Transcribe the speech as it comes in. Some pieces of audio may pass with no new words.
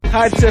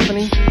Hi,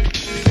 Tiffany.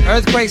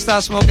 Earthquake,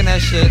 start smoking that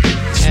shit.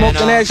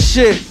 Smoking that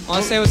shit.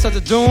 Want to say what's up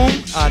to Doom?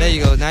 Oh, there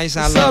you go. Now you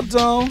sound low. What's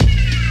up, Doom?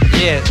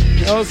 Yeah.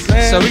 You know what I'm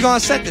saying? So we gonna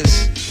set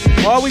this.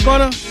 Are we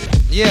gonna?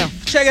 Yeah.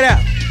 Check it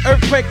out.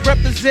 Earthquake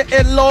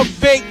representing Long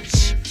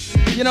Beach.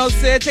 You know what I'm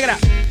saying? Check it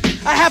out.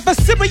 I have a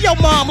sip of your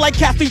mom like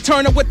Kathy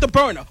Turner with the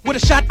burner.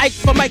 With a shot Ike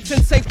for Mike's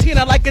and Safe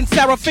Tina like in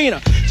Serafina.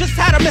 Just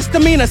had a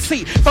misdemeanor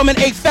C from an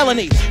 8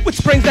 felony.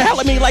 Which brings the hell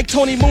of me like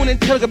Tony Moon and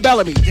Tigger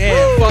Bellamy.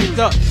 Damn, fucked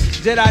up.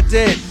 Did I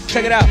did.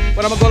 Check it out.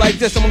 But I'm gonna go like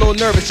this. I'm a little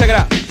nervous. Check it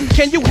out.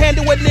 Can you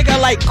handle a nigga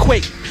like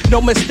Quake?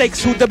 No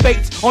mistakes, who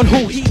debates on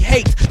who he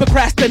hates,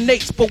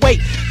 procrastinates, but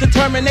wait,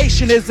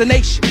 determination is a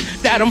nation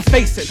that I'm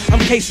facing. I'm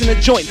casing a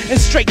joint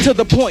and straight to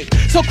the point.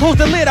 So close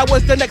the lid, I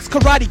was the next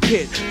Karate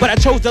Kid, but I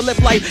chose to live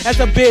life as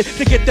a bid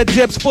to get the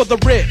dibs for the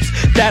ribs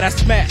that I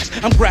smashed.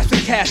 I'm grasping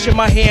cash in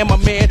my hand, my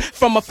man,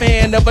 from a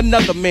fan of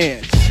another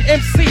man.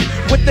 MC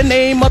with the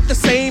name of the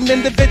same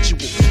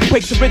individual.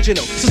 Quake's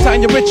original, so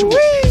sign your ritual.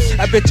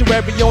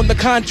 Obituary on the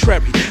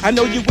contrary. I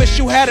know you wish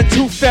you had a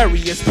tooth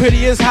fairy as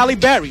pretty as Halle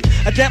Berry.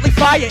 A deadly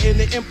fire in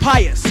the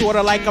empire,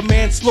 sorta like a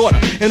manslaughter.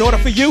 In order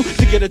for you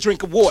to get a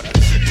drink of water,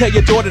 tell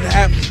your daughter to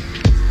have.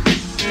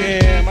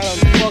 Damn, I done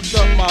fucked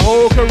up my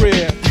whole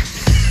career.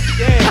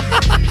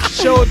 Damn,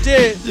 sure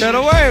did. Yeah,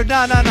 don't worry.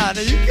 Nah.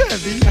 You good,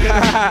 B.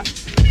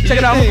 Check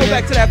it out. I'm gonna go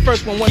back to that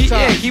first one time.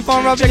 Yeah, keep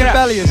on rubbing your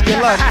belly. It's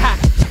good luck.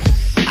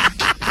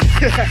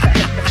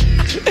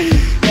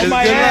 On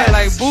my ass. Luck,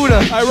 like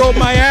Buddha. I rolled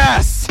my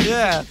ass.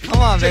 Yeah,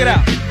 come on, Check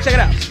baby. Check it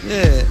out.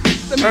 Yeah.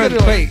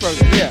 Earthquake.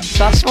 Yeah.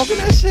 Stop smoking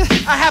that shit.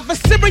 I have a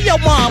sip of your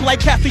mom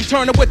like Kathy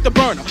Turner with the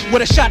burner.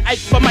 With a shot Ike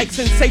for Mike's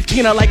and Safe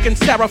Tina like in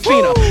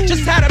Serafina. Woo.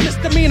 Just had a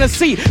misdemeanor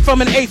C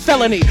from an 8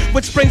 felony.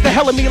 Which brings the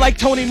hell of me like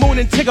Tony Moon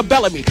and Tigger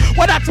Bellamy.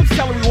 Why not some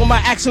celery when my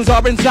actions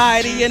are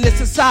anxiety in this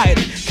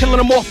society? Killing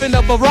them off in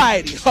a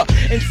variety.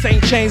 Insane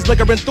chains,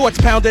 liquor and thoughts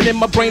pounding in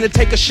my brain to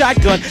take a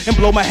shotgun and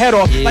blow my head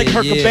off like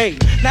Kurt Cobain.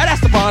 Now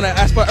that's the honor,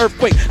 as for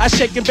Earthquake. I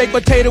shake and bake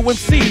potato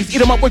MCs. Eat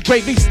them up with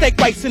gravy, steak,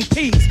 rice, and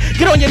peas.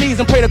 Get on your knees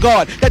and pray to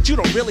God that you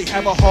don't really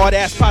have a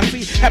hard-ass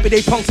posse. Happy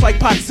day punks like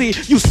Potsy.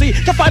 You see,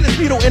 to find this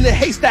needle in the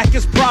haystack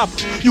is problem.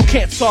 You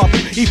can't solve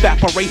it,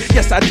 evaporate.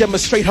 Yes, I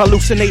demonstrate,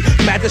 hallucinate,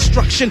 mad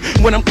destruction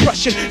when I'm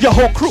crushing your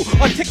whole crew.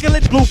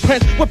 Articulate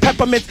blueprints with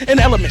peppermints and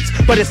elements,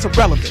 but it's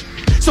irrelevant.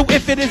 So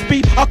if it is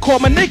beef, I'll call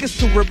my niggas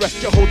to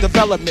arrest your whole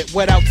development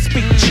without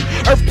speech.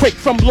 Earthquake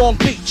from Long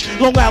Beach,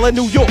 Long Island,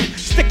 New York.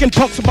 Sticking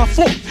punks with my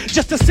fork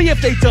just to see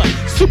if they done.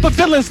 Super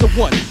villain's the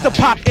one to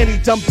pop any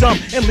dum-dum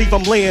and leave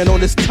them laying on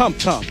his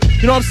tum-tum.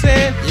 You know what I'm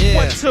saying? Yeah.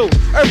 1, 2.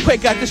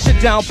 Earthquake got this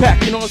shit down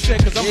packed. You know what I'm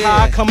saying? Cause I'm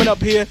high coming up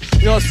here.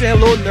 You know what I'm saying? A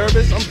little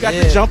nervous. I'm got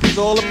the jumpies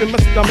all up in my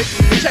stomach.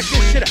 But check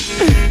this shit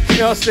out. You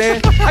know what I'm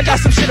saying? I got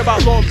some shit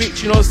about Long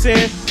Beach. You know what I'm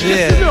saying?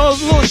 Yeah. Just, you know,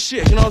 little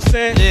shit. You know what I'm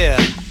saying? Yeah.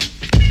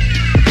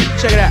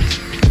 Check it out.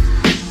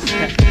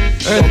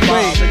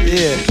 Earthquake.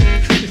 Yeah.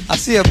 I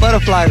see a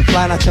butterfly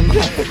flying out your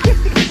mouth.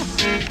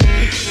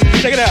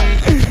 Check it out.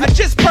 I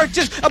just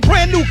purchased a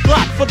brand new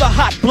Glock for the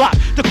hot block.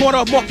 The corner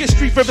of Market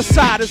Street,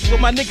 Riverside is where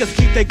my niggas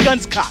keep their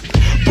guns cocked.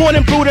 Born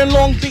and brewed in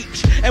Long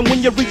Beach. And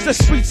when you reach the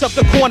streets of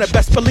the corner,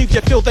 best believe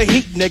you feel the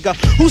heat, nigga.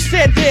 Who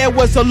said there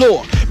was a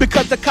law?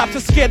 Because the cops are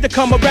scared to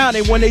come around,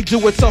 and when they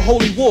do, it's a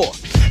holy war.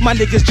 My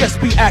niggas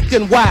just be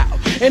acting wild.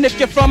 And if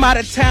you're from out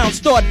of town,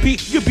 start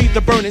beef, you be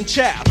the burning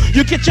child.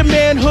 You get your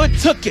manhood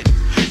took it.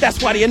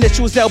 That's why the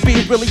initials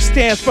LB really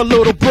stands for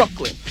Little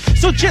Brooklyn.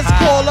 So just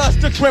call us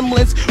the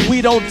Gremlins.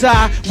 We don't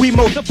die, we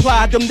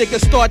multiply. Them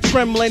niggas start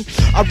trembling.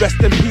 I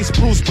rest in peace,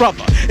 Bruce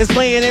brother is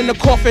laying in the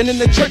coffin in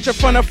the church in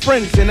front of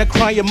friends and a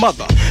crying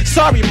mother.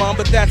 Sorry, mom,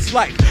 but that's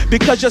life.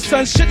 Because your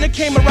son shouldn't have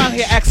came around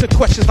here asking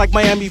questions like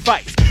Miami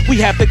Vice. We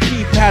have the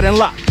keypad and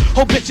lock.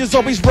 Whole bitches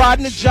always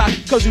riding the jock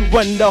cause we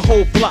run the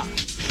whole block.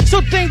 So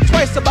think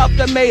twice about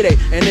the mayday.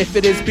 And if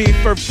it is beef,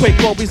 Earthquake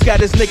always got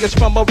his niggas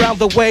from around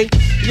the way.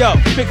 Yo,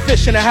 big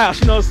fish in the house,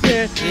 you know what I'm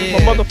saying? Yeah.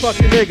 My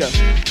motherfucking nigga.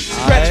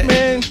 Stretch,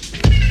 man.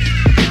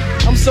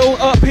 I'm so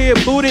up here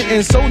booted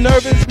and so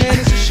nervous, man,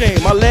 it's a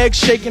shame. My legs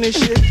shaking and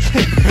shit.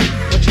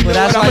 But you know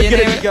that's what, why I'ma get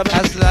it together.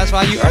 That's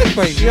why you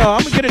Earthquake. Yo,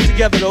 I'ma get it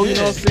together though, you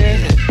know what I'm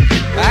saying?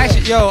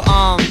 Actually, yo,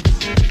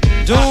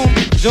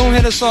 Doom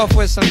hit us off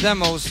with some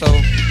demos, so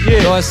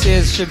Lord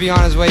Sears should be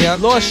on his way up.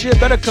 Lord Shear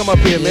better come up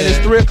here, man. It's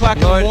 3 o'clock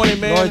in the morning,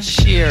 man. Lord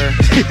Shear.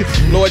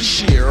 Lord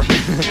Shear.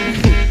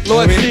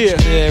 Lord Shear.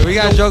 Yeah, we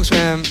got jokes for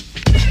him.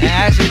 And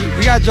actually,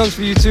 we got jokes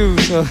for you too,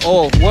 so.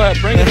 Oh, what?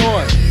 Bring it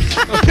on.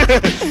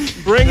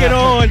 Bring it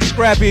on,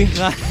 Scrappy.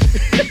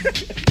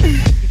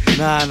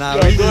 Nah,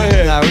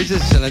 we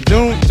just chilling.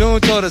 Doom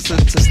told us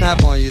to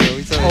snap on you though.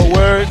 He told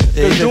word?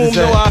 Yeah, Doom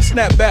know I'll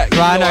snap back.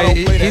 Right, no,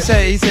 he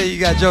said you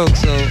got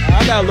jokes, so.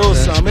 I got a little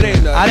something. It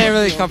ain't nothing. I didn't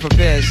really come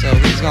prepared, so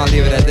we're just gonna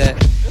leave it at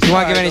that. You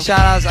wanna give any shout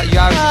outs? You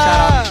obviously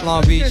shout out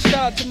Long Beach. Shout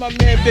out to my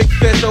man Big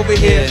Fish over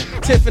here.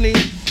 Tiffany,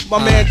 my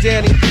man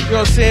Danny. You know what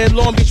I'm saying?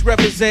 Long Beach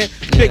represent.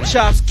 Big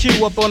Chops,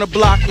 Q up on the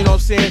block, you know what I'm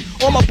saying?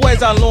 All my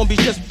boys out in Long Beach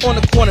just on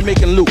the corner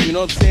making loot, you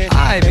know what I'm saying?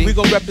 Aight, and we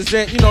gonna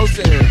represent, you know what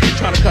I'm saying?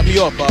 Trying to cut me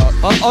off, Bob.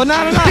 Oh, no.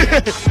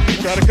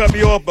 Trying to cut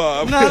me off,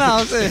 Bob. No,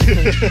 I'm saying.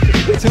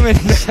 Too many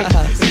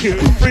shots.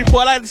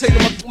 Freeport, I like to say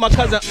to my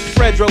cousin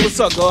Fredro, what's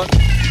up, God?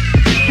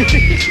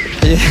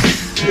 Yeah.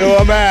 Yo,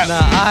 I'm out.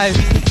 Nah,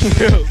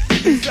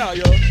 Peace out,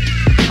 yo.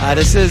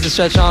 This is the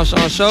Stretch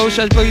Armstrong Show.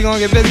 Stretch Boogie gonna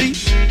get busy,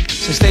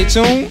 so stay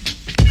tuned.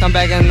 Come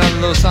back in another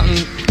little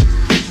something.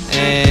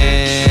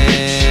 And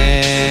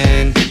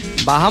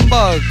bah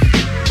humbug.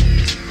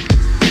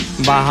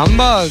 Bah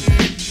humbug.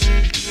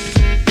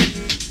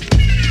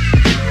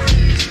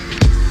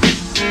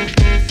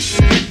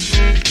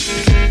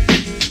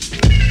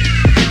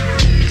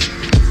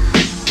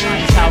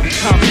 That's how we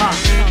come, huh?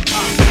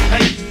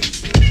 Hey.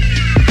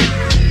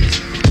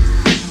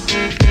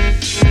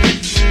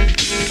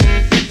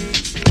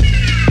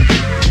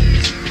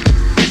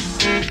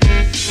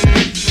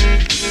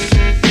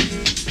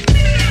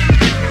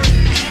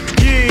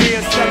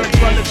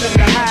 In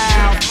the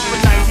house for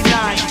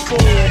 1994,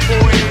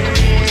 boy.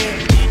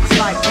 It's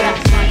like that,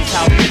 that's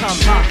how we come,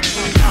 huh?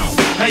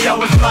 Hey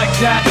yo, it's like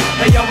that,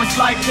 hey yo, it's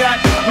like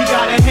that. We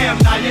got a hymn,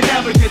 now you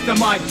never get the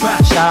mic back.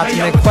 Shout out to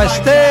Nick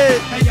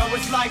Quested. Hey yo,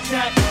 it's like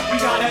that. We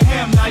got a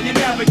hymn, now you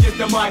never get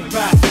the mic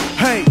back.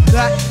 Hey,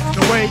 that's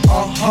the way,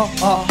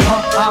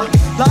 I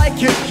like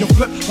it. You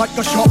flip like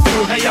a sharp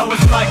foot. Hey yo,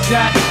 it's like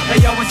that. Hey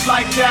yo, it's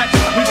like that.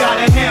 We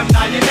got a hymn,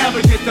 now you never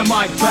get the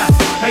mic back.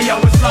 Hey yo,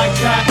 it's like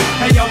that.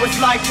 Hey yo,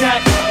 it's like that.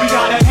 We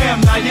got a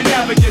hymn, now you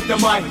never get the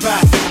mic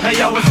back. Hey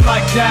yo, it's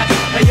like that.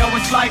 Hey yo,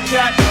 it's like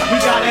that. We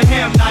got a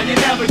hymn, now you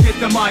never get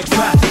the mic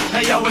back.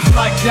 Hey yo, it's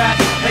like that.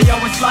 Hey yo,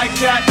 it's like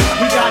that.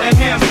 We got a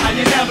hymn, now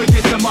you never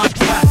get the mic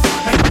back.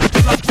 Hey yo, it's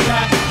like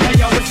that. Hey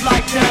yo, it's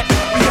like that.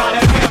 We got a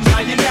hymn,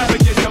 now you never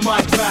get the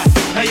mic back.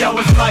 Hey yo,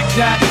 it's like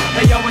that.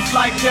 Hey yo, it's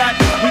like that.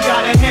 We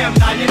got a hymn,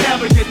 now you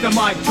never get the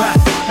mic back.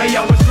 Hey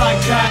yo, it's like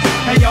that.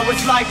 Hey yo,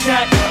 it's like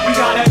that. We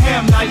got a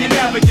hymn, now you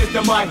never get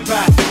the mic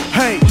back.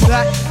 Hey,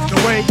 that's the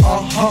way, I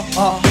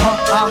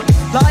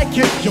like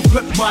it. You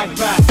flip Mic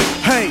back.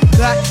 Hey,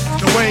 that's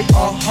the way,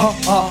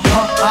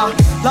 I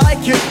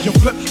like it. You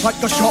flip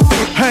like a sharp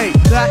foot. Hey,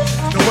 that's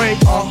the way,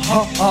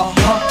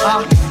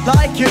 I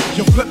like it.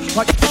 You flip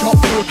like a sharp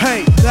foot.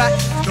 Hey,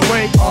 that's the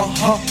way,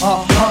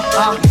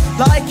 I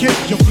like it.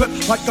 You flip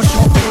like a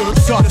sharp foot.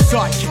 Side to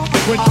side kick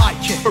when I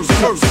kick.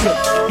 Nerves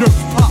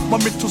pop, my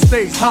mental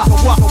stays hot.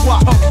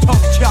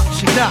 Tongue chop,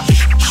 she not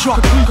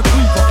sharp. Cleaver.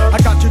 I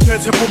got you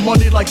dancing for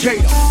money like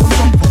Gator.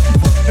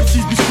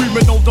 MCs be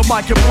screaming on the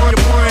mic and burn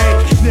your brain.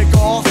 Nigga,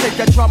 I'll take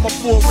that drama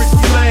for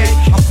Ricky Lane.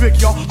 I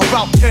figure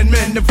about 10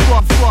 men in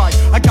front fry.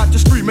 I got you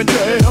screaming,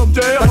 damn. Up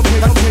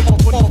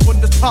on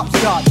the top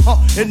side,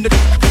 in the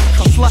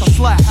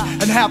slash,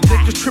 and have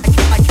niggas tripping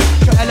like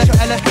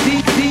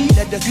LSD.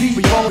 Let the Z,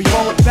 we roll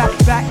it back.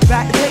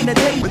 In the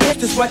day, with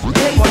this sweat, one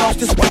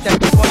this what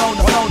that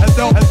on.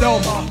 And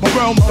down, my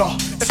realm,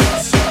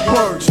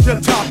 words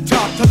still top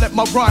to let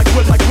my rhyme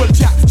will like Will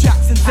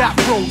Jackson's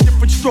afro.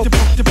 Different strokes,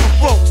 different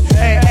flows.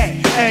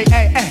 Hey,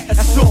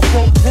 that's all.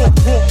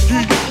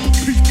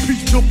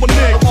 Peace to my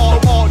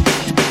nigga. All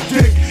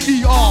dig,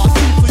 E.R.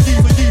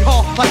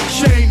 Yeehaw, like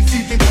chains,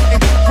 easy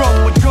from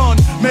a gun,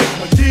 make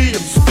my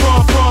DMs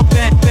from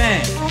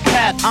Bang,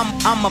 Pat,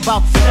 I'm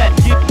about to set.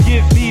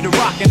 Give me the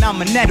rock and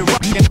I'm a net.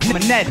 I'm a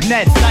net.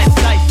 Nice,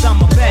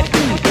 I'm a vet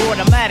it.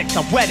 Automatics, I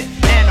wet it.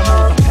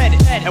 Animals, I pet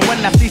it. And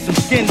when I see some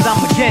skins,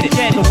 I'ma get it.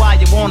 So why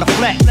you wanna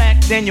flex?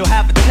 Then you'll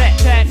have a tech.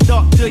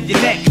 Stuck to your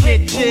neck.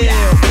 Kid, chill,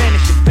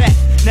 finish your bet.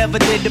 Never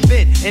did a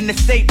bit in the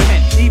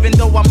statement, even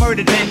though I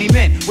murdered many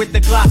men with the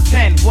Glock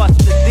 10. What's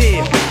the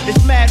deal?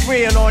 It's mad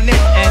real on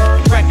this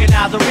end.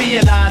 Recognize or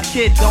realize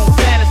kids don't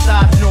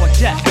fantasize nor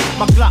jest.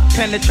 My Glock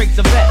penetrates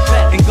a vet,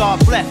 and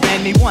God bless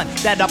anyone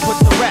that I put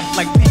to rest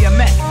like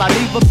PMS. I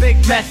leave a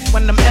big mess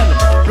when I'm illin'.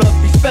 Blood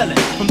be spillin'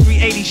 from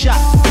 380 shots,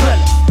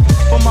 drillin'.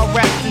 For my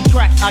raps and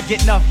tracks, I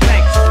get enough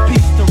thanks.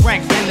 Peace to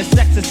ranks and the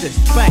sexist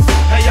spank.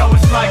 Hey yo,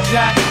 it's like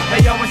that.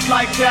 Hey yo, it's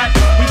like that.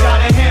 We got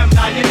a hymn,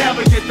 now you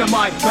never get the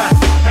mic back.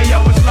 Hey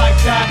yo, it's like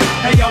that.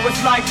 Hey yo,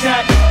 it's like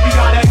that. We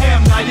got a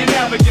hymn, now you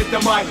never get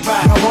the mic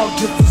back. I walk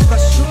with a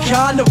special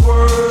kind of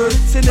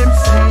words, an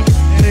MC.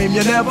 Name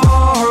you never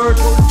heard.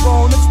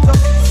 Phone and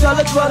stuff. Tell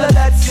it brother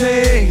that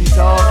sings. It's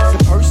a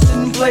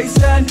person, place,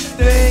 and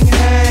thing.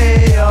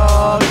 Hey,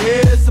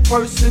 here's a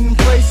person,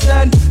 place,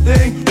 and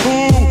thing.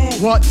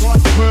 Who, what,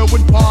 where,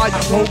 when, why? I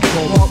won't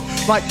grow up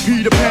like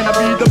Peter Pan. I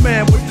be the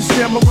man with the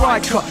samurai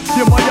cut.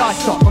 Hear my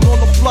eyes up. I'm on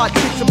the fly,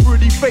 chicks and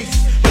pretty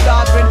faces. But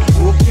I've been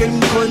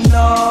looking for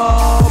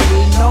love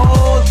in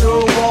all the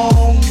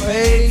wrong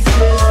places.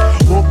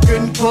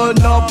 Looking for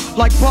love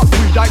like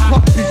buckwheat. I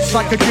pluck beats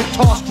like a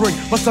guitar string.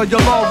 My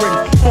cellular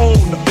ring.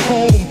 Phone,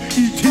 home,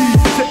 E.T.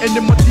 Sitting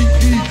in my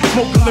TP.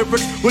 Smoking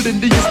lyrics with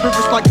Indian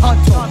spirits like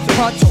Honto.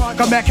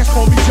 Got mad cats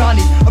call me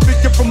Johnny. A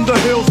victim from the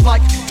hills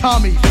like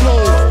Tommy.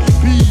 Flows,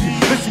 B.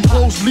 Listen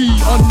closely,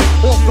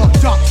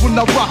 unorthodox. When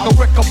I rock, I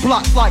wreck a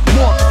block like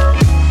Mark.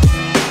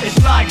 It's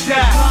like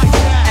that.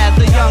 As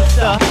a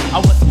youngster, I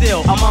was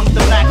still amongst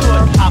the black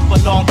hoods. I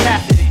belong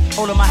Cassidy.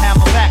 holding my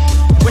hammer backwards.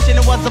 Wishing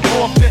it was a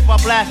forfeit while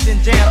blasting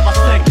jams by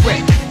Slick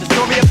Rick. The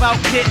story about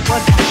Kit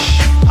was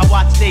I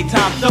watched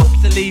daytime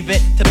soaps and leave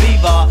it to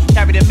Beaver.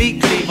 Carry the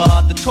meat cleaver,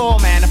 the tall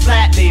man, the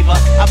flat lever.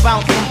 I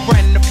bounced from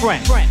friend to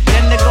friend.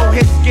 Then to go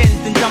hit skins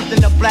and jumped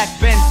in the black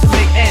Benz to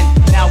make ends.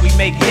 Now we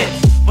make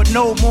hits, but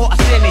no more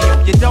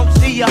Arsenio. You don't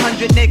see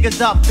 100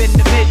 niggas up in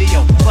the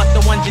video, but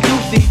the ones you do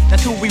see,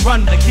 that's who we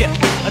run the gift.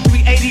 A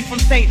 380 from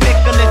St.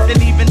 Nicholas,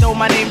 and even though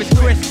my name is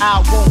Chris, I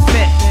won't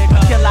miss. I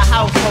kill a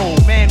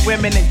household, man,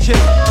 women, and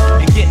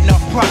children, and getting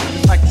up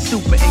profits like the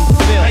super angel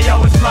bill. Hey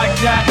yo, it's like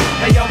that.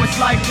 Hey yo, it's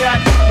like that.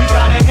 We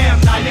got a him,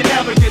 now you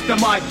never get the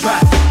mic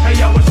back. Hey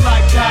yo, it's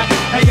like that.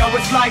 Hey yo,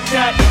 it's like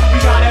that.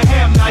 We got a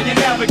him, now you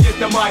never get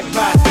the mic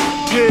back.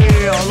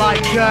 Yeah,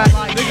 like that.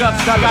 Big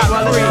ups, I got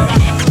free.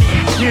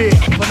 Yeah,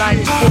 for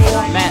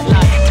 94. Matt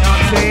Light, You know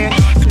what I'm saying?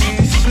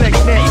 Slick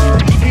Nick,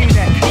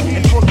 T-Neck,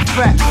 and full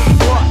effect.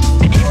 What?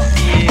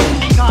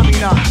 yeah, Tommy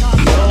now.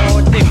 so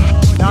thick.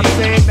 Know what I'm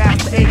saying?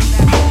 Master Ace.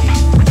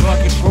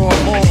 Rugged Raw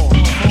Ball.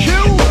 Q,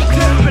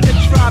 tip of the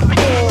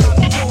tropical.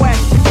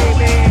 West,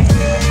 baby.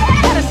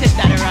 Gotta sit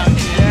that around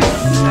here. Yes,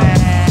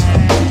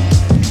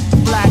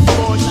 man. Black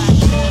Bush.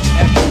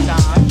 Every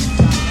time.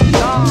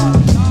 No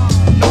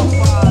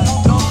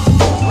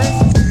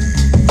risk.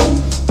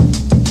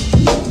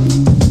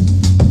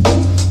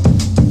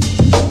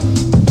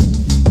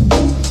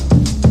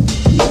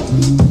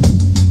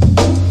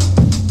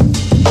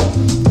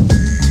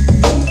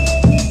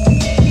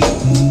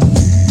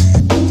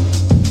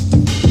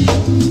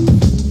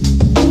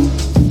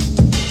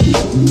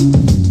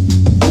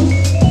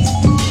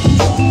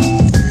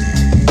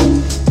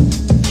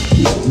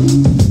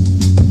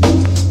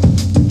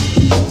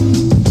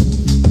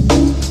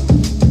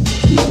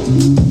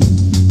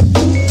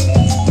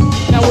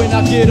 Now when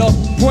I get up,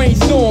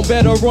 brainstorm,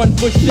 better run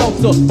for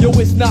shelter. Yo,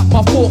 it's not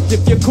my fault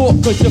if you're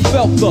caught, cause you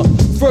felt the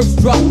first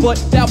drop, but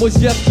that was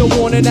just a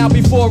warning. Now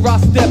before I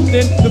stepped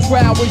in, the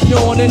crowd was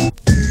yawning.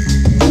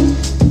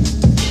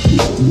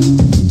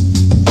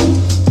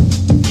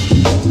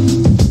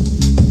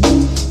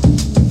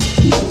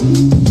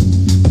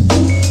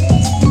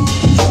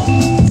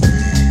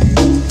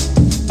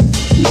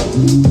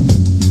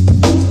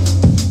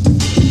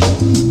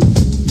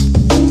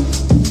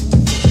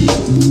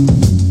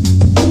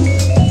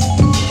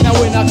 Now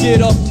when I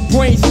get up,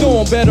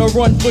 brainstorm, better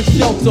run for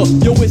shelter.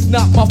 Yo, it's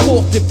not my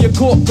fault if you're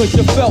caught, cause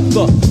you felt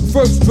the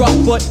first drop,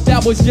 but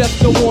that was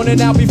just a warning.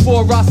 Now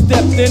before I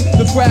stepped in,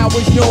 the crowd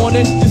was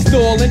yawning. You're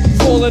stalling,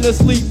 falling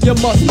asleep, you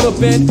must have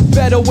been.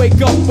 Better wake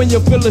up when you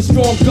feel a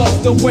strong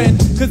gust of wind,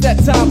 cause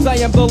at times I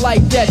am the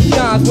light that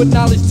shines with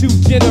knowledge to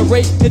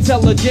generate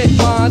intelligent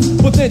minds.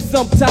 But then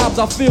sometimes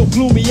I feel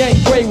gloomy and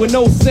gray with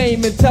no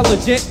same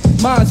intelligent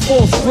minds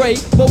fall stray.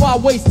 But why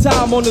waste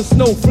time on the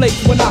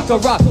snowflakes when I can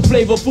rock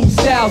flavorful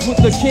styles with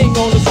the king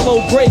on a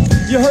slow break?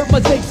 You heard my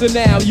takes, so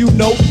now you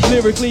know.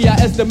 Lyrically I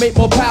estimate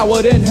more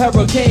power than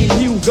Hurricane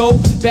Hugo.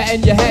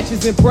 Batting your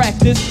hatches in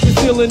practice,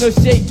 concealing the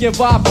shake and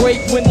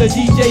vibrate when the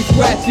DJ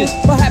scratches.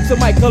 Perhaps I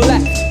might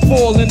collapse,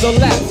 fall in the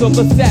laps of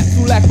the saps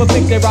who lack but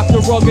think they rock the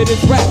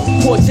ruggedest rap.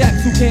 Poor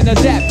chaps who can't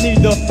adapt,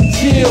 neither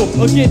chill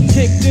or get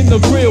kicked in the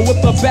grill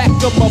with the back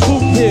of my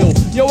boot heel.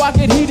 Yo, I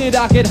get heated,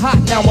 I get hot,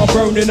 now I'm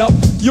burning up.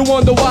 You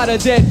wonder why the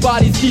dead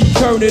bodies keep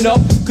turning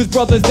up, cause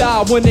brothers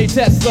die when they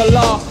test the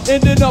law,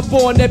 ending up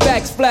on their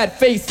backs flat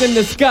face in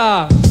the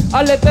sky.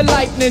 I let the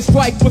lightning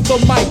strike with the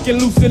mic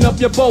and loosen up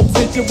your bolts,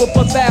 hit you with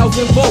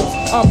 1,000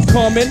 volts. I'm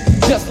coming,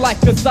 just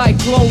like a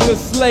cyclone, a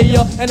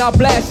slayer, and I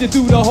blast you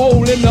through the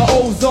hole in the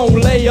ozone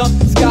layer.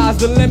 Sky's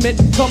the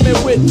limit, coming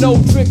with no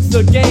tricks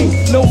or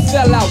games, no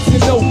sellouts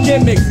and no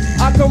gimmicks.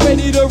 I come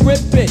ready to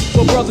rip it,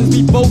 but brothers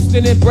be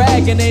boasting and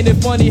bragging, ain't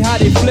it funny how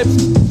they flip?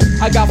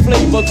 I got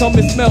flavor, come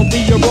and smell the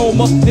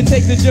aroma, and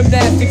take the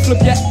gymnastics, flip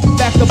ya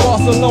back to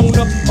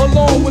Barcelona,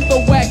 along with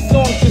the wax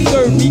songs you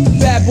serve me.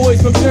 Bad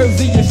boys from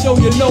Jersey, you show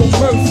you no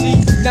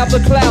mercy. Now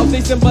the clouds,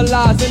 they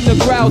symbolize in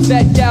the crowds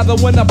that gather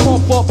when I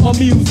pump up my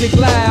music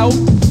loud.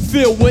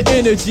 Filled with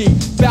energy,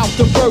 bout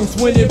to burst.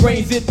 When it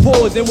rains, it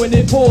pours, and when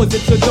it pours,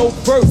 it's a dope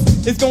verse.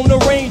 It's gonna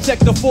rain, check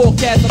the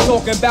forecast. I'm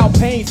talking about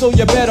pain, so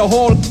you better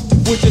haul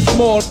with your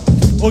small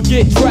or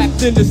get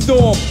trapped in the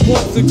storm.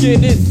 Once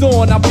again, it's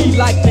on. I be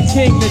like the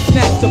king that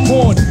snatched the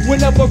pawn.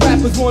 Whenever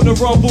rappers wanna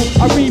rumble,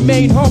 I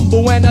remain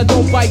humble and I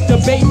don't bite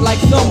the bait like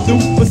some do.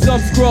 But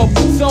some scrub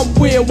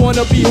somewhere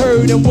wanna be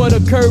heard, and what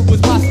occurred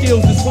was my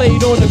skills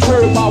displayed on the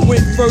curb. I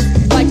went first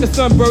like a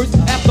sunburst.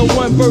 After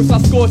one verse, I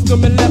scorched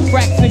them and left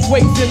cracks and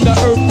quakes in the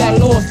earth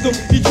that lost him.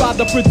 He tried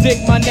to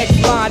predict my next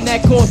line,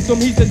 that cost him.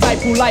 He's the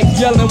type who likes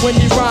yelling when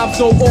he rhymes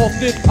so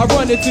often. I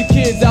run into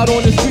kids out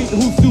on the street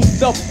who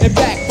souped up and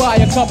backed by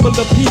a couple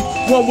of heat.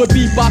 One would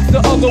beatbox, the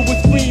other would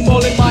scream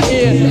all in my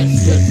ear.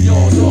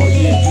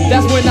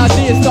 That's when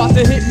ideas start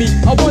to hit me.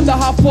 I wonder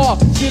how far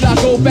should I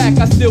go back?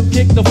 I still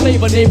kick the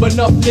flavor, name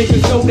enough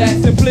niggas know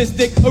that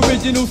simplistic.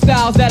 Original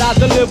styles that I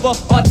deliver,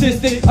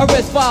 artistic. I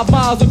rest 5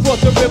 miles across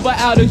the river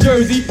out of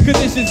Jersey.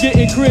 Conditions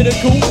getting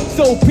critical,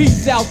 so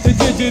peace out to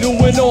digital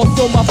and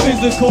also my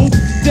physical.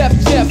 Def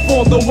Jeff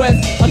on the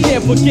west, I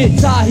can't forget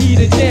Tahi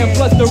the Jam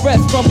plus the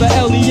rest from the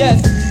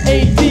LES.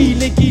 AD,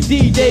 Nicky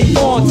D, they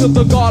on to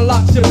the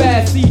Garlock,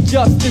 Shabazz, C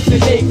Justice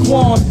and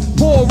Aquan.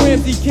 Paul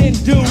Ramsey can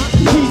do.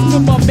 Peace to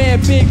my man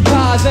Big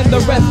Pies and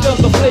the rest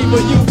of the flavor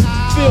you.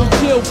 Phil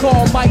Chill,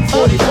 call Mike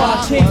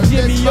 45, King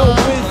Jimmy O,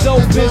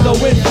 Bizzo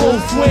in full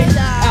swing.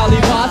 Ali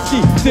Vasi,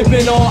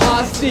 sipping on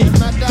Asti,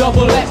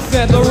 Double X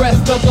and the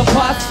rest of the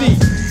posse.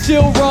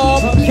 Chill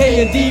Rob,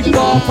 K&D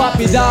Bob,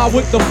 Poppy Die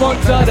with the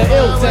funks of the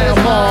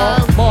Ill-Town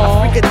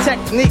Mom. African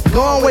technique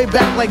going way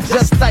back like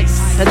just ice.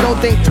 And don't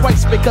think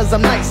twice because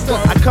I'm nice.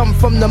 I come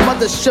from the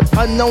mothership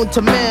unknown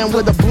to man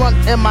with a blunt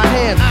in my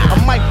hand, a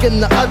mic in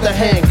the other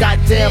hand.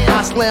 Goddamn,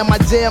 I slam my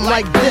jam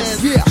like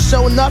this.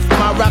 Show enough,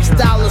 my rap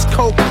style is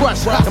cold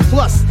crush. And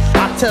plus,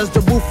 I tears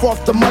the roof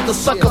off the mother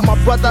sucker, my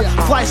brother.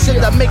 Fly shit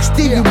that makes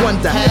Stevie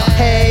wonder.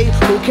 Hey,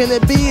 who can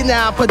it be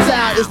now?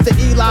 Padal, it's the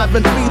Eli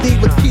and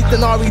 3D with Keith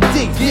and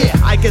R.E.D. Yeah,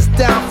 I get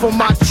down for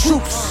my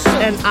troops.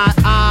 And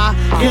I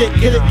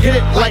get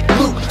it like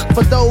Luke.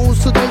 For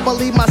those who don't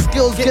believe my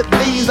skills, get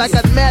these. I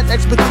got mad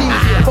expertise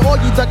for all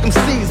you duck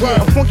MCs.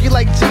 I'm funky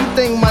like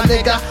G-Thing, my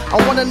nigga.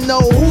 I wanna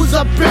know who's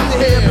up in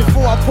here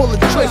before I pull the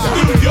trigger.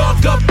 New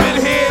York up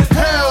in here.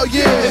 Hell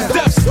yeah. It's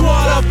Def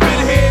Squad up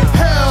in here.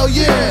 Hell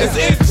yeah. It's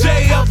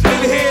NJ up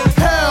in here.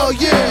 Hell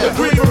yeah. The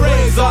Green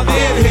Berets are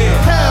in here.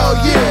 Hell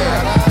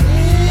yeah.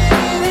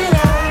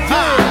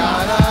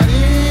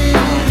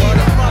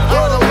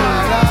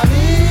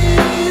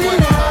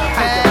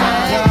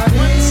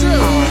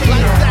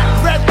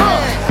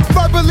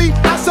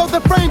 The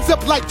frames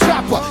up like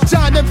Trapper.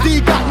 John MD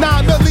got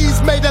 9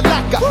 millies made a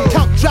lacquer.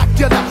 Count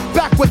Dracula,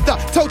 back with the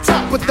toe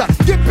tap with the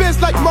get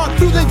biz like Mark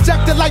through the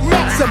injector like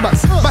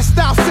Maximus. My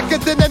style sicker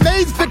than an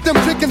AIDS victim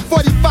drinking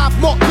 45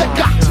 more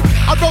liquor.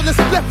 I roll a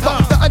split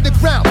up the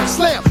underground,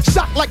 slam,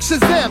 shock like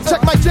Shazam.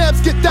 Check my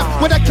jams, get down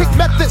when I kick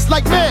methods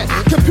like man.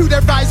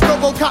 Computerized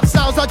RoboCop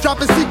sounds, I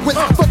drop a sequence.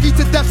 Funky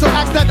to death, so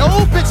ask that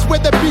old bitch where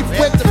the beef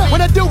went.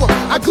 When I do them,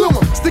 I glue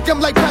them, stick them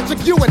like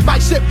Patrick Ewing. My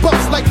shit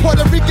bumps like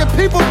Puerto Rican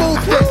people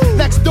movement.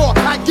 Next door,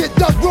 I get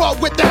the raw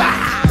with the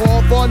All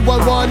on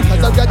 1-1,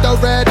 cause I got the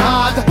red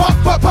hot.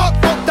 Pop,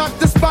 knock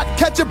the spot,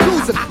 catch a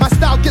bruising. My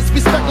style gets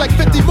respect like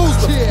 50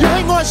 Muslims. You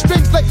hang on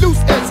strings like loose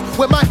ends,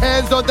 with my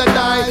hands on the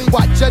nine.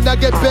 Watch a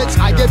nugget, bitch,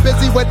 I get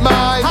busy with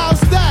mine.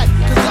 How's that?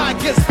 Cause I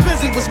get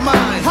busy with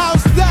mine.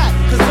 How's that?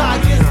 Cause I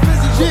get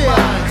busy with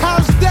mine.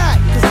 How's that?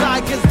 Cause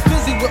I get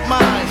busy with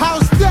mine.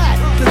 How's that?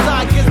 Cause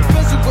I get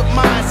busy with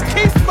mine.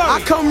 Keith Murray.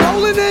 I come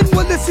rolling in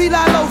with the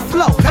low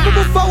flow. Never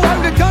before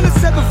heard a gun and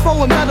said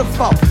before a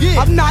metaphor.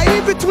 I'm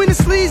naive between the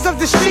sleeves of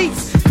the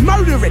sheets.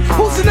 Murdering,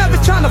 who's never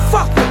trying to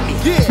fuck with me?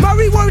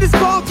 Murray word is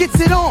born, gets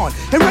it on.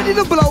 And ready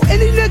to blow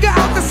any nigga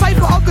out the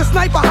cypher, Uncle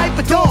Sniper,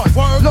 Hyper Dawn.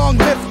 Long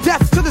live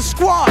death to the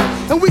squad.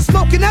 And we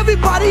smoking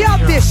everybody out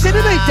there, shit,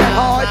 it ain't that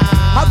hard.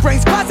 I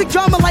brings classic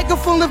drama like a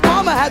full of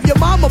bomber. Have your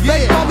mama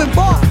bake bomb and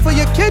bar for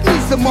your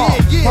kidneys tomorrow.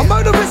 My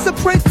murderous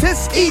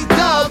apprentice,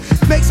 E-Dub,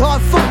 makes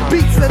hard fuck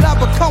beats that I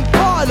become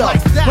part of.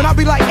 When I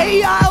be like,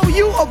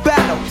 A-I-O-U or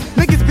battle,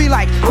 niggas be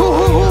like,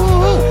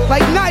 hoo,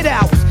 like night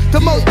owls. The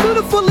most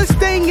beautifulest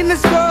thing in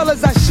this world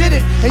is I shit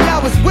it, and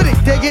y'all was with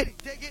it, dig it.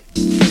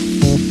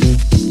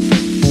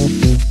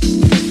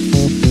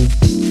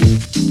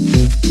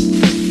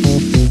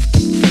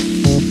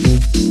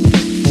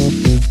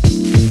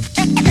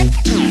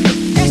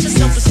 Ask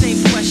yourself the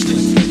same question.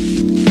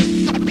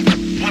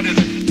 What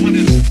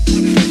is it?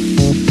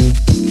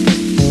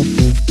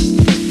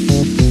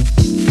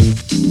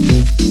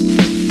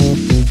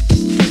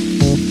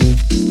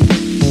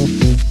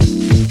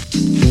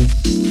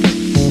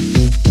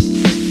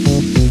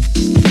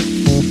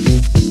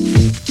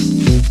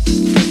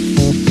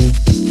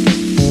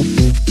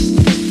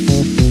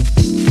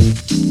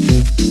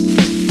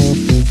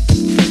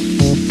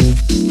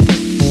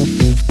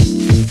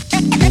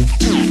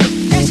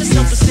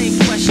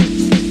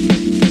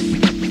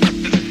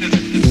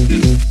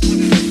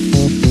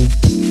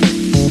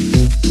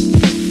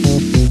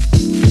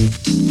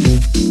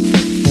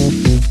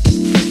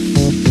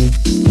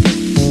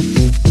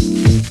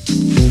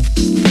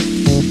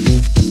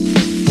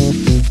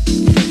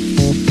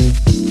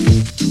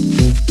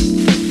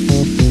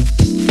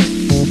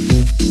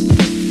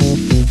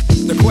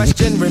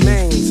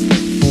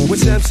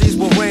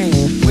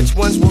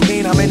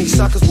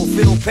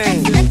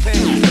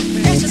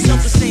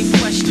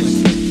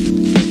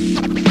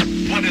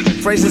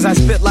 Phrases I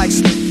spit like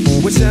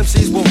which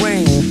MCs will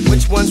reign?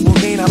 Which ones will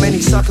gain? How many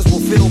suckers will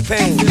feel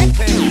pain?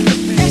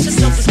 Ask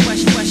yourself this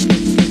question.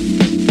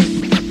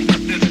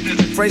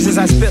 Phrases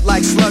I spit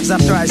like slugs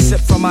after I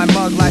sip from my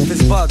mug. Life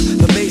is bug.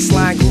 The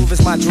baseline groove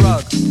is my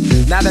drug.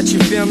 Now that you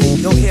feel me,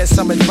 you'll hear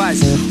some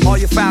advice. All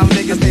you foul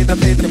niggas, they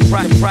pay the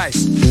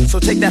price. So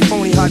take that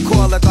phony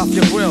hardcore look off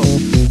your grill,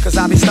 cause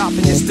I'll be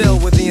stopping you still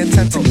with the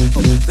intent to.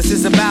 This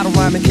is a battle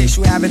rhyme in case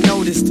you haven't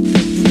noticed.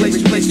 You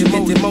place your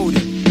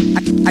demoted.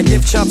 I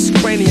give chumps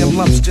cranium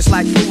lumps just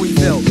like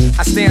Louisville.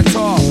 I stand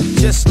tall,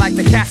 just like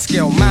the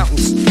Catskill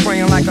Mountains,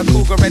 praying like a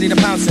cougar ready to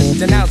pounce it,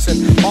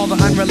 denouncing all the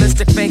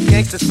unrealistic fake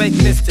gangsters, fake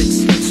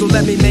mystics. So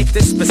let me make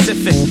this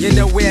specific. You're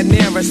nowhere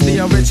near us, the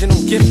original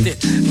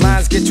gifted.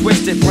 Lines get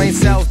twisted, brain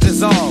cells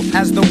dissolve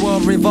as the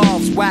world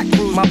revolves. Whack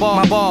crews, my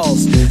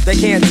balls. They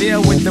can't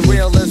deal with the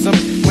realism.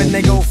 When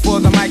they go for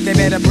the mic, they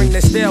better bring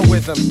their steel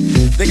with them.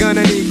 They're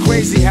gonna need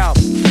crazy help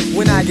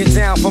when I get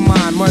down for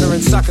mine,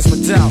 murdering suckers for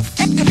Delph.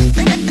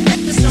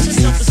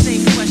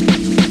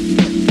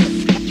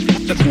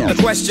 The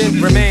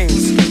question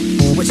remains,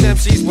 which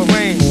MCs will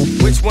reign?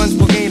 Which ones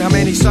will gain? How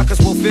many suckers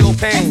will feel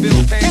pain?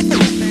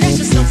 Ask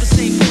yourself the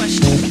same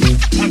question.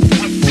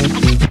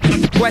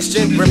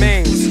 Question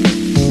remains,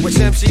 which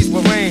MCs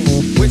will reign?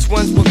 Which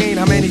ones will gain?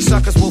 How many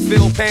suckers will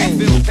feel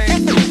pain?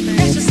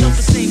 Ask yourself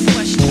the same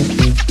question.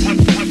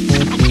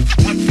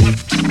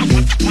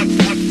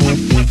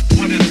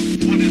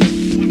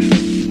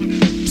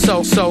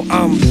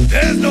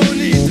 There's no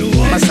need to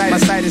worry. My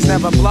sight is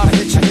never blurry.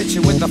 Hit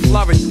you with the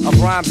flurry of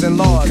rhymes and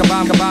laws.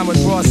 Combine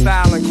with raw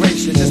style and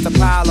grace. You're just a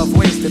pile of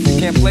waste if you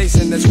can't place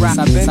in this rap.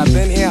 I've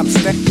been here, I'm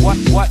stuck.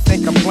 What?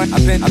 Think I'm playing?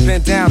 I've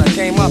been down, I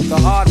came up the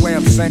hard way.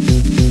 I'm saying,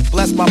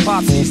 bless my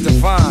pops, he's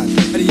divine.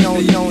 But he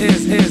own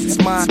his, it's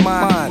mine.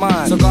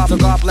 So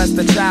God bless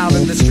the child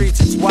in the streets.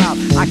 It's wild.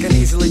 I can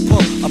easily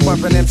pull a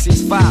bumpin'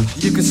 MC's file.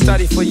 You can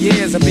study for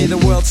years and be the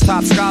world's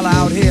top scholar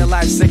out here.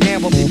 Life's a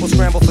gamble. People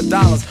scramble for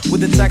dollars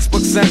with the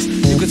textbook sense.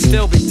 You could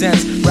still be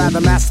dense. Rather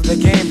master the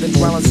game than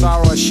dwell in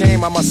sorrow or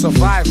shame. I'm a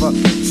survivor,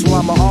 so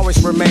I'ma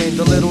always remain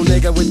the little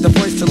nigga with the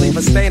voice to leave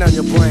a stain on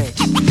your brain.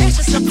 Ask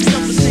yourself the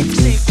same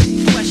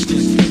question.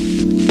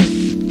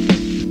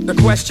 The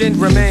question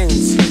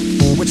remains,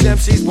 which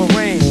MCs will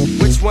reign?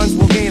 Which ones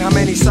will gain? How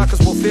many suckers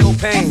will feel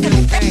pain?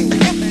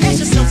 Ask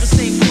yourself the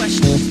same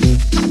question.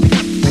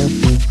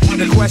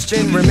 The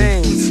question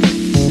remains,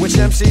 which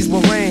MCs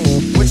will reign?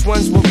 Which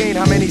ones will gain?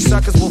 How many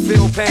suckers will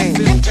feel pain?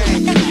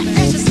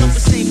 Ask yourself the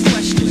same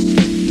question.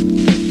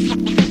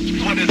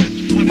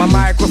 My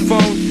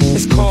microphone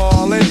is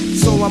calling,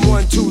 so I'm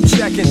 1-2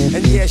 checking.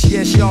 And yes,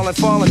 y'all are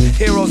falling.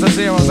 Heroes are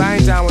zeros, I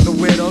ain't down with the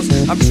widows.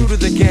 I'm true to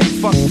the game,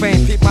 fuck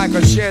fame, peep my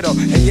concerto.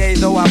 And yea,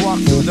 though I walk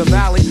through the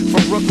valley,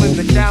 from Brooklyn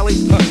to Cali,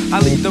 I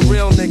lead the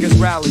real niggas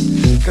rally.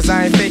 Cause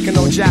I ain't faking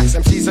no jacks,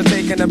 MCs are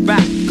taking it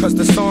back. Cause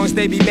the songs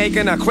they be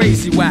making are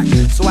crazy whack.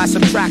 So I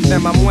subtract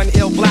them, I'm one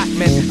ill black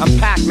man. I'm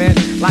Pac-Man,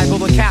 liable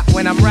to cap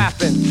when I'm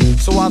rapping.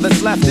 So all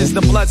that's left is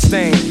the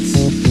bloodstains.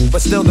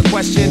 But still the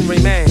question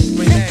remains.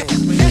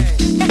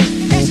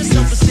 Ask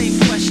yourself the same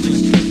question.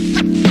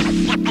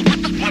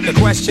 The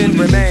question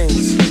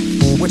remains,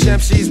 which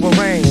MCs will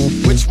reign?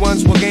 Which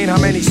ones will gain? How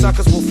many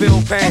suckers will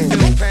feel pain?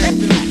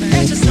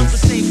 Ask yourself the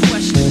same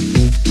question.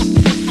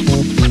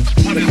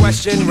 The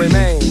question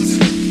remains,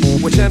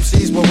 which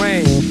MCs will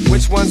reign?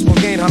 Which ones will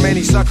gain? How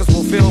many suckers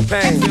will feel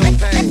pain?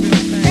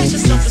 Ask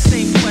yourself the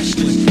same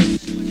question.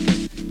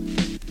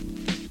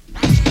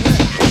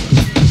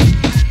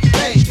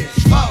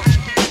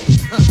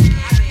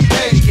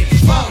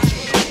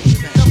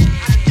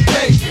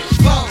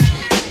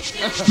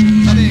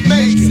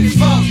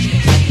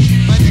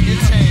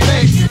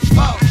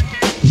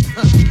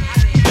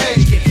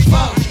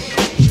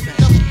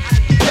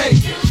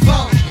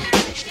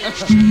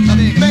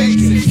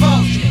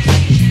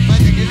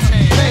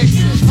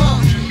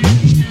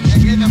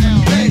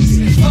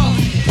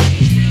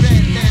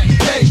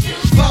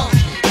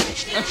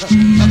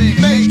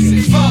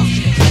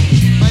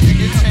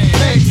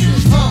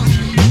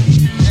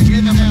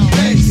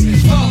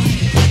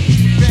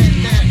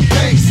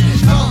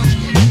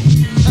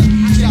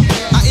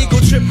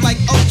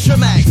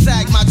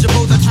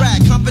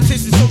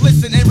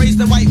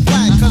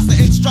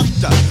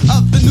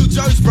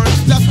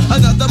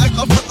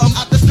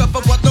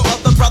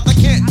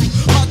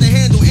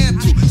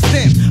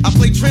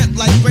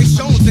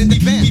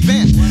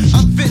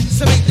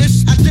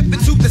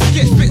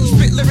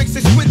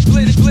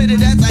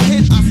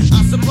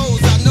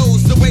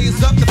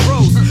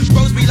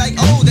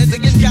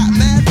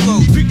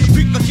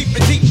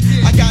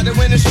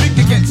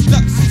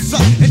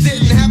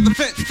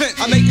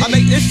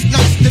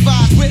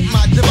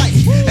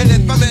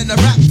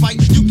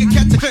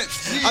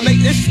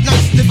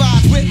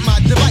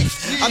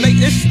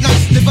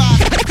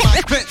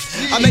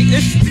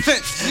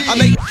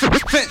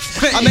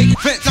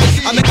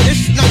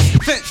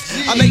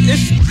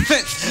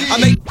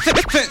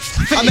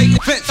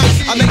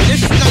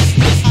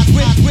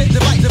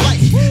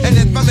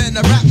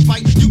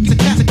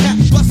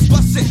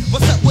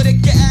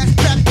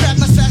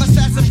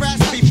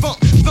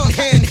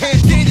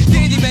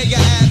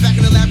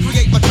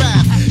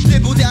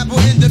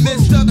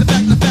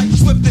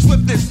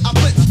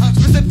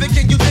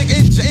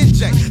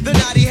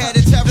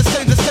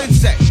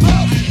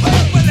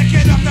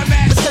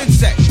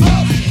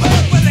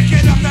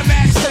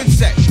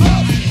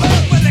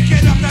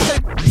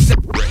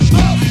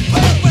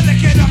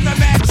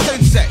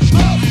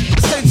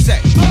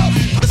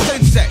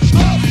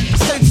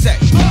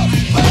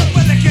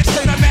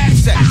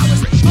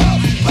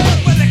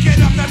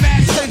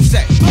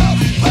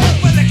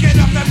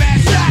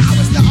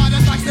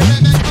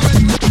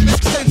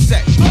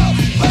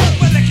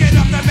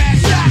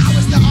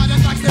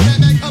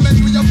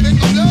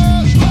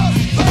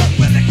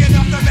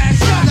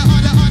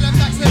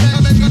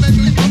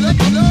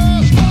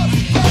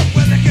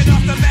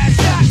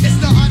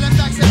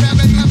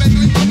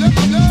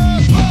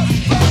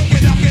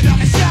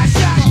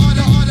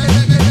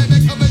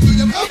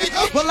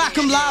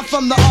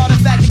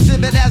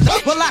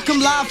 Well, I come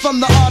live from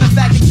the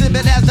artifact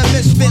exhibit as a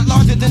misfit.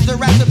 Larger than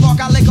Jurassic Park,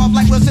 I lick off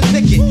like Wilson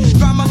Pickett.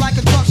 Drama like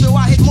a talk show,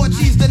 I hit more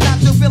cheese than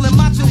nacho. Feeling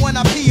macho when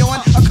I pee on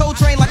a cold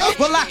train like.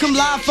 Well, I come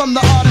live from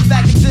the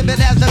artifact exhibit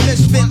as a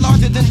misfit.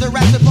 Larger than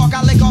Jurassic Park,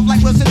 I lick off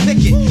like Wilson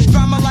Pickett.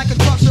 Drama like a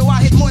talk show,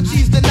 I hit more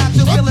cheese than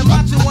nacho. Feeling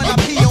macho when I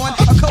pee on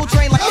a cold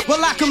train like.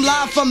 Well, I come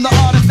live from the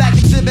artifact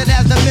exhibit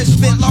as a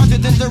misfit. Larger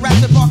than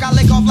Jurassic Park, I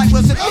lick off like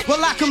Wilson.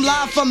 Well, I come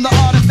live from the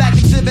artifact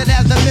exhibit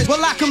as a misfit.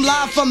 Well, I come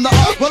live from the.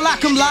 Well, I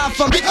come live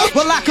from.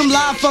 Well, I come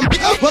live from.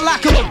 Well, I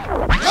come.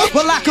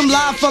 Well, I come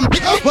live from.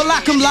 Well,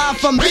 I come live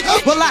from.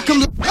 Well, I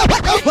come.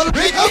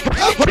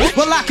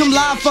 Well, I come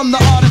live from the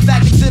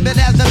artifact exhibit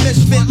as a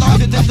misfit.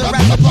 Larger than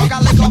Jurassic Park, I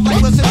lick off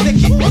like Wilson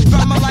Pickett.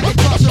 Drama like a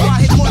talk show,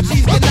 I hit more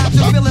cheese than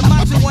nacho. Feeling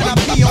macho when I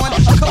pee on a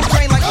cold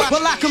train like.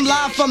 Well, I come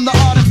live from the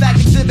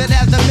artifact exhibit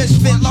as a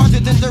misfit.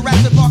 Larger than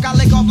Jurassic Park, I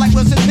lick off like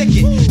Wilson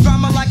Pickett.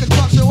 Drama like a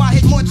talk show, I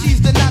hit more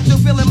cheese than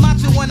nacho. Feeling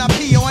macho when I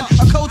pee on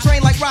a cold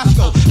train like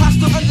Roscoe.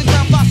 Hostile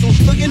underground fossil,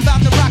 looking about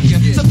to rock ya.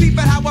 So peep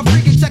at how I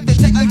freaking check the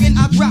tech again,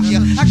 I drop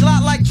ya. I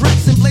glide like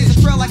Drex and blaze a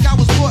trail like I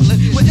was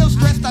Portland. With ill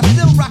stressed, I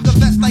still rock a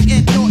vest like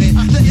Ed Norton.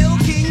 The ill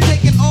king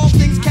taking all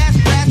things cash,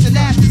 brass, and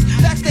asses.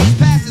 Backstage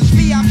passes,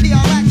 VIP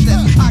all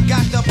access. I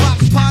got the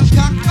box, pond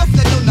cock, up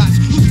the no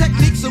notch. Whose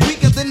techniques are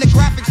weaker than the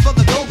graphics for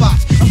the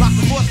GoBots. I rock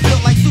the force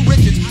built like Sue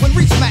Richards when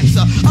Reach smacks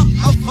her.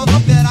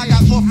 Up that I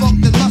got more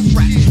funk than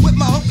muskrats. With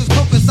my hocus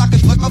pocus, I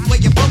can fuck up where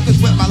your focus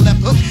with my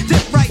left hook.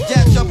 Dip right,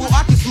 jab, double,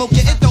 I can smoke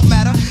you, it don't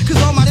matter. Cause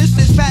all my dish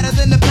is fatter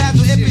than the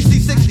pads with NPC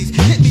 60s.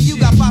 Hit me, you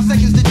got 5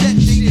 seconds to jet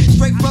G.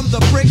 Straight from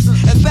the bricks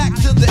and back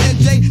to the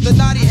NJ. The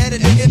naughty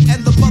headed and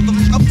the mother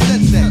of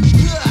sensei.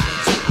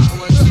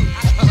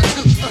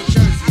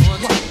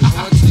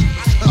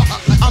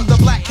 I'm the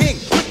Black King.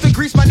 Quick to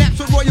grease my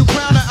natural royal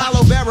crown of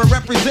aloe vera.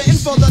 Representing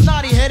for the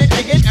naughty headed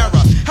again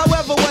era.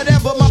 However,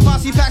 whatever, my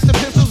posse packs the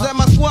pistols and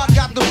my squad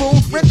got the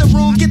room. Rent the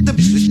room, get the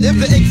if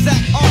the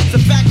exact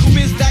artifact. Who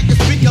is that? Your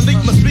speaker,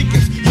 link my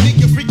speakers. Unique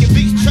your freaking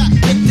beats, track,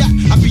 get that.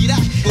 I beat that.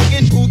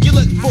 Who you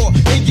look for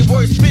in your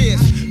worst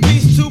fears.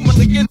 These two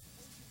million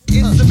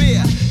in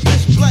severe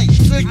display.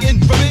 Singing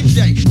from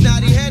NJ.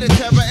 Naughty headed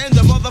terror and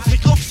the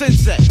motherfucker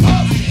sensei.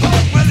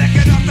 We're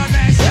licking up the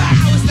man shot.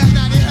 It's that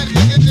naughty headed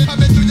nigga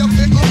coming through your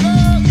pick of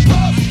love.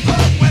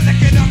 We're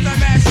licking up the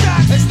man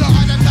shot. It's the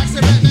artifacts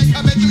and redneck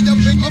coming through your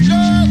pick of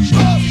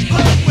love.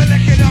 We're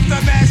licking up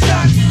the man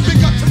shot.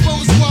 Pick up the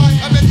full squad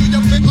coming through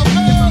your pick of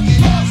love.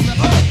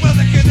 We're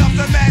licking up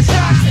the man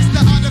shot. It's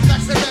the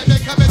artifacts and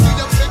redneck coming through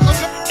your pick of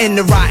love. In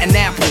the rotten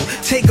apple,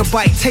 take a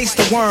bite, taste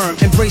the worm,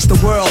 embrace the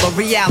world, a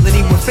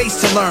reality with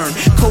face to learn.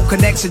 Coke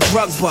connects and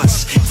drug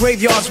busts,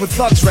 graveyards with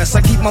thugs rest.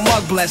 I keep my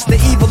mug blessed. The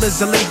evil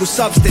is a legal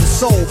substance,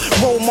 soul,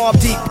 roll mob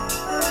deep.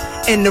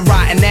 In the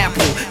rotten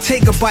apple,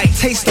 take a bite,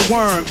 taste the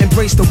worm,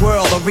 embrace the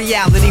world, a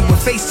reality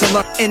with face to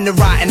learn. In the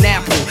rotten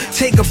apple,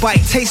 take a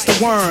bite, taste the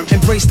worm,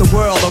 embrace the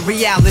world, a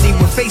reality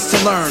with face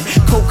to learn.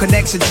 Coke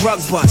connects and drug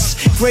busts,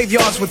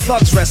 graveyards with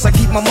thugs rest. I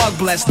keep my mug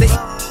blessed.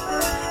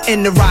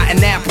 In the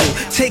rotten apple,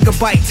 take a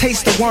bite,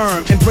 taste the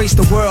worm, embrace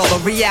the world, a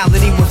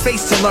reality with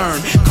face to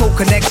learn. Coke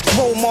connects,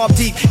 roll mob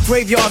deep,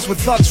 graveyards with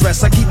thugs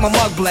rest. I keep my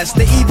mug blessed.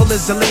 The evil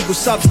is a legal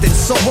substance,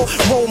 so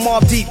roll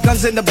mob deep,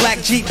 guns in the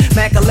black Jeep,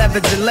 Mac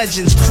 11s and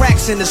legends,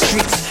 cracks in the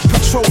streets.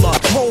 Patroller,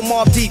 roll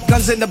mob deep,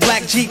 guns in the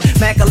black Jeep,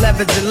 Mac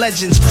 11s and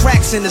legends,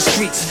 cracks in the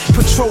streets.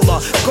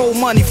 Patroller, gold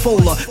money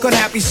folder, gun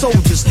happy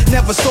soldiers,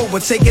 never sober,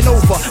 taking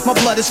over. My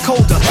blood is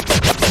colder.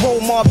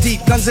 Roll mob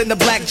deep, guns in the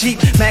black Jeep,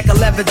 Mac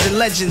 11s and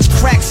legends,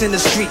 cracks in the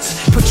streets.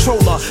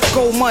 Patroller,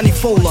 gold money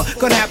folder,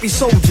 gun happy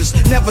soldiers,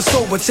 never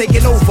sober,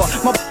 taking over.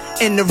 My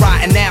in the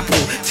rotten apple,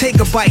 take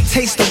a bite,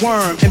 taste the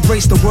worm,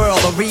 embrace the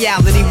world, a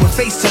reality with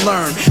face to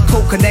learn.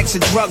 Coke connects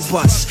and drug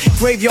busts,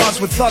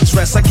 graveyards with thugs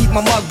rest. I keep my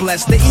mug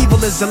blessed. The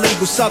evil is a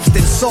legal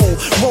substance, soul,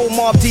 roll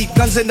mob deep,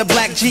 guns in the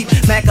black Jeep,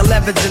 Mac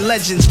 11s and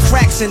legends,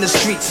 cracks in the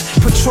streets.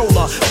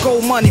 Patroller,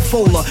 gold money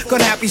folder,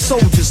 gun happy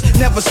soldiers,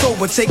 never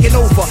sober, taking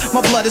over.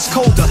 My blood is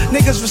colder.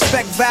 Niggas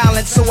respect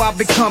violence, so I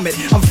become it.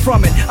 I'm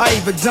from it, I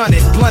even done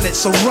it, blunt it,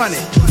 so run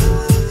it.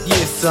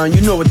 Yeah, son,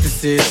 you know what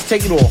this is.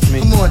 Take it off,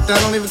 man. Come on, Thun,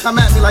 don't even come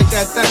at me like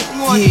that, Thun.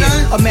 Come on,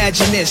 Thun.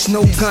 Imagine this,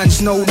 no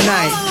guns, no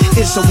knife.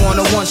 It's a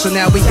one-on-one, so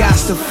now we got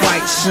to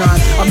fight, son.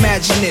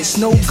 Imagine this,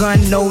 no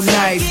gun, no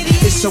knife.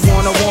 It's a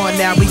one-on-one,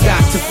 now we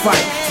got to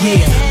fight.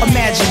 Yeah,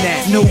 imagine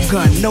that, no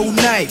gun, no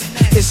knife.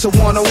 It's a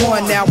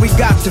one-on-one, now we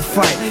got to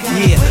fight.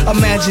 Yeah,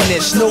 imagine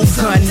this, no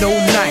gun, no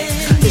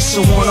knife. It's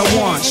a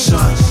one-on-one,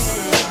 son.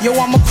 Yo,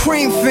 I'm a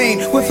cream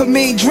fiend with a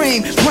mean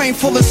dream, brain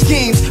full of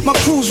schemes. My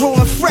crew's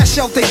rolling fresh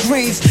out their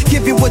greens,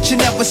 give you what you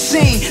never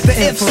seen. The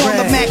ifs on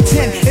the Mac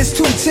 10, it's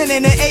 2:10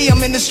 in the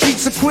AM in the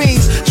streets of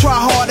Queens. Try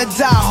hard or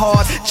die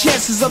hard,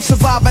 chances of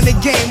surviving the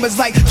game is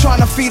like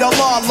trying to feed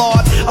Allah, Lord.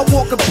 I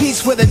walk a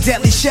piece with a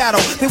deadly shadow,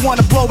 they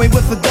wanna blow me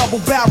with a double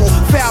barrel.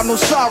 Foul, no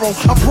sorrow,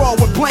 I brawl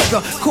with Blanker,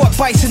 caught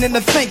bison in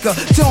the thinker.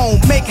 Don't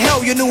make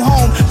hell your new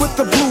home with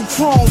the blue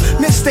chrome.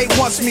 Mistake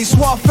wants me,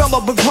 suave fellow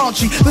but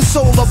graunchy, the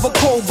soul of a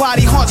cold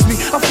body haunts me.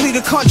 I flee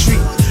the country,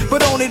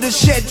 but only to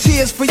shed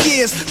tears for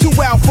years. Too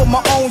out for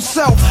my own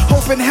self,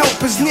 hoping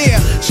help is near.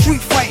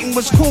 Street fighting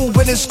was cool,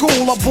 but in school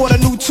I bought a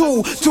new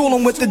tool.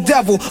 Dueling with the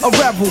devil, a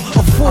rebel,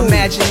 a fool.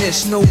 Imagine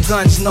this, no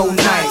guns, no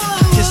knife.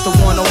 Just a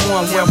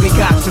one-on-one where we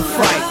got to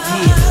fight,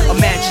 yeah.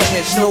 Imagine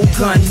this, no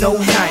gun, no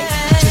knife.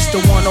 Just a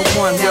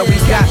one-on-one where we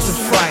got to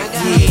fight,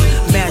 yeah.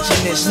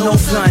 Imagine this, no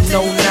gun,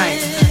 no knife.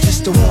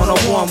 Just a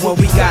one-on-one where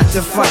we got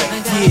to fight,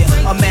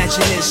 yeah.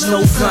 Imagine this,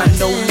 no gun,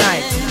 no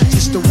knife.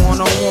 Just a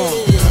one-on-one,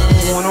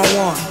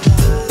 one-on-one.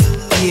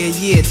 Yeah,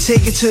 yeah,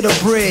 take it to the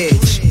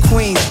bridge,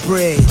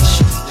 Queensbridge.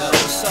 Yo,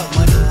 what's up,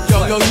 money?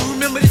 Yo, you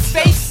remember this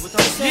face?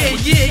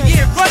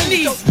 Yeah, run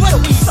these. What?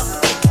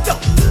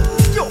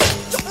 Yo,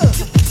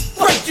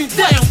 break you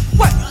down.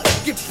 What?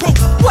 Get broke.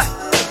 What?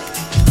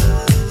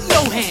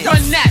 No hands.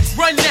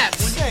 Run that.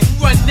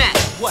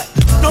 What?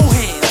 No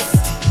hands.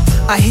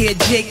 I hear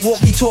Jake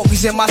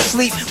walkie-talkies in my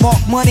sleep. Mark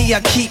money I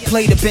keep,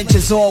 play the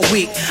benches all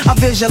week. I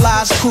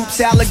visualize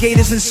coops,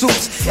 alligators and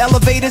suits,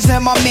 elevators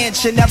in my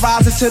mansion that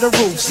rises to the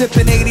roof.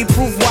 Sipping 80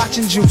 proof,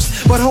 watching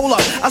juice. But hold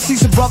up, I see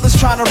some brothers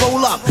trying to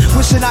roll up,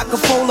 wishing I could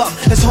fold up.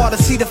 It's hard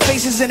to see the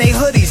faces in their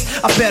hoodies.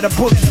 I better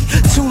boogie.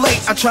 Too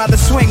late, I tried to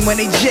swing when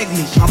they jig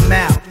me. I'm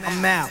out.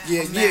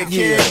 Yeah,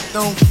 kid,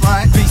 don't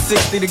front.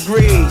 360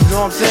 degrees, you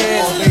know what I'm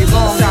saying? All day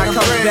long, time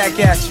coming back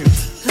at you.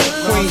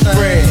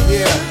 Queensbridge,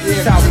 yeah,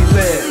 that's how we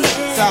live.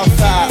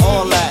 Southside,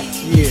 all that,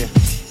 yeah.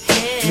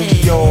 New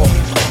York,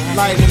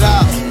 light it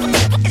up.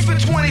 It's been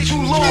 22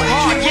 long,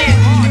 yeah.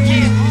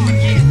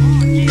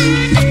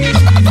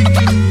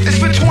 It's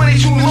been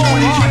 22 long, yeah. It's been 22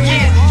 long,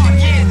 yeah.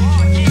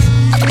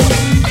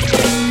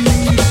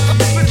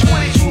 It's been 22 long, yeah. It's been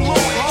 22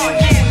 long,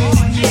 yeah.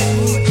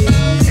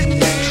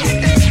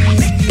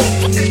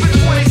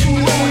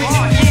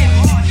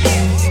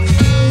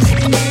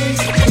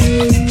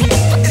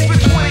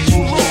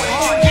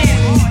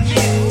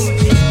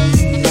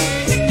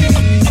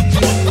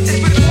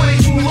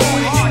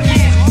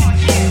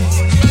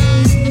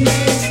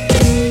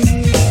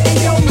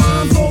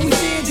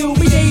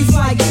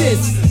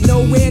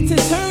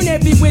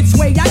 Which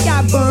way I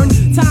got burned.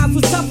 Times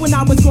was tough when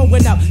I was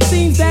growing up.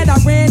 Seems that I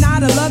ran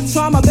out of luck,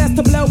 try my best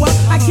to blow up.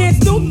 I can't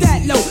stoop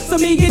that low, so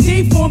me and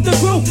D formed the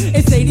group.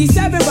 It's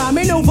 87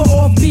 rhyming over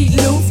offbeat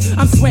loops.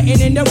 I'm sweating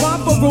in the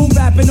romper room,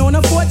 rapping on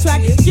a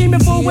 4-track,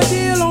 scheming for a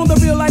deal on the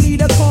real. I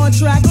need a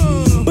contract.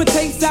 But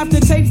tapes after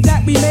tapes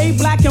that we made,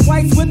 black and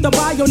whites with the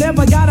bio,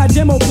 never got a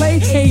demo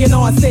played.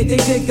 A&R said they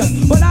dig us,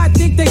 but I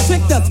think they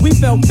tricked us. We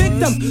fell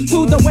victim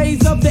to the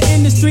ways of the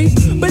industry.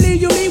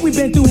 Believe you me, we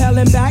been through hell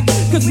and back,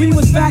 cause we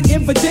was back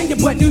in Virginia,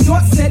 but New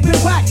York said we're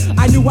whack.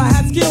 I knew I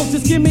had skills,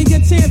 just give me a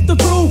chance to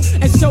prove.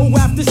 And show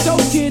after show,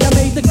 kid, I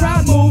made the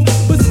crowd move.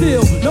 But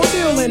still, no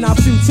deal in our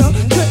future.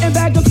 Couldn't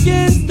bag up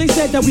skins, they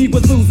said that we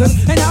was losers.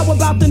 And how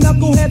about the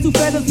knuckleheads who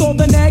fed us on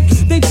the neck?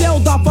 They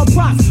jailed off our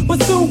props,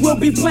 but soon we'll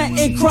be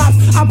planting crops.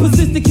 I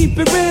persist to keep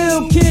it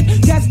real, kid,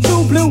 that's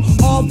true blue.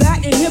 All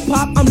that in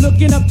hip-hop, I'm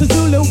looking up to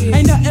Zulu.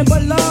 Ain't nothing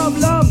but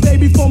love,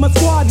 baby, for my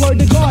squad. Word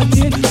to God,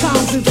 kid,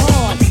 times is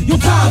hard. Your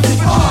times is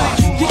hard.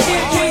 You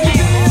can't pay the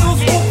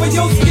bills, for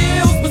your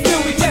skills, but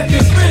still we kept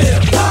it real.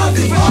 Times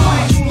is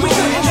hard. We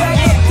couldn't bag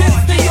up this,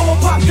 they all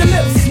pop the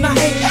lips. Now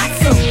ain't that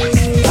so?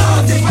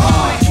 Times is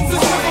hard.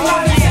 Since we're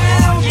out of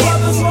town,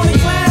 brothers wanna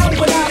clown,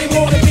 but now they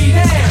wanna be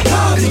down.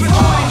 Times is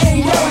hard.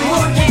 Hey yo,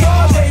 word to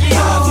God, baby.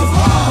 Times is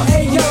hard.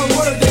 Hey yo,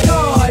 word to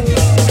God.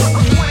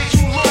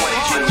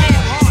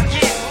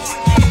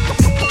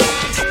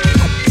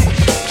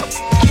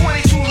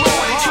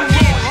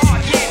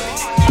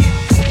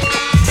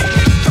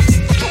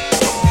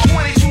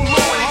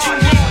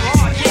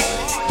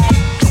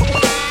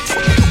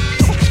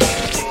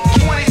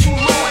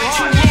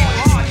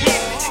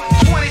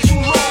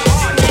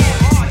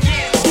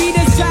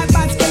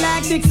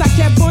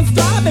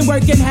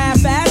 Working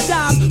half-ass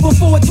jobs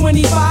before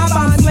 25.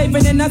 I'm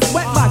slaving in a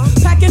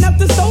sweatbox, packing up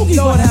the stogie.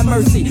 Lord have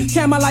mercy,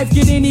 can my life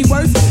get any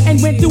worse?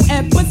 And went through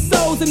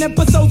episodes and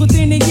episodes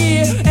within a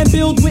year, and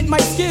build with my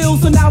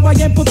skills, so now I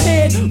am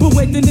prepared. But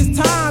within this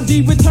time,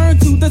 the return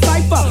to the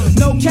cipher.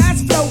 No cash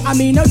flow, I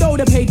mean no dough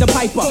to pay the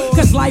piper.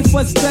 Cause life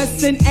was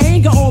stress and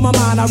anger on my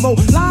mind. I wrote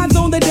lines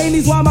on the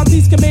dailies while my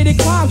piece committed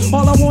crime.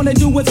 All I wanna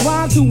do is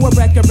rhyme to a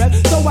record rep.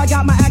 So I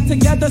got my act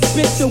together,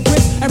 spit the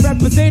whip and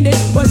represent it.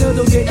 But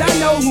little did I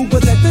know who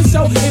was at the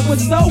show. It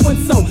was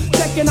so-and-so,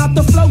 checking out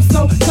the flow.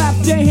 So clap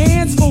your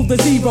hands for the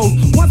zeros.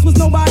 Once was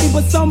nobody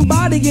but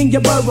somebody in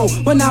your burrow,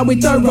 but now we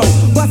thorough.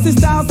 Busting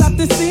styles out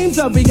the seams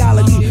of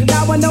reality.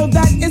 Now I know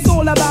that it's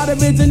all about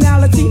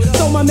originality.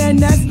 So my man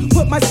Ness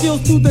put my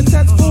skills to the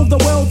test for the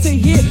world to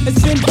hear.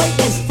 It's been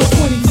waiting for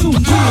 22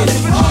 years.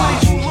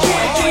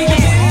 Can't pay the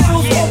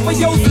bills for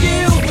your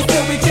skills, but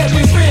still we kept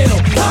it real.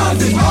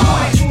 Times is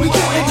hard. We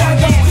couldn't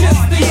back up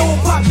just the old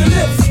pop the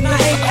lips. Now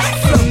ain't that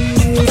so?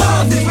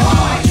 Times is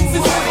hard.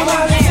 Since we're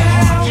out of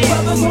town,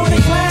 brothers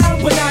wanna clown,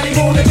 but now they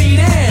wanna be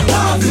down.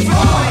 Times is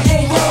hard.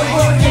 Hey yo,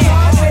 word to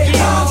God.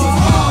 Times is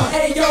hard.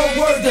 Hey yo,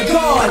 word to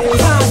God.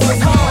 Times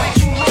is hard.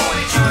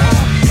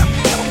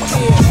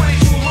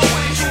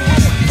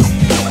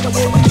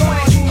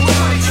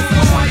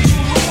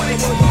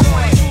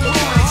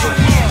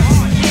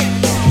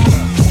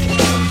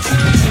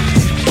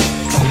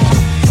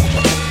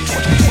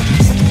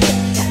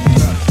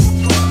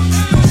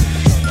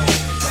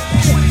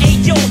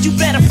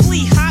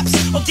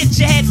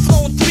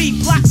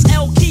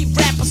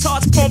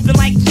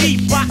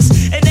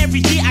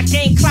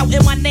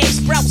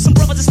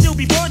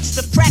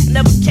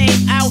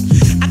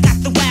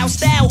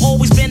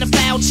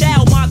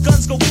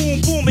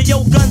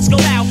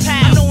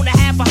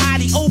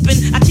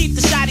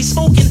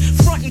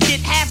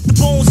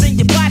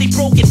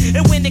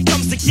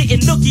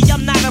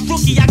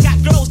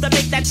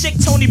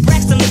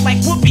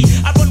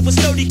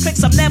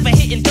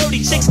 getting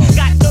dirty. Chicks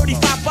got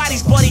 35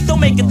 bodies, buddy, don't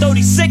make it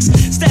 36.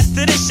 Step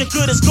to this, your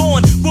good is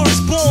gone. Word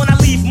is born, I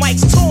leave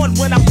mics torn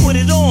when I put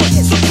it on.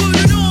 So put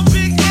it on,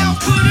 Big L,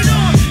 put it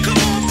on.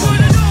 Come on, put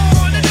it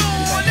on and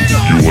on and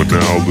on. You are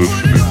now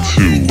listening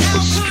to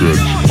a Stretch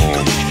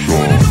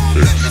Armstrong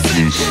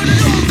exclusive.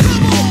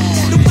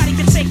 Nobody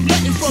can take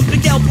nothing from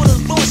Big L with a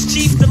lost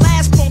chief. The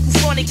last punk who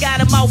funny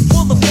got him out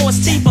full of false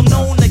teeth. I'm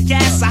known to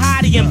gas a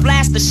hottie and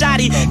blast a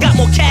shotty. Got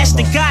more cash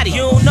than Gotti,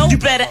 you don't know? You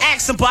better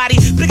ask somebody.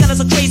 Big L is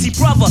a crazy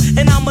brother,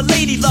 and I'm a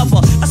lady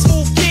lover. A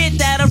smooth kid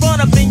that'll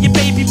run up in your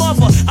baby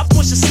mother. I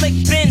push a slick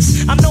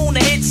Benz. I'm known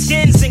to hit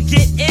skins and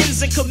get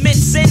ins and commit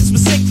sins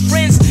with sick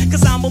friends.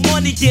 Cause I'm a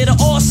money getter,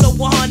 also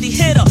a honey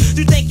hitter.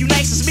 You think you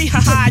nice as me?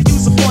 Haha, I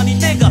use a funny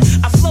nigga.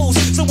 I flows,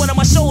 so one of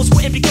my shows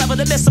wouldn't be clever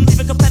to miss. I'm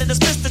leaving competitors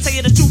pissed. To tell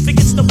you the truth, it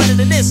gets no better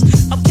than this.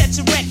 I'm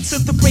catching wreck to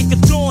the break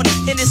of dawn.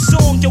 In this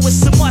song, yo,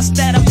 it's a must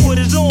that I put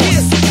it on.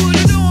 Yes, put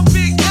it on,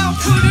 Big L,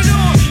 put it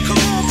on.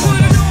 Come on, put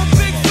it on,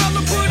 big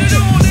fella, put it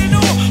on and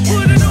on.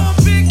 Put it on,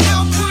 Big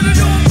L, put it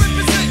on.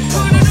 Represent,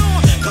 put it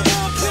on. Come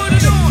on, put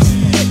it on.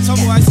 So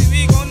boy, see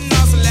we gon'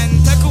 hustle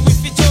and take a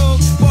whiffy joke.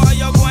 Boy,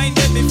 you're going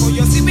dead before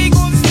you see we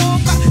gon'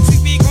 smoke. See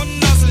we gon'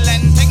 hustle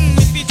and take a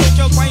whiffy joke.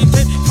 You're going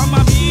dead. Come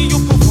on, me, you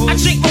propose. I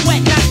drink my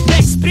wet, not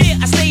next beer.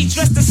 I stay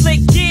dressed in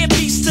slick gear.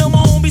 Peace to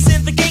my homies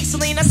in the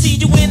gangster lane. I see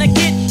you when I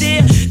get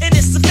there. And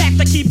it's the fact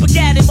I keep a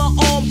gat in my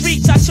arm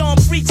reach. I charm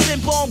freaks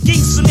and bomb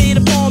geeks from here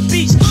to Palm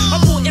Beach.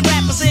 I'm putting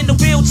rappers in the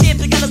wheelchair.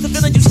 Big L is the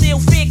villain you still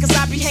fear. Cause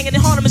I be hanging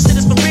in Harlem and shit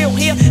is for real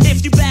here.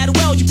 If you battle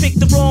well, you pick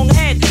the wrong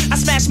head. I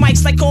smash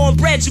mics like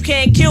cornbread. You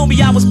can't kill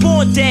me, I was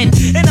born dead.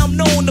 And I'm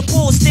known to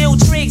pull steel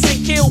trigs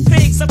and kill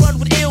pigs. I run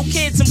with ill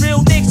kids and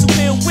real niggas who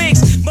fill wigs.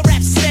 My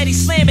rap's steady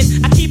slamming.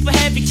 I keep a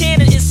heavy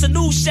cannon. It's a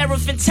new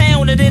sheriff in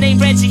town and it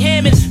ain't Reggie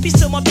Hammond. Peace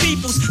to my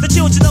peoples, the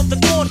children of the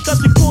corn.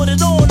 Cause we put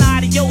it on.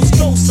 Adios,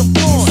 ghosts, I'm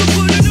gone. So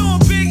put it on,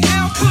 Big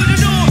L, put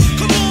it on.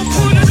 Come on,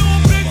 put it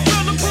on, big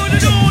fella, put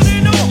it on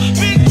and on.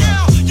 Big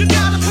L, you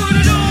gotta put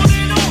it on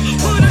and on.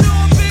 Put it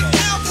on, Big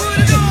L, put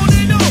it on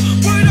and on.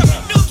 Word up,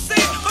 Noob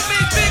say, my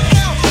man Big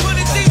L. Put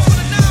it deep with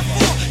a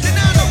 9-4, the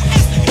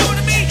 9-0-S. You know what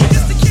I mean?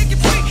 It's the kick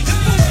and break, the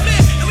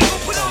movement. And we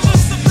gon' put on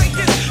little stuff like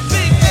this.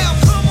 Big L,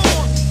 come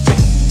on.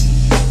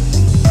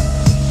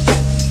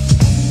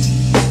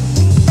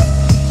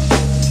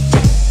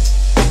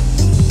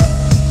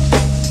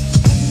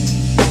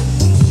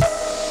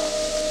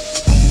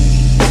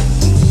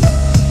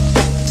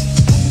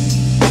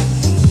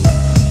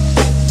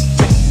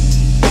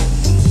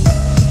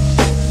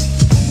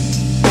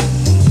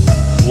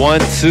 1,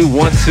 2,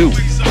 1, 2.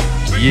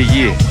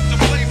 Yeah.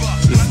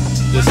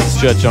 This is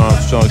Stretch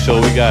Armstrong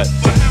Show. We got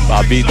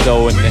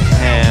Bobito in the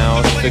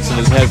house, fixing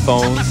his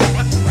headphones.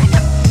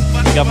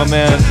 We got my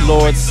man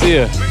Lord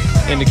Sear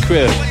in the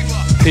crib.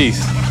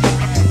 Peace.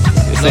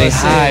 Say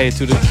hi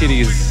to the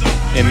kiddies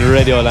in the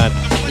radio land.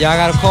 Yeah, I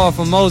got a call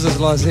from Moses,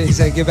 Lord Sear. He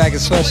said, get back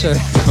his sweatshirt.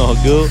 Oh,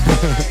 good.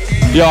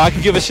 Yo, I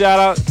can give a shout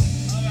out.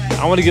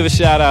 I want to give a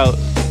shout out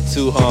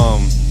to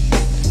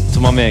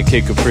my man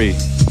Kid Capri.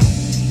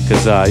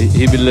 Cause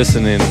he be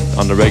listening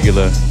on the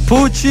regular.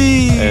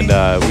 Poochie! And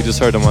we just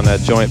heard him on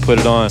that joint, Put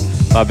It On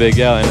by Big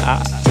L. And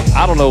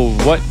I don't know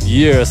what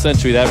year or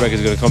century that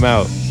record's gonna come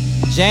out.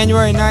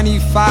 January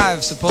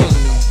 95, supposedly.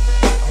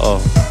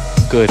 Oh,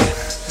 good.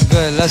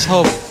 Good, let's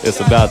hope. It's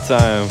about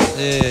time.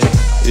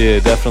 Yeah,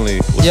 definitely.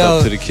 What's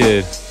up to the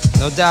kid?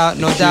 No doubt.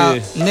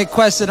 Nick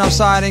Quested, I'm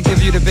sorry I didn't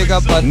give you the big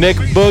up, but Nick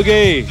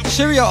Boogie.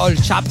 Cheerio,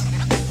 old chap.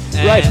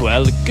 Right,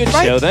 well, good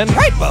show then.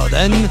 Right, well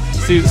then.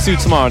 See you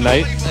tomorrow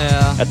night.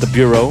 Yeah. At the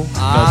bureau. You know what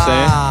I'm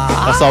saying?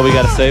 That's all we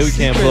gotta say. We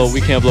can't blow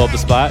up the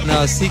spot.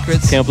 No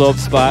secrets. Can't blow up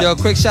the spot. Yo,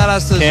 quick shout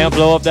outs to Can't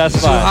blow up that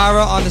spot.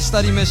 Zuhara on the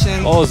study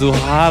mission. Oh,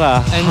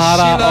 Zuhara. And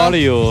Hara Sheila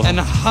Audio. and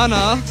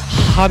Hannah.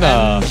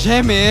 And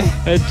Jimmy.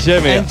 And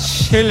Jimmy. And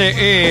Chili.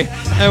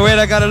 And wait,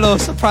 I got a little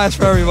surprise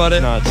for everybody.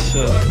 Not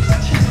sure.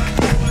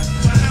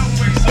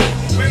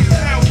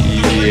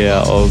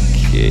 Yeah,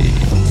 okay.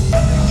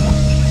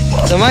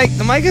 The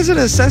mic isn't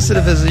as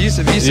sensitive as it used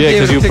to be. Yeah,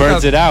 because you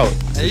burnt it out.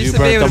 You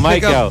burnt the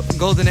mic out.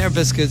 Golden Air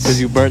biscuits.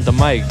 Because you burnt the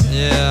mic.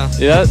 Yeah.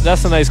 Yeah,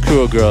 that's a nice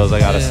crew of girls, I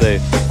gotta say.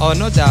 Oh,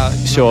 no doubt.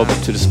 Show up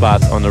to the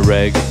spots on the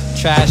reg.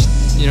 Trash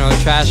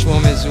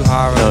woman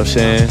Zuhara. You know what I'm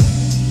saying?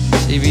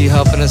 She be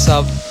helping us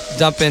up,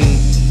 dumping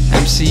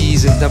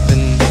MCs and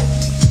dumping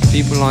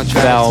people on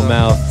trash. Foul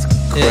mouthed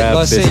crab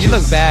bitches. You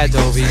look bad,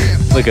 though, B.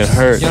 Looking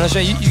hurt. You know what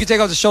I'm saying? You can take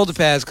off the shoulder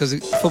pads because the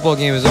football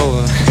game is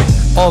over.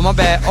 Oh, my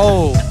bad.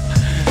 Oh,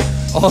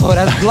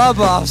 that's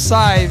blubber. I'm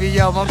sorry, B.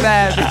 Yo, my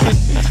bad.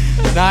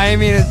 Nah, I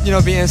ain't mean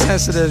to, be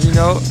insensitive,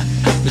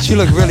 But you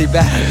look really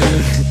bad.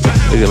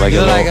 Looking like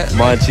a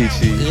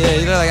Monchichi. Yeah,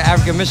 you look like an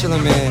African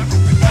Michelin man.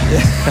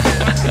 Yeah.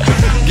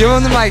 Give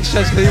him the mic,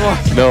 Stretch, what do you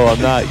want? No, I'm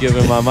not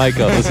giving my mic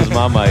up. This is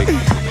my mic.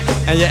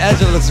 And your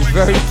edge looks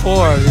very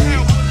poor, B.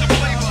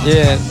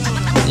 Yeah,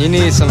 you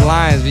need some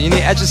lines, but you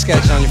need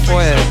Etch-a-Sketch on your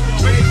forehead.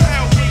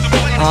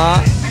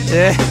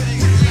 Yeah.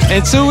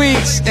 In 2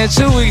 weeks,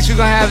 we're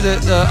gonna have the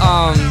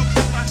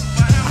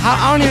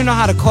I don't even know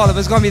how to call it, but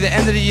it's gonna be the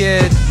end of the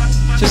year,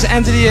 just the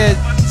end of the year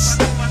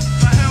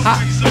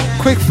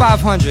quick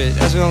 500.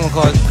 That's what I'm gonna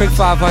call it. Quick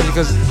 500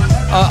 because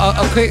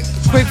a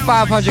quick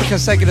 500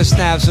 consecutive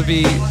snaps would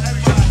be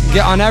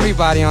get on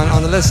everybody,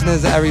 on the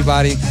listeners, to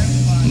everybody.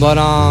 But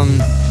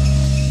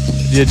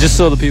yeah, just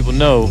so the people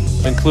know,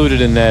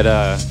 included in that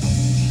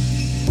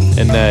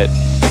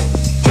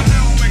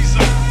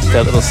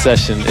little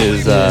session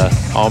is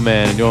our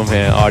man, your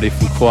man, Artie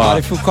Fuqua.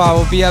 Artie Fuqua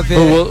will be up here.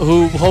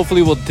 Who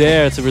hopefully will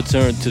dare to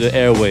return to the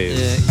airwaves.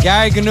 Yeah.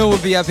 Gary Gnu will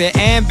be up here,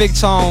 and Big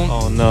Tone.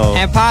 Oh no.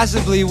 And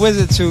possibly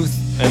Wizard Tooth.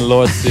 And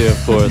Lord Sear,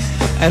 of course.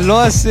 And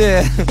Lord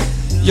Sear.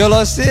 Yo,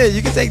 Lord Sear,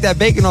 you can take that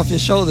bacon off your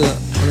shoulder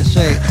on the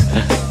shake.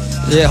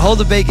 Yeah, hold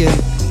the bacon.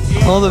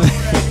 Hold the bacon.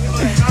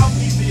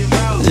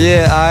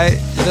 Yeah, alright.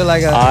 You look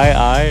like a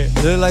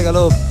You look like a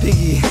little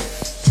piggy.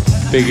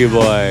 Piggy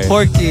boy.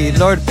 Porky,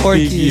 Lord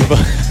Porky. Piggy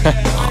boy.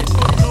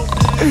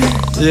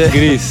 Yeah.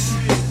 Grease.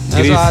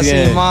 That's why I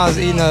see Mom's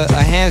eating a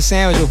ham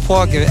sandwich with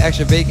pork and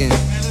extra bacon.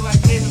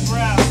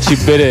 She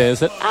bit it and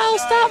said, "Oh,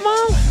 stop,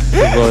 Mom."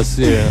 Lord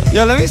Sear.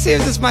 Yo, let me see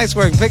if this mic's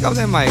working. Pick up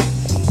that mic.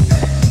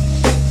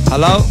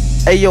 Hello?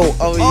 Hey, yo.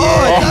 Oh,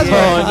 yeah.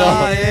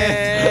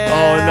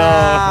 Oh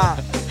no.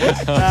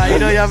 Nah, you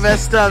know y'all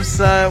messed up,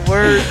 son.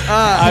 Word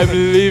up. I'm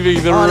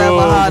leaving the room. All that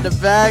behind the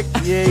back.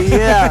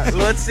 Yeah.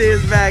 Let's see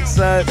his back,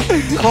 son.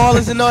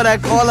 Callers and all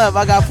that. Call up.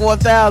 I got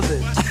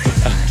 4,000.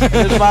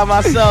 Just by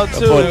myself,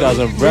 too.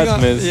 4,000 breath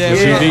mints,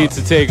 which you need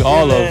to take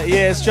all of.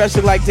 Yeah,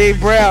 stretching like Dave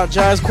Brown,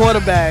 Giants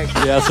quarterback.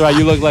 Yeah, that's right.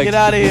 You look like Get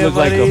out of here, you look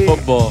buddy. like a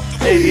football.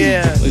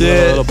 Yeah. Like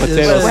a little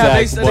potato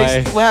sack,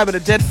 boy. What happened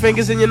to dead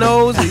fingers in your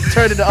nose? You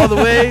turned it the other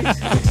way.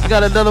 You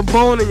got another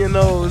bone in your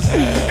nose.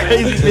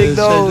 Crazy big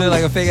nose. Look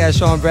like a fake ass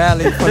Sean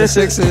Bradley for the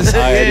Sixers. All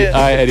right,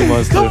 Eddie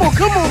Monster. Come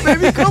on,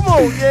 baby. Come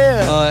on.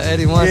 Yeah.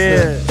 Eddie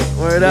Monster. Yeah.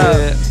 Word up.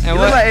 And you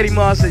look like Eddie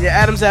Monster. Your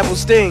Adam's apple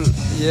sting.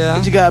 Yeah.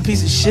 But you got a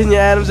piece of shit in your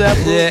Adam's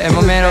apple. Yeah, and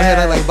my man over here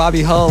look like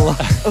Bobby Hull.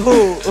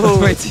 Ooh. Oh,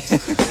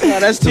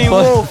 that's Team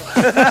Wolf.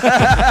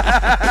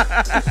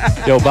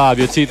 Yo, Bob,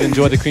 your teeth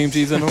enjoy the cream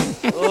cheese in them?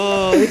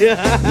 Oh,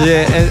 yeah.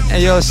 Yeah,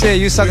 and yo, shit,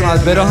 you sucking on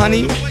bitter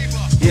honey?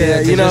 Yeah,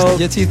 you know.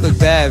 Your teeth look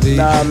bad, B.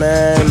 Nah,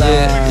 man.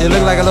 Yeah, you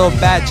look like a little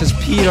bat just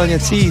peed on your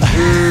teeth.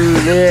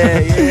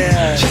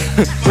 Yeah.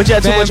 But you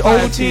had too much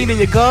Ovaltine in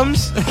your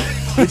gums?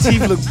 Your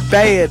teeth look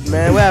bad,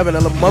 man. What happened?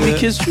 A little mummy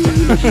kiss you?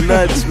 You look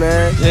nuts,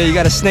 man. Yeah, you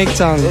got a snake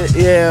tongue.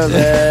 Yeah,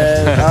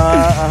 man.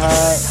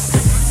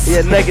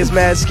 Yeah, neck is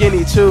mad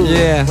skinny, too.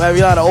 Yeah. Have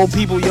you a lot of old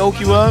people yoke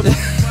you up?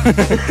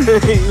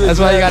 That's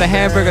why you got a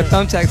hamburger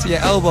thumbtack to your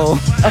elbow.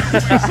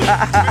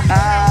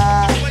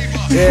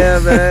 Yeah,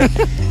 man.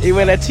 He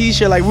wearing that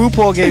t-shirt like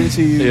RuPaul gave it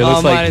to you. Yeah,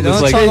 looks like,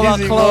 don't looks talk like, about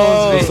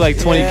clothes. Looks like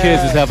 20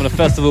 kids is having a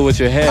festival with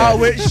your hair. Oh,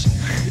 wait.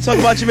 You talk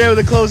about your man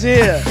with the clothes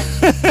here.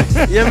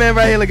 Your man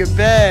right here looking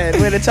bad.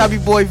 Wearing the Tommy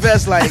Boy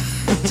vest like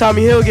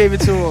Tommy Hill gave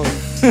it to him.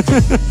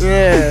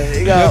 Yeah,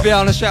 you got be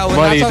on the show.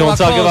 Money, don't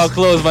talk about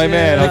clothes, my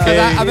man, okay?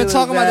 I've been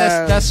talking about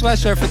that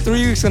sweatshirt for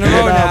 3 weeks in a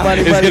row now.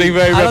 Money, it's getting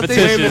very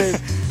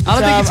repetitious. I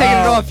don't think you're taking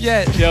it off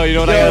yet. Yo, you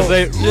know what I gotta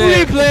say?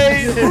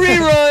 Replay,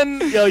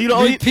 rerun. Yo, you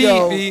don't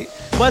repeat.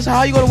 What's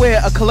how you gonna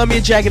wear a Columbia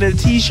jacket and a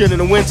t-shirt in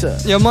the winter?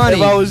 Your money.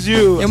 If I was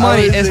you. Your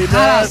money. It's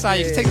hot outside.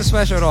 You can take the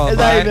sweatshirt off. It's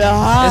not even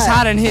hot. It's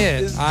hot in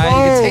here. All right,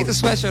 you can take the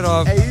sweatshirt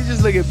off. Hey, you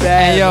just looking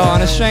bad. Hey, yo, man. on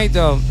the strength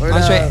though.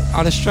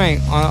 On the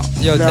strength.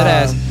 Yo, dead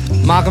ass.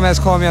 Malcolm has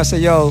called me. I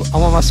said, yo, I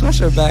want my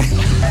sweatshirt back.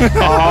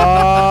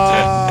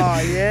 Oh,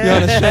 yeah. Yo,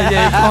 on the strength.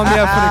 Yeah, he called me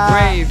up for the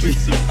grave.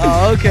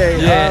 Oh,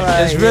 okay. Yeah,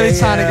 right. it's really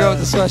time to go with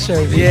the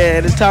sweatshirt. Yeah,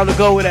 and it's time to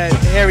go with that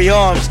hairy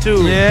arms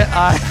too.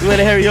 Yeah, you wear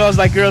the hairy arms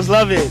like girls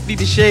love it. Need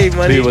to shave,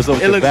 money. Dude, what's up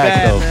with it your look back,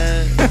 bad, though?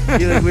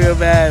 man. You look real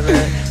bad,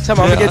 man. Tell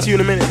me, I'm gonna get to you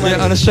in a minute.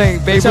 Yeah, on the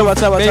strength. Baby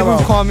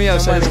Ruth called me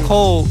up, said it's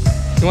cold.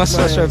 He wants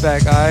the sweatshirt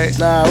back, alright?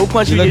 Nah, who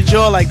punch you in your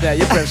jaw like that?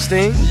 Your breath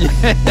stink?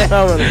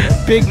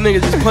 A big nigga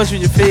just punch you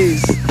in your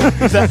face.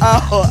 He's like,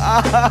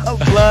 ow,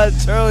 blood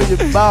turn in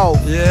your mouth.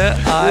 Yeah,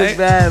 alright. It's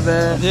bad,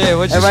 man. Yeah,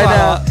 what you and right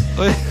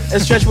swallow? now,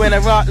 it's Stretch wearing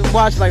that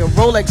watch like a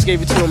Rolex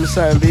gave it to him or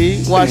something,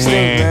 B. Watch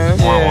thing, man.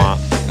 Yeah.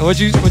 And what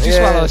you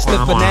swallow? A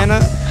stiff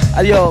banana?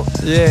 Yo,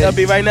 yeah. Yo,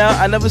 B, right now,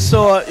 I never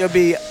saw, I never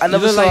you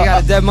look saw. like you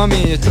got a dead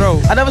mummy in your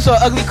throat. I never saw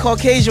an ugly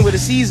Caucasian with a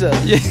Caesar.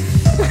 Yeah.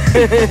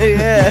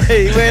 Yeah,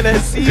 he wearing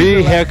that Caesar.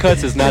 B,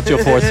 haircuts is not your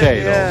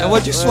forte, though. And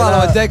what you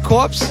swallow? A dead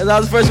corpse? And I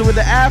was the person with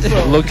the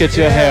afro. Look at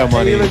your hair,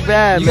 money. You look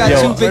bad, you man.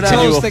 got 2 big Can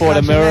you toes afford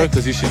a mirror?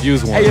 Because you should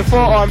use one. Hey, your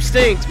forearm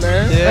stinks,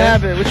 man. Yeah. What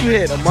happened? What you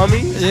hit? A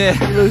mummy? Yeah.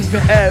 You look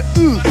bad.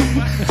 Ooh.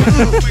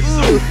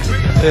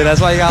 Yeah,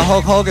 that's why you got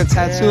Hulk Hogan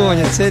tattoo on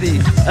your titty.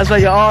 That's why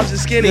your arms are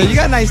skinny. Yeah, you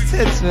got nice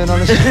tits, man, on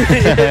the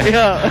shit.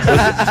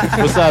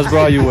 Yeah. What size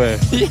bra you wear?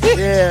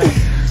 Yeah.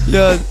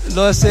 Yo,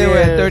 Lord say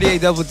we're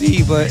 38 double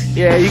D, but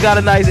yeah, you got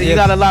you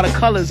got a lot of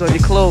colors on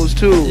your clothes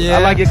too. Yeah. I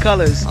like your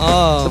colors.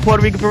 Oh. The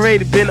Puerto Rican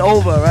parade been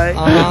over, right?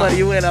 Money,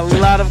 you wearing a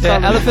lot of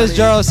colors. Ella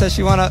Fitzgerald said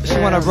she want a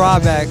bra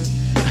back.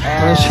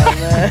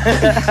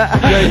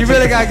 Yo, you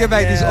really gotta get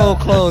back these old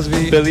clothes,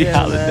 B. Billie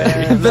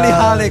Holiday. Billie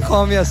Holiday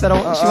called me and said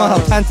she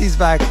want her panties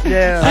back.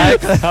 Yeah.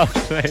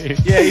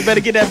 Yeah, you better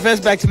get that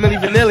vest back to Milli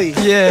Vanilli.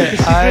 Yeah.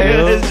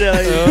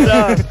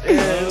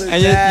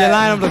 And your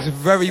lineup looks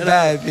very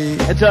bad, B.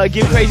 And to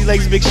give Crazy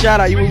Legs a big shout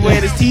out, you were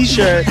wearing his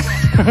t-shirt.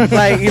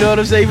 Like, you know what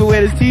I'm saying? You were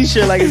wearing his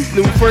t-shirt like his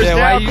new first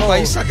down. Why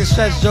you sucking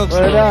stretch jokes?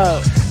 What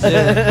up?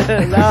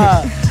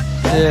 Nah.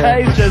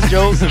 I ain't just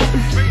jokes. That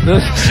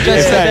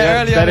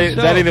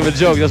ain't even a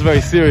joke. That's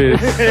very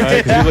serious.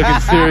 Right? 'Cause you're looking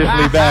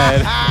seriously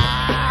bad.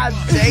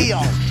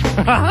 Damn.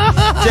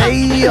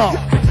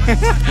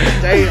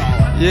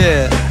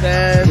 Yeah.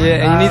 Man. Yeah,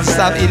 and you need to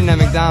stop eating at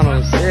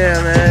McDonald's.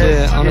 Yeah, man.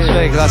 Yeah, on the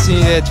straight, because I seen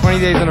you there 20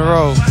 days in a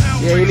row.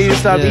 Yeah, you need to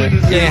stop eating.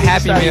 Yeah,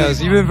 Happy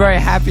Meals. You've been very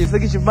happy.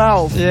 Look at your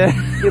mouth. Yeah.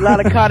 Get a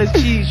lot of cottage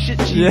cheese, shit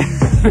cheese. Yeah.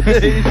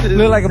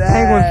 Look like a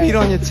penguin feet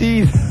on your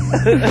teeth.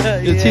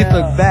 Your teeth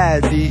look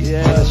bad, D.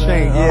 On the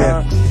string,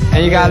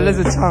 And you got a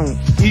lizard tongue.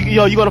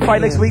 You gonna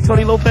fight next week,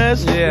 Tony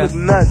Lopez? Yeah. You look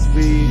nuts,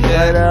 B.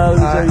 Yeah.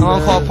 I'm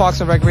gonna call Parks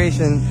and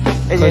Recreation.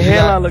 And your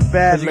hairline look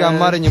bad, man. You got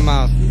mud in your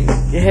mouth.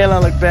 Your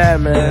hairline look bad,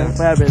 man. What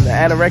happened? The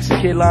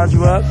anorexic kid lined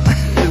you up?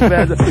 I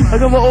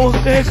got my old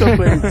haircut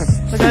place.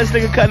 Look at this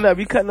nigga cutting up.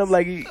 You cutting up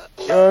like, you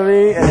know what I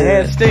mean? And the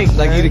hair stinks.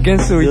 Like you the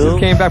Ginsu. He just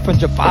came back from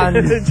Japan.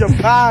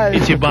 Japan.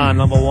 Ichiban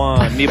number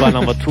 1, Niba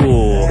number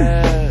 2.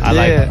 I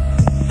like.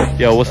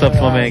 Yo, what's up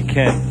to my man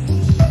Ken?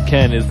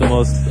 Ken is the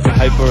most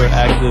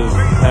hyperactive,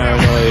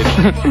 paranoid.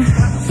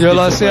 Yo,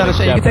 let's see how to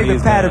say. You can take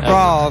the padded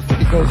bra off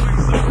because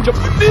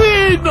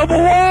Japanese number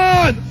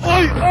 1.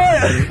 Oi.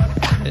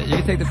 You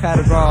can take the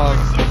padded bra off.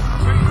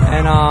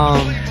 And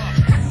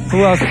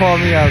who else called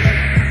me up?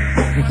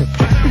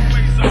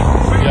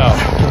 Yo,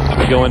 let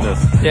me go in this.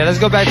 Yeah, let's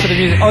go back to the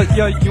music. Oh,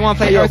 yo, you want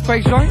to play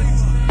Earthquake joint?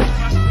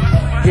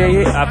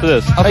 Yeah. After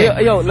this.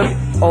 Okay. Yo, let me.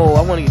 Oh,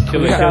 I want to get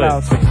kill it. shout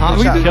outs. Get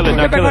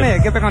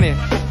back on here.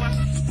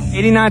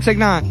 89, take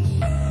 9.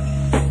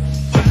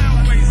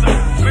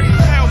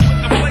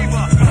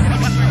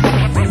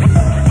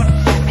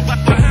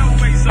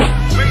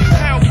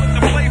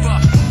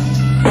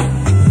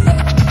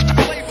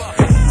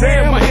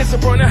 Damn, my hands are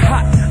burning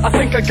hot. I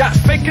think I got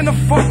fake in the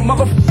foot,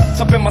 motherfuckers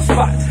up in my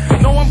spot.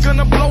 Know I'm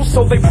gonna blow,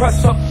 so they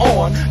press up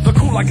on. The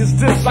cool like is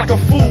this, like a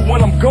fool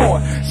when I'm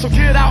gone. So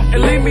get out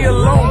and leave me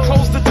alone.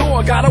 Close the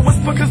door, gotta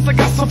whisper 'cause I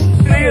got some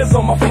ears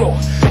on my floor.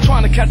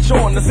 Trying to catch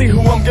on to see who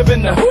I'm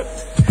giving the hoot.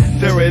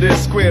 There it is,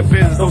 square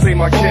biz, those ain't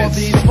my kids. All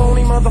these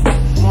phony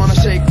motherfuckers wanna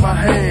shake my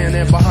hand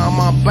and behind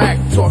my back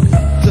talk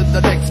to the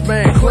next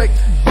man. Click,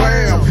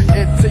 bam,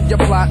 into your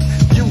plot.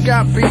 You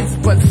got beats,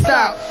 but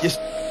stop.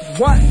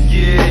 What?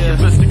 Yeah,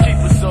 best to keep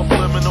it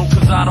subliminal,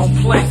 'cause I don't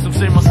play. Some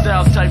say my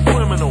style's type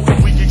criminal.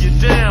 We can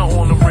get down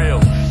on the rail.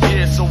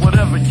 Yeah, so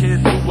whatever,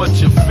 kid, do what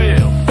you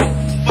feel.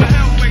 For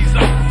hell, raise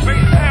up,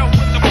 raise hell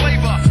with the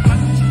flavor.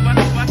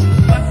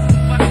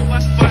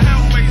 For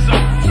hell, raise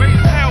up,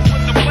 raise hell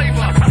with the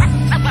flavor.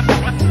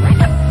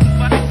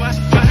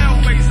 For hell,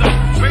 raise up,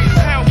 raise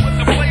hell with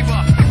the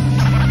flavor.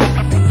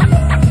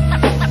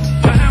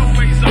 For hell,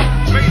 raise up,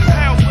 raise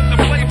hell with the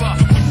flavor.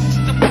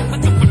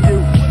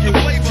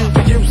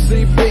 You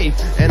see me,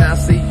 and I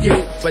see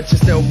you, but you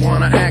still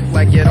wanna act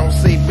like you don't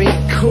see me.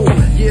 Cool,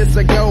 years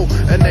ago,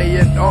 and they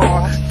it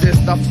all. This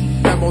stuff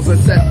memos and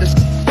set the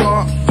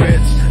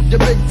garbage. Your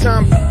big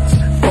time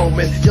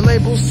foaming, your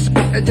labels,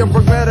 and you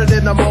regret it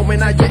in a moment.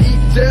 Now you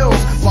eat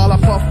deals while I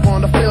puff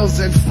on the pills,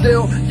 and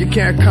still you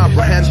can't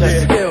comprehend the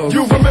skills.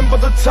 You remember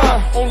the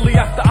time, only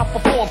after I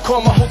perform.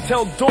 Call my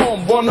hotel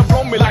dorm, wanna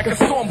blow me like a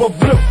storm, but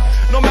blue.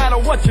 No matter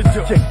what you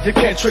do, you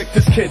can't trick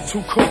this kid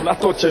too cool. I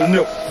thought you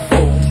knew.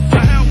 Fool.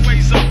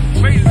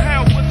 Raise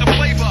hell with the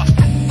flavor.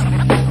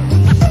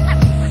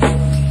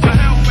 For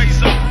hell,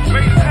 raise up,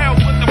 raise hell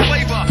with the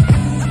flavor.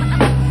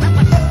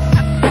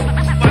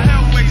 For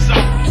hell, raise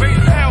up,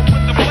 raise hell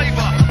with the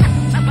flavor.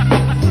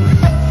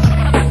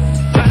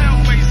 For hell,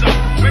 raise up,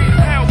 raise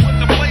hell with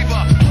the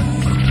flavor.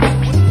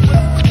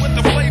 With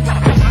the flavor.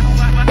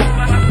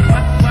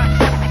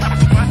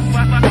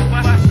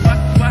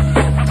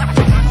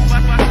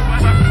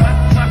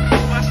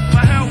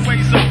 For hell,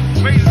 raise up,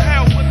 raise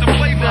hell with the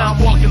flavor. Now I'm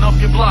walking up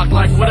your block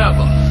like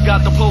whatever.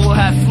 Got the polo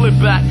hat flip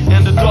back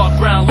and the dark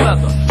brown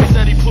leather.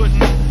 Steady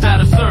putting out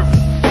of service.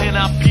 And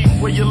I peep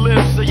where you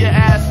live, so your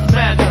ass is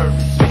mad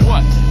nervous.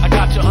 What? I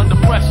got you under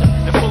pressure.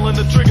 And pulling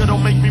the trigger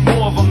don't make me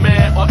more of a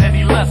man or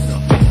any lesser.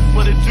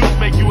 But it do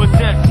make you a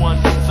dead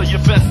one. So you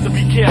best to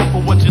be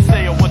careful what you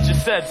say or what you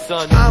said,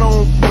 son. I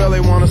don't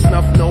really wanna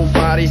snuff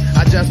nobody.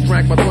 I just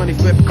drank my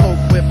 25th Coke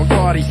with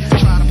Bacardi.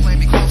 Try to play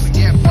me close and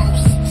get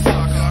close,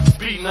 sucker.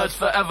 Beat nuts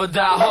forever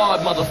die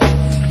hard,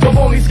 motherfucker. The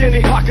only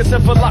skinny pockets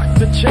ever locked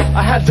the chick.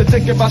 I had to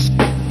think about shit.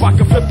 I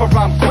can flip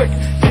around quick.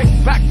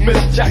 Kick back,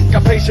 Miss Jack. I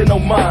pay you no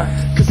mind.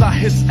 'Cause I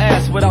hit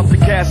ass without the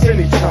gas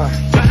anytime.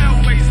 For hell,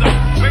 raise up,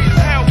 raise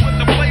hell with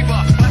the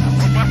flavor.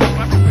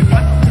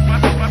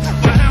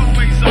 For hell,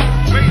 raise up,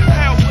 raise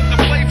hell with the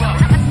flavor.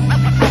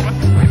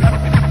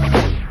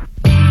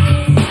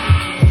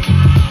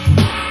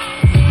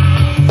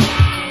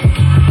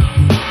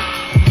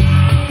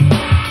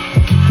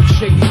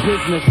 Shady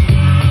business.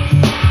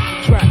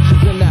 Trash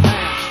is in the house.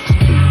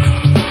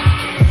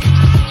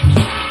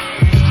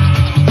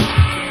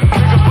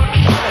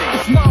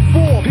 It's not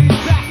 4,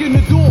 back in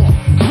the door,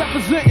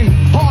 representing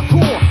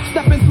hardcore,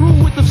 stepping through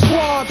with the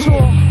squad.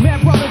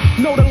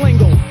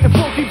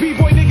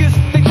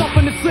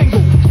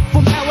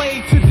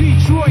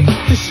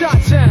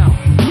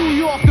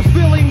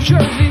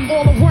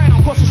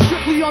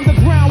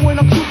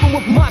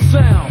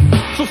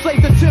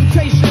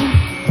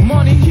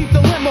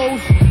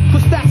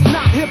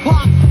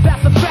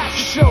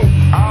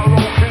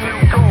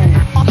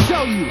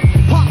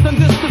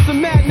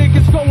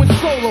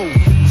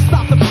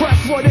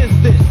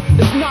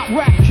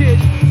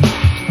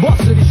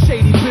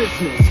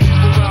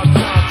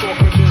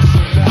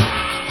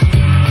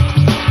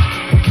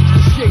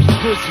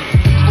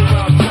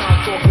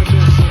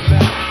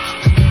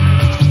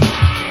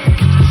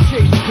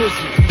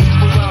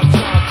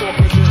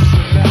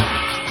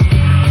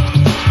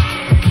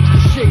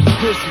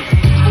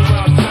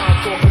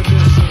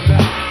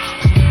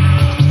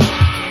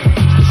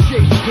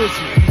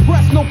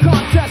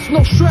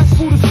 no stress,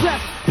 food is set.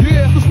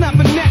 Yeah, so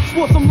snapping necks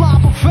for some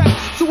live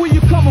effects. So where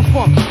you coming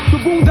from? The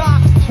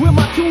boondocks, where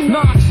my two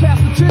knocks,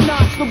 past the 10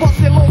 knocks, the bust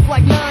they loaf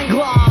like 9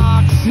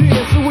 Glocks.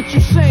 Yeah, so what you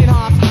saying,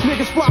 Hops?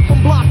 Niggas flop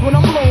from block when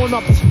I'm blowing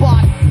up the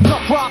spot.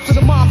 Nut props to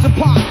the moms and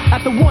pop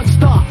at the one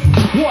stop.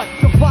 What?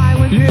 The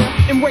violence,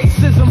 yeah, and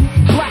racism.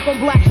 Black on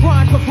black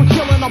crime, cause we're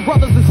killing our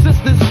brothers and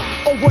sisters.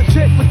 Over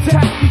tit for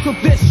tat, she took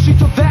this, she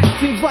took that.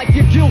 Seems like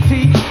you're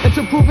guilty, and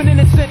to prove an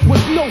innocent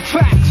with no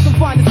facts. Some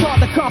find it's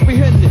hard to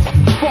comprehend this.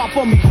 Far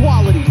from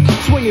equality,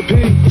 swing it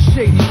big, it's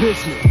shady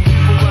business.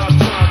 Around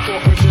time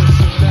talking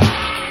this and that.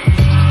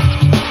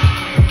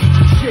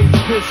 Shady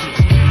business.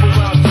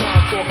 Around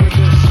time talking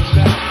this and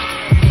that.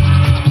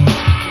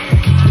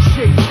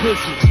 Shady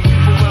business.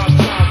 Around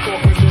time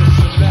talking this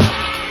and that.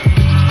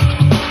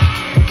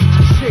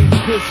 Shady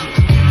business.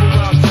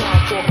 Around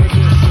time talking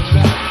this and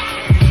that.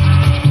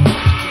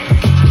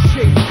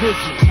 Shady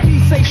business. He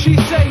say, she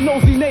say,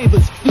 nosy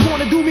neighbors. You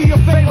wanna do me a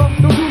favor?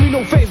 Don't do me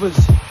no favors.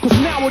 Cause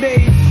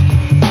nowadays,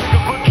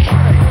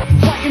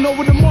 fighting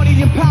over the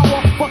money and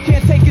power, but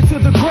can't take it to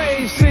the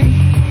grave. See,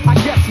 I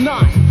guess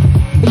not.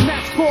 And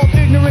that's called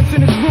ignorance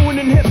and it's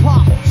ruining hip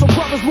hop. So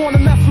brothers wanna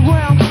mess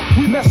around,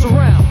 we mess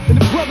around.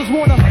 And if brothers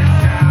wanna,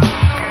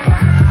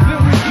 then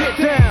we get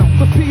down.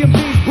 The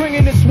PMD's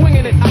bringing it,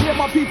 swinging it. I hear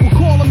my people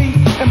calling me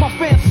and my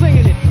fans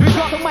singing it. Big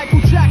up to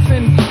Michael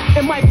Jackson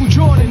and Michael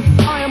Jordan.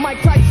 I am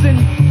Mike Tyson,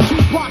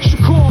 Tupac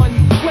Shakur,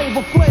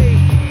 Flavor Flav.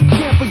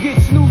 Can't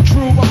forget Snoop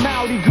Drew or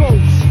Mounty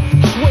Ghost.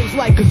 Sways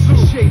like a zoo.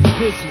 Shady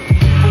business.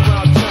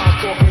 Around time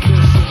talking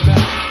this and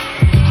that.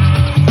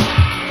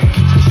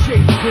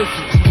 Shady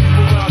business.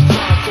 Around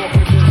time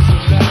talking this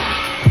and that.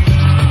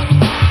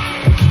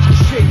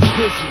 Shady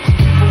business.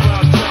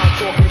 Around time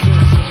talking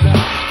this and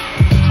that.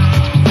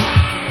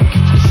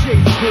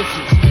 Shady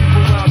business.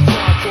 Around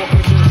time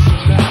talking this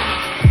and that.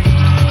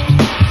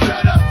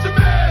 Shut up to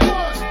me.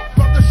 One,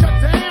 from the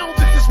shutdown,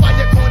 this is why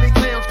your corny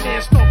clowns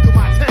can't stomp through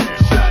my town.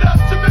 Shut up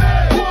to me.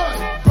 One,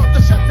 from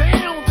the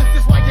shutdown, this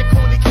is why your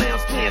corny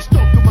clowns can't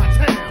stomp through my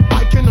town.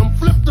 I can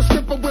flip the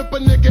stripper, whip a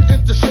nigga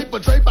into shape or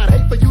drape. I'd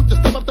hate for you to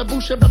step up the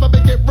bullshit, never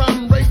make it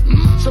run rape.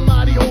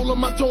 Somebody hold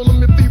him, I told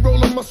him if he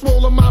roll him, I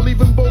swole him, I'll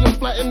even bowl him,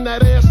 flatten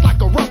that ass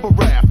like a rubber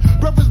raft.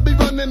 Brothers be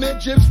running their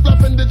jibs,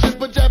 fluffing the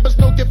jibber jabbers,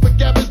 no get for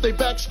gabbers, they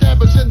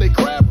backstabbers and they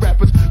crab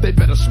rappers. They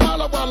better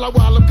swallow while I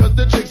wall them, cause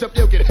the jigs up,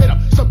 you'll get hit up.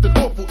 Something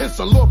awful, it's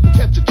unlawful,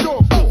 catch a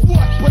jaw.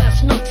 What?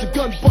 Brass nuts and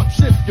gun butts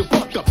if you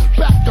buck up,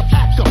 back up,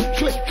 act up,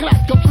 click,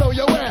 clack up, blow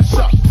your ass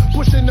up.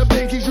 Pushing the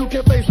biggies, you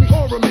can face me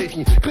or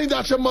amaze. Cleaned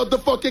out your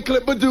motherfucking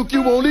clip, but Duke,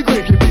 you only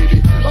grinky,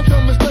 baby. I'm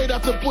coming straight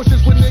out the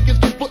bushes when niggas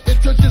get put in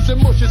touches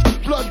and mushes.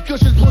 Blood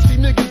gushes, pussy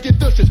niggas get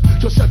dushes.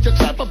 So shut your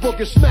trap up or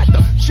get smacked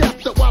up.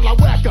 Chapped up while I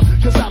whack up,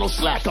 cause I don't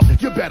slack up.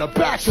 You better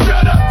back up.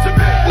 Shut up to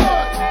me.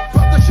 What?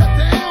 From the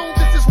shutdown,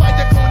 this is why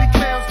your corny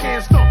clowns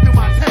can't stomp through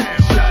my town.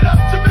 Shut up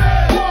to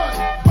me. What?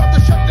 From the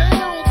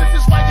shutdown,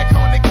 this is why your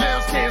corny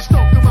clowns can't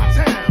stomp through my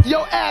town.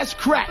 Yo, ass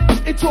crack,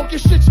 and talking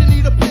shit, you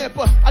need a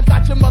pamper. I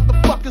got your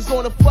motherfuckers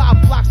on a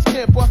 5 block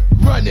scamper.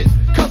 Running,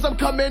 cause I'm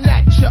coming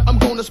at ya. I'm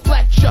gonna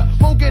splat ya.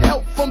 Won't get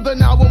help from the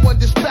 911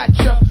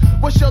 dispatcher.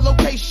 What's your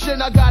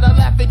location? I gotta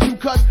laugh at you,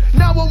 cuz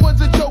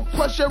 911's a joke,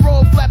 plus you're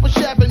on Flatbush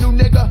Avenue,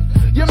 nigga.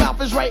 Your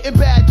mouth is right and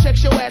bad,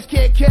 checks your ass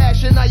can't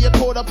cash, and now you're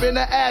caught up in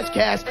the ass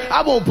cast.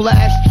 I won't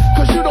blast,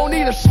 cause you don't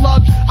need a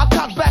slug. I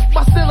cock back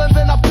my still and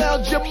then I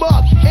pound your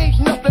mug. Ain't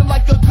nothing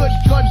like a good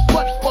gun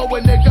butt for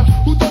a nigga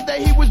who thought that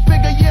he was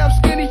bigger. Yeah, I'm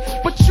skinny,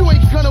 but you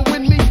ain't gonna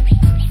win me.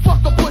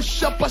 Fuck a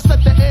push up, I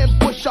set the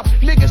ambush up.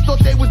 Niggas thought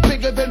they was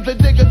bigger than the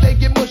digger, they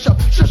get mush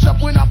up. Shush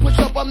up when I push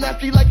up, I'm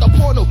nasty like a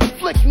porno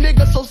flick,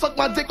 nigga, so suck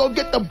my dick or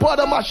get the butt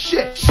of my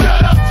shit.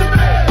 Shut up to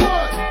me.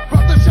 What?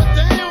 From the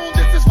shutdown,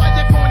 this is why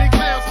your corny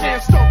clowns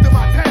can't stomp through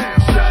my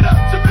town. Shut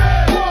up to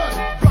me.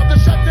 What? From the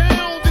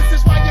shutdown, this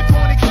is why your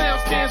corny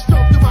clowns can't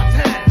stomp through my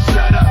town.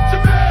 Shut up to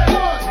me.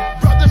 What?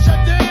 From the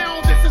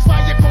shutdown, this is why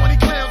your corny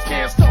clowns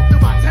can't stomp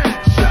through my town.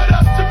 Shut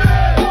up to me.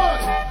 What?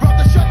 From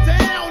the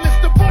shutdown, it's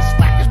the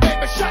bushwhackers,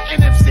 baby,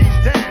 shutting MCs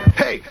down.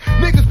 Hey,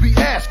 niggas be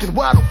asking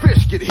why do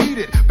fish get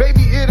heated?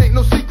 Baby, it ain't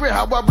no secret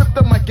how I rip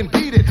the mic and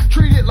beat it.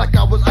 Treat it like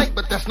I was Ike,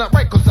 but that's not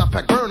right, cause I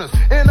pack burners.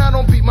 And I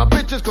don't beat my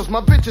bitches, cause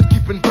my bitches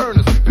keepin'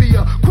 burners. Be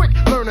a quick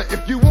learner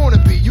if you wanna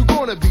be. You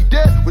gonna be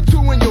dead with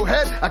 2 in your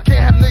head. I can't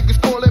have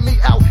niggas calling me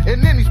out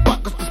in any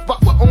spot, cause the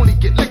spot will only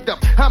get licked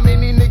up. How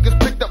many niggas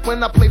picked up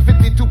when I play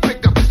 52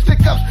 pickup?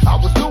 Stick ups, I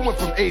was doing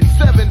from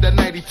 87 to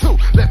 92.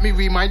 Let me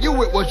remind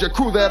you, it was your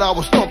crew that I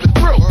was stomping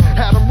through.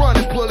 Had them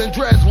running, pulling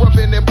dreads,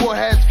 rubbing their boy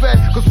heads fed,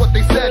 cause what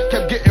they said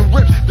kept getting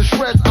ripped. The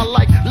shreds I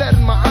like,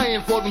 letting my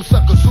iron for them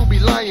suckers who be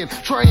lying.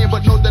 Trying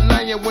but no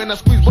denying when I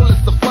squeeze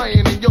bullets to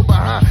flying in your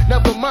behind.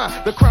 Never mind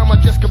the crime I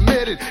just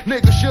committed.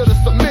 Niggas should've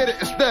submitted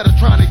instead of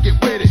trying to get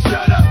with it.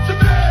 Shut up to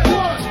me.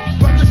 What?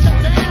 From the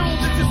shutdown,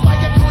 this is why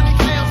your corny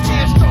clowns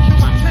can't stomp through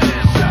my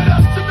town. Shut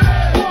up to me.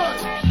 What?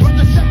 From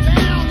the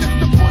shutdown, it's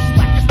the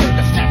bushwhackers,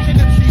 niggas snatching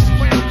MCs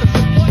round. Cause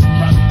it was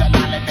from the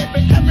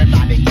lollygagging,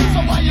 everybody. So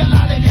why you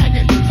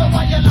lollygagging? So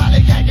why you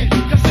lollygagging?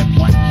 Cause it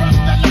was from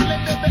the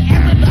lollygagging,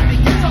 everybody.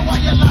 So why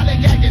you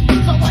lollygagging?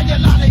 So why you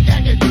lollygagging?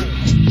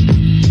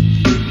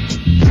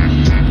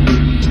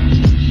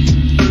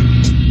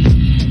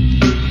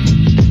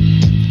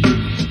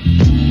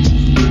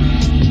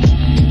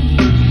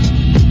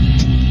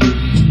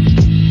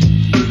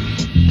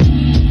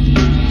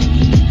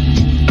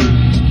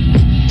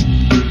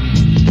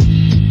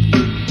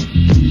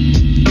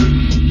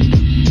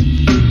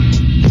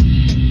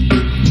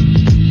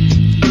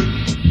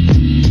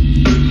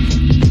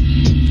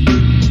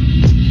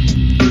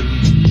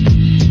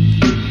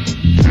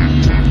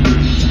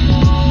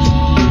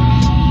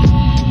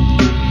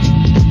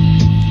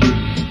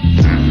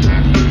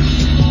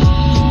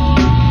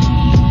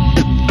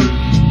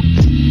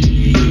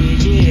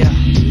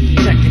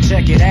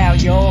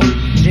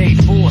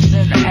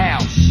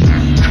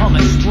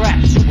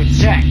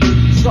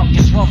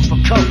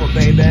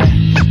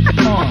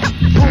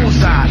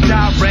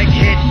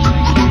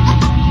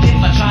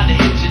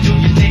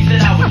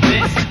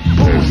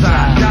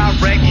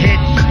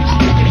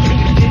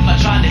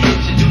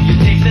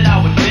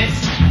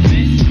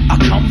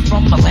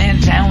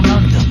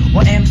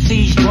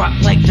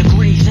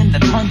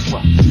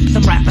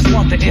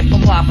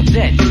 alive or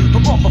dead.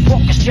 But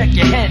motherfuckers, check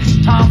your head,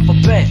 it's time for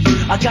bed.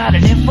 I got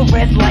an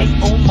infrared light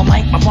on my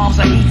mic, my bombs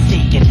are heat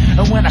seeking.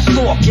 And when I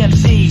stalk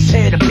MCs,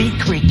 hear the beat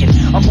creaking.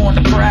 I'm on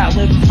the prowl,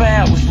 living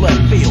foul with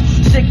left field.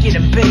 Sicker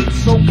than bait,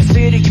 so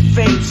consider your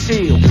fate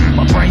sealed.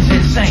 My brain's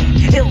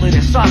insane, iller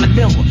than Simon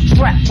Miller.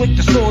 Strapped with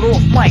the sword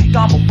off mic,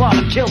 I'm a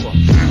bomber killer.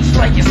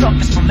 Slaying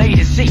suckers from A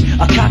to Z.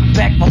 I cock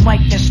back my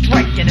mic and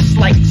strike, and it's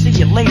like, see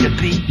you later,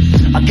 B.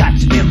 I got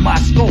you in my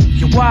scope,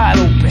 you're wide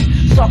open.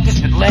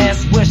 Suckers with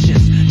last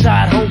wishes,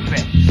 died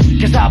hoping.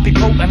 Cause I'll be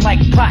potent like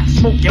pot,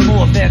 smoking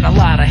more than a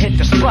lot. I hit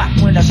the spot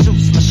when I shoot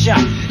my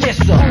shot.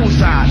 It's a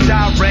bullseye,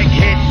 direct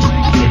hit.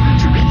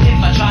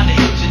 If I try to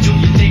hit you, do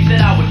you think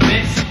that I would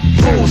miss?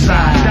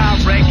 Bullseye,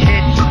 direct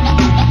hit.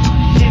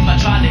 If I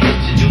try to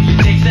hit you, do you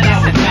think that I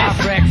would miss?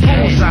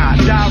 Bullseye,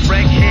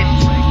 direct hit.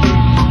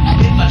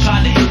 If I try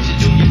to hit you,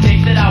 do you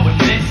think that I would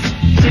miss?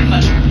 If I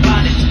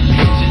try to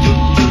hit you,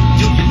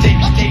 do you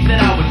think that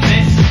I would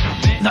miss?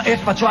 Now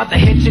if I tried to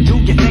hit you, do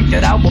you think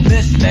that I would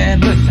miss?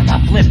 Man, listen, I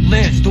flip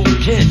lids, do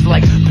kids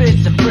like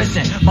bids in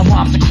prison. My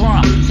mom's a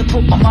crime, so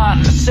put my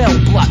mind in a cell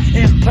block.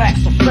 Impact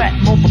so fat,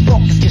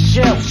 motherfuckers get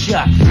shell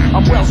shot.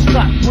 I'm well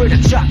stocked with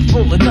a chock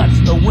full of nuts.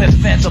 No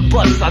ifs, ands, or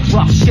buts, I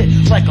drop shit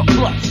like a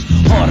clutch.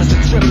 Hard as a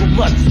triple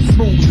lutz,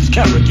 smooth as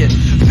Kerrigan.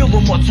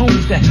 Filling more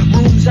tombs than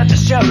rooms at the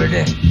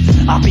Sheridan.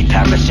 I'll be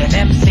perishing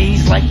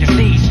MCs like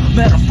disease.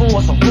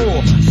 Metaphors are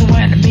raw, so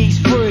enemies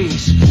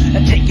freeze.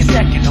 And take a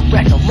second to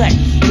recollect.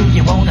 Do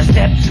you own a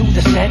step to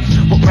the set?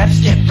 Well, reps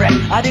get rep.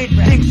 I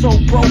didn't think so,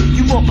 bro.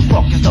 You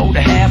motherfuckers know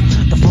the half.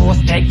 The force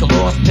take a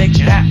lost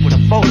picture that with a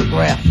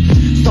photograph.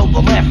 So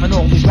we're laughing,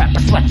 all these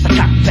rappers flex. I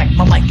cock back,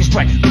 my mic is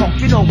straight. Funk,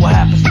 you know what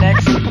happens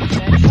next.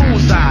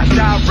 Bullseye,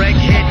 direct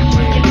hit.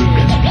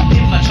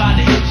 If I try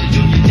to hit you,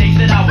 do you think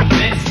that I would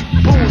miss?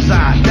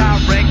 Bullseye,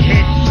 direct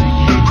hit.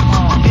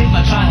 If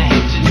I try to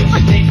hit you, do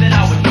you think that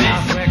I would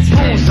miss?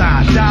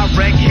 Bullseye,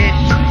 direct hit.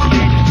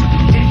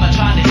 If I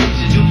try to hit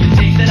you, do you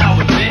think that I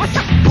would miss?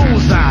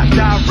 Bullseye,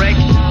 direct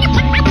hit.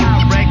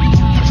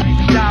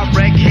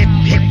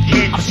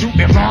 I'm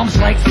shooting rhymes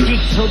like skeet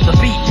to the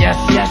beat, yes,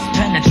 yes.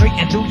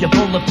 Penetrating through your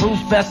bulletproof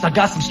vest. I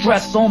got some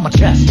stress on my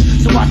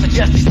chest, so I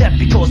suggest you step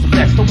because I'm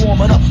next to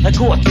warm it up like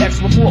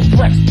Cortex with more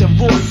flex than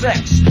raw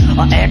sex.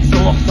 I act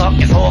off,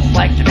 suckers off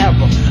like an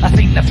error. I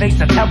seen the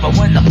face of terror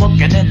when I'm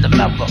looking in the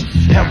mirror.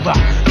 Error,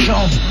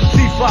 come,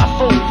 C5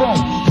 full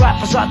phone.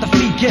 Rappers on the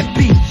feet get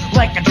beat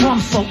like a drum,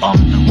 so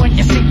when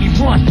you see me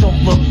run, don't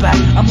look back.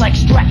 I'm like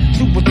strapped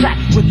to attack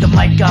with the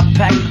mic I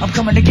pack. I'm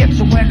coming to get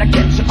you when I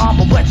get you.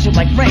 I'ma wet you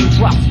like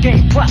raindrops.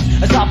 Game props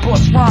as I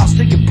bust rhymes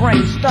till your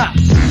brain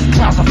stops.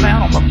 Clouds are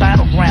found on the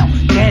battleground,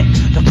 dead.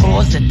 The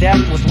cause of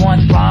death was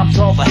one rhyme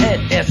overhead.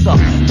 It's a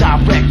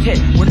direct hit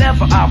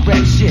whenever I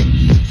wreck shit.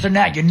 So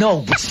now you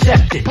know,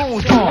 accept it.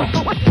 Bullseye,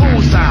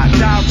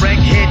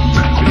 direct hit.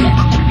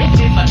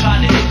 If I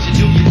try to hit you,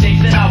 do you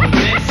think that I would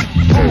miss?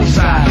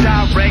 Bullseye,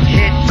 direct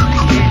hit.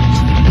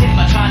 If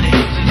I try to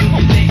hit you, do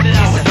you think that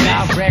I would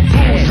miss?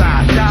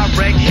 Bullseye,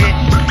 direct hit.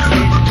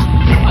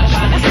 If I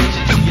try to hit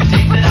you, do you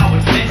think that I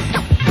would miss?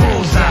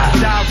 Bullseye,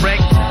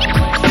 direct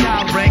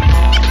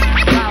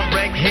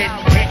hit.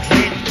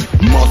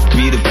 Must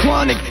be the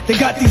chronic. They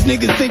got these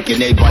niggas thinking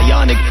they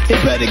bionic. They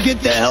better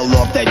get the hell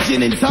off that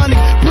gin and tonic.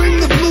 Bring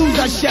the blues,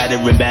 I shatter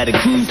in battle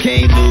cruise.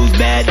 Can't lose,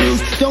 bad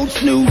news. Don't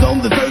snooze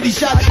on the 30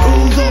 shot.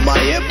 Rules on my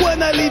hip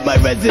when I leave my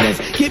residence.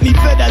 Get me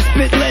fed, I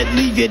spit lead,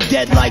 leave you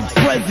dead like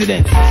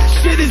presidents.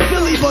 Shit is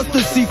silly, bust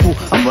the sequel.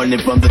 I'm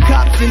running from the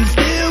cops and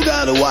still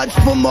gotta watch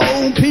for my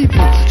own people.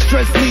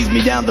 Stress leads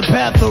me down the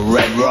path of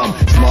red rum.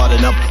 Smart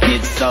enough,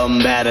 get some,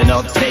 mad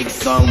enough, take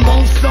some,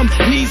 want some,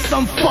 need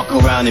some, fuck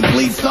around and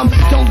bleed some.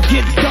 Don't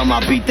get dumb,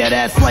 I beat that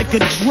ass like a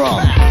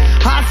drum.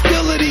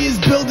 Hostility is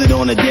building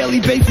on a daily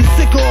basis.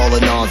 Sick of all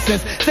the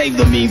nonsense, save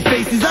the mean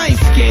faces. I ain't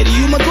scared of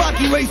you, my Glock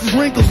erases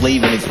wrinkles,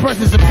 leaving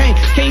expressions of pain.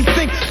 Can't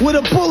think with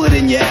a bullet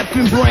in your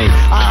effing brain.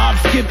 I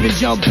hop, skip and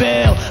jump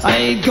bail. I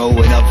ain't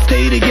going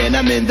upstate again,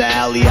 I'm in the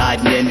alley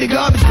hiding in the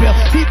garbage pail.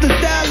 Keep the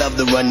style of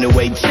the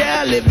runaway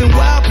child, living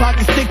wild,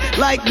 pockets thick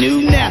like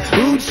new now.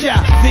 Ooh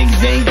child,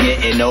 things ain't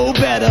getting no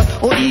better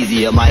or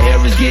easier. My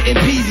hair is getting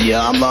peasier,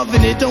 I'm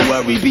loving it, don't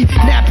worry, be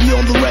nappy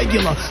on the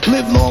regular.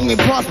 Live long and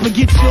prosper,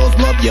 get yours,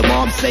 love your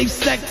mom, safe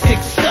sex,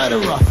 etc.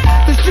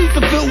 The streets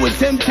are filled with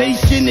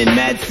temptation and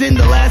mad sin.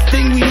 The last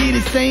thing we need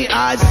is St.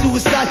 Eyes,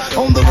 suicide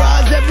on the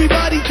rise.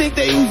 Everybody think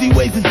they Uzi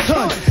weighs a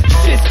ton.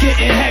 Shit's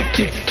getting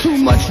hectic, too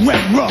much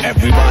red rum.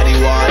 Everybody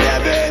want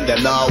heaven,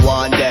 them not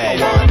one day.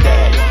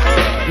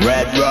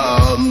 Red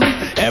rum.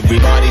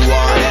 Everybody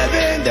want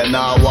heaven, them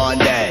not one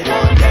day.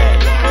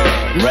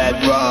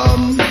 Red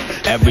rum.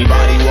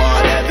 Everybody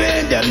want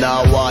heaven, them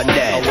not one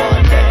day.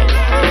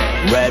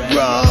 Red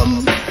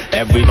rum.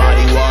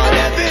 Everybody want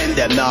heaven,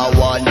 them not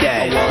one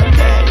day.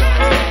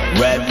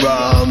 Red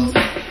rum.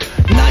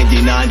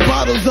 99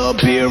 bottles of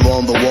beer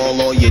on the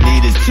wall. All you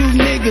need is two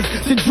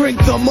niggas to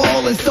drink them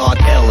all and start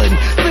yelling.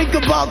 Think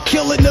about about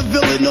killing the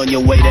villain on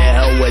your way to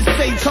hell where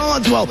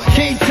Satan's well.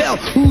 Can't tell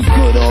who's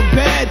good or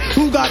bad,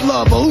 who got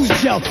love or who's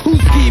gel,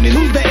 who's scheming,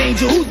 who's the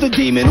angel, who's the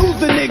demon, who's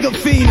the nigga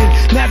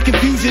fiending. Not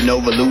confusion, no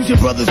illusion,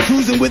 brothers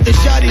cruising with the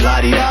shotty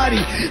lottie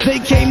lottie. They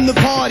came to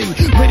party,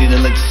 ready to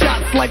lick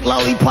shots like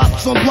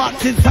lollipops on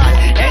blocks. It's hot.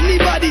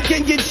 Anybody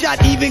can get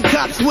shot, even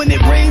cops. When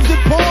it rains, it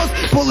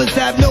pours. Bullets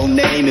have no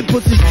name. It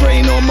puts a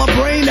strain on my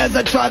brain as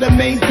I try to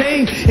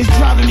maintain. It's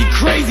driving me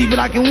crazy, but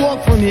I can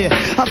walk from here.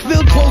 I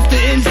feel close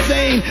to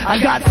insane. I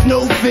got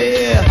no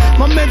fear.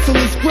 My mental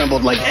is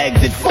scrambled like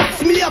eggs. It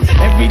fucks me up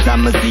every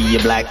time I see a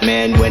black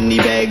man when he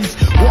begs.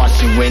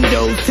 Washing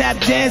windows, tap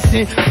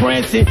dancing,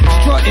 prancing,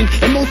 strutting,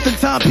 and most of the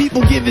time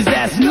people give his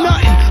ass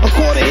nothing. A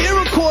quarter here,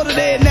 a quarter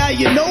there. Now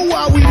you know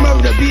why we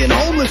murder. Being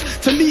homeless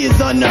to me is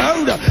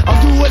unheard of.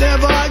 I'll do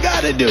whatever I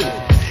gotta do.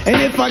 And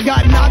if I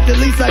got knocked, at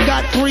least I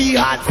got 3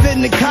 hots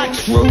in the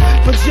cockscrew.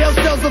 But jail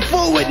cells are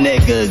full with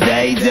niggas.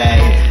 Hey,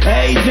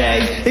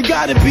 day. It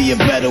gotta be a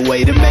better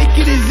way to make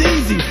it as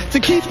easy. To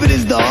keep it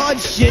is the hard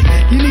shit.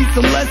 You need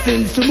some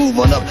lessons to move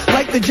on up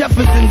like the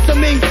Jeffersons.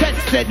 Some ain't tech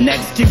set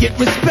next to get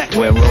respect.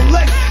 Where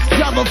Rolex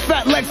drive a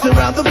fat Lex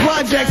around the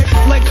projects,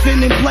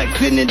 flexing and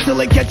flexing until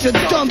they catch a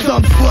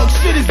dum-dum slug.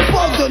 Shit is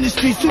bugged on the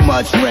streets, too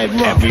much red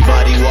rum.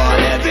 Everybody want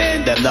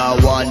heaven, them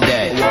not one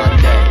day.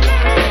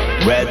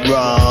 Red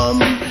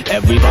rum.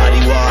 Everybody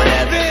want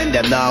heaven,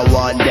 them not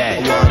one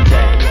day.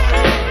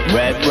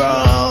 Red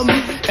rum.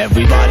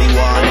 Everybody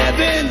want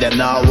heaven, them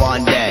not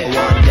one day.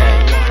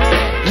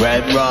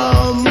 Red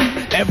rum.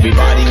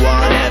 Everybody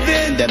want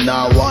heaven, them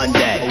not one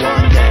day.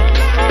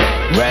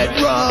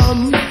 Red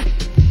rum.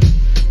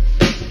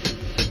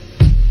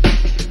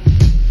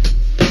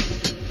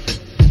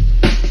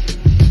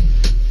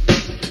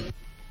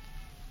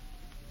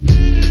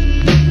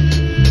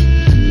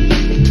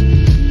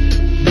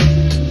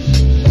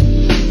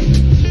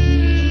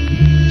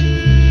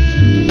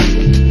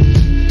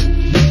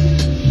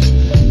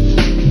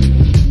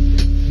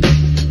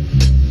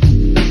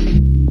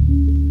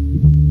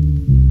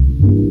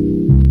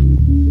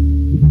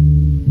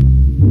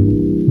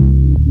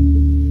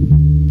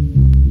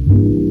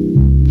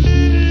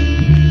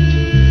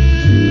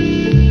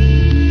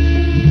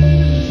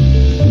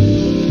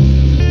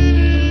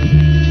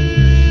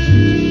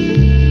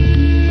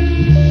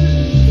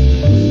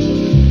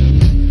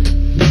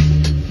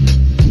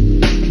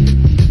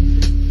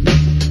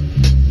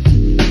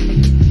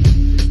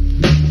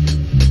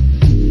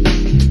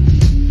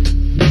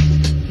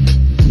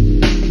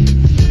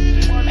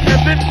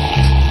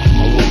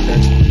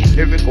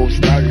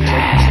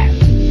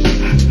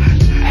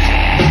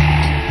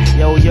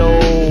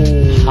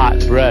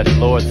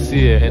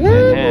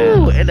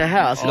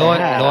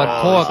 Lord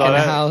Pork in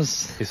the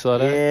house. You saw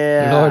that?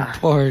 Yeah. Lord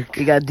Pork.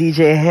 We got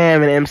DJ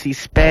Ham and MC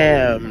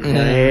Spam.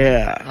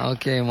 Yeah.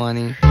 Okay,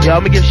 money. Yo,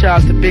 I'm gonna give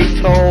shout out to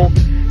Big Toe,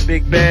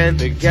 Big Ben,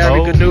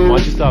 Gary Gnu. Why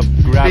don't you stop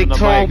grabbing Big the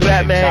Toe, mic?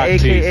 Batman,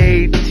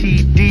 aka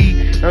TD.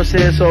 You know what I'm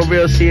saying? So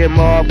real CM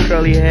Mob,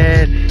 Curly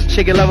Head,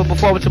 Chicken Lover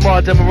performing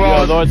tomorrow,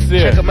 Demarage. Yo, Lord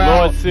Sear. Check 'em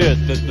out. Lord Sear,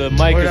 the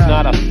mic Word is up.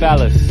 not a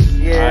phallus.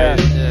 Yeah.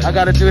 Right? I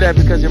gotta do that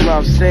because your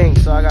mom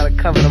sings, so I gotta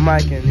cover the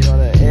mic and you know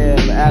the air,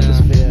 the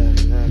atmosphere.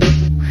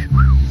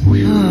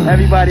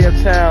 Everybody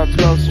uptown,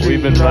 12th Street.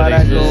 We've been you know how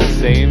running that the goes.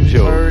 same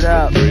joke Word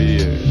up. for 3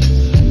 years.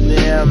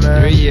 Yeah,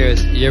 man. 3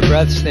 years. Your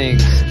breath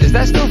stinks. Is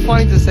that still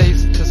funny to say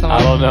to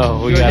someone? I don't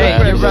know. We your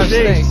gotta breath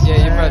stinks.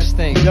 Yeah, your breath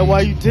stinks. Yo,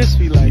 why you diss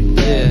me like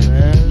that, Yeah.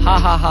 man? Ha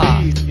ha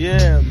ha.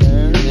 Yeah,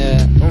 man.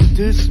 Yeah. Don't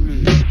diss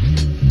me.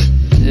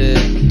 Yeah.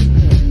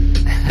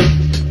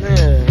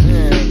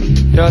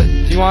 Yo, do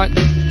you want,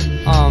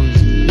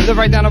 you live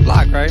right down the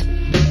block, right?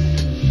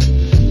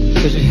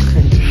 'Cause you,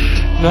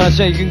 no, I'm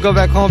saying you can go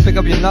back home, pick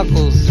up your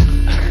knuckles.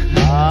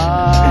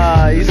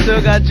 Ah, you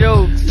still got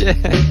jokes. Yeah.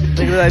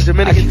 Nigga like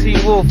Dominican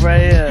T-Wolf right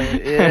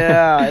here.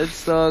 Yeah, it's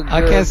so good.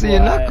 I can't see your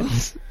boy.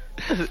 knuckles.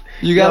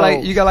 You got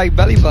Yo. you got like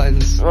belly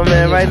buttons. Oh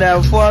man, right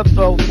now, before I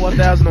throw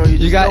 4,000 on you, You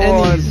just got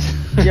throw on- indies.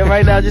 Yeah,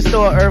 right now, just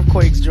throw an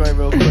Earthquakes joint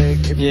real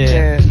quick. If you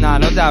Yeah. can. Nah,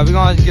 no doubt. We're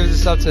gonna give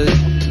this up to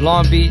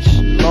Long Beach.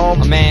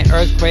 My man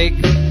Earthquake.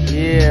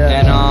 Yeah.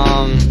 And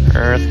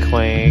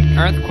Earthquake.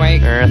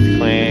 Earthquake.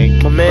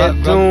 My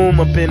man Doom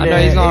up in I there.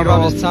 know he's gonna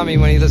rub his tummy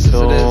when he listens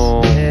to this.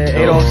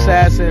 Yeah, Ado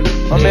Assassin.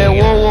 My man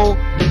Woo Woo.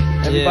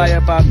 Everybody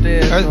up out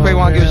there. Earthquake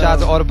wanna give a shout out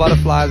to all the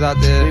butterflies out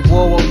there. Big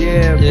Woo Woo,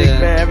 yeah. Big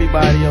fan,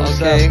 everybody. Yo,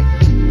 what's Okay.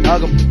 up?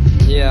 Hug 'em.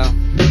 Yeah.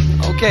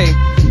 Okay.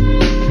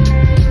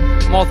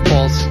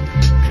 Mothballs.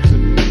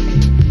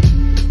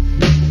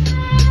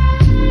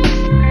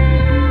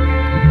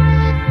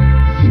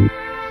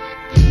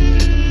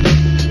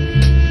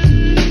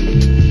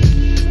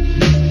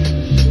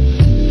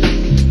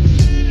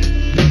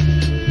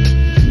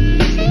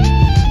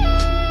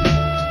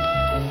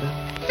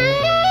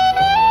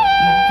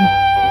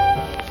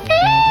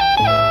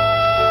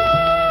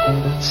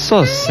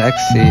 So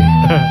sexy.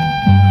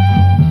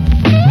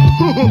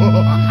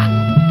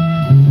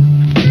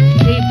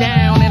 Deep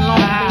down in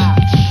Long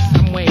Beach,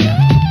 somewhere.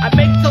 I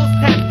make those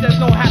taps that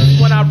don't happen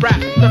when I rap.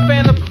 The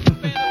fan of.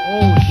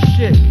 Oh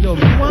shit, yo,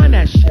 rewind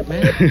that shit,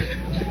 man.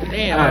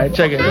 Alright,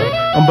 check it.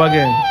 I'm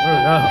bugging.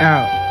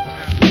 Out.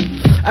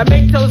 I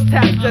make those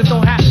taps that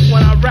don't happen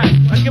when I rap.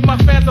 I give my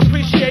fans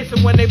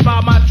appreciation when they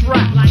buy my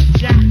trap.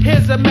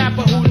 Here's a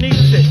mapper who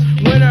needs it.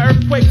 When an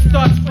earthquake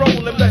starts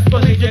rolling, best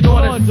believe you're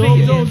gonna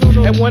see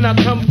it. And when I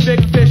come,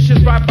 big fish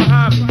is right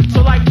behind me.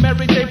 So like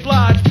Mary J.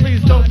 Blige,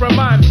 please don't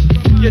remind me.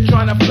 You're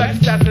trying to flex,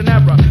 that's an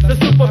error. The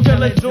super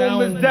villain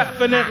doom is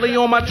definitely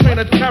on my train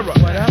of terror.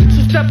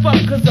 So step up,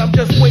 cause I'm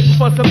just waiting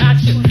for some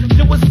action.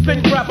 Do a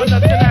spin, grab a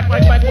nut and act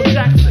like Michael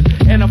Jackson.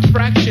 In a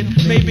fraction,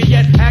 maybe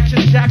yet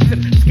Action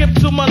Jackson. Skip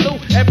to my loop,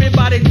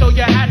 everybody throw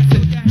your hats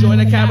in. Join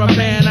the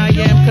caravan, I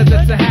am, cause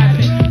it's a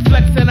habit.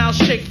 Flexing, I'll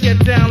shake you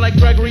down like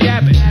Gregory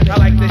Abbott. I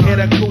like to hit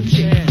a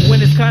coochie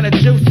when it's kinda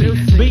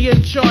juicy. Be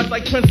in charge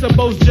like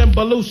Principal's Jim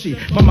Belushi.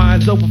 My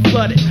mind's over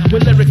flooded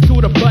with lyrics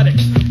to the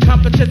buttocks.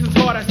 Competition's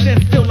hard, I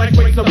stand still like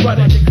waves of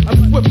rudder.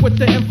 I'm swift with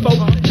the info,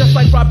 just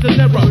like Rob De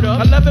Niro.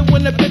 I love it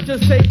when the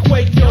bitches say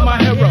Quake, you're my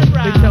hero.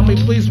 They tell me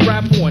please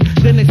rap on,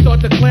 then they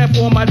start to clamp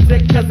on my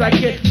dick cause I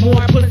get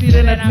more pussy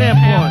than a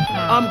tampon.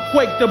 I'm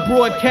Quake the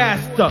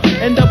broadcaster,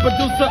 and the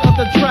producer of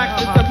the track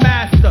is the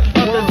master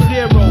of the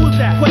zero.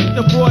 Quake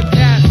the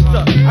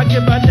broadcaster, I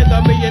give a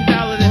nigga $1 million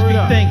if he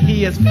think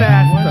he is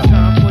faster.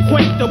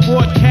 Quake the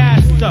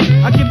broadcaster,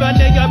 I give a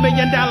nigga $1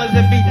 million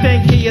if he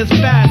think he is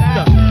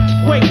faster.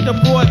 Quake the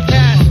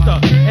broadcaster,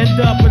 and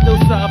the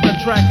producer of the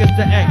track is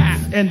the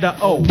X and the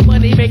O.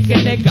 Money making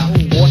nigga,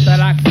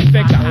 orthodox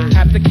figure.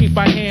 Have to keep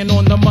my hand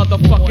on the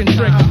motherfucking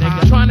trigger.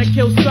 Nigga trying to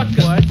kill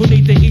suckers who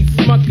need to eat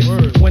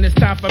smuckers. When it's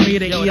time for me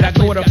to eat, I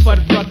go to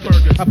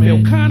Fuddruckers. I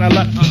feel kinda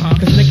lucky,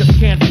 cause niggas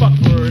can't fuck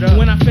me.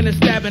 When I finish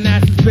stabbing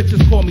asses,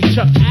 bitches call me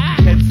Chucky.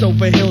 Heads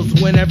over heels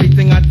win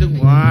everything I do.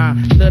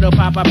 Little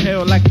Papa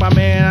Pill like my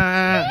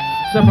man.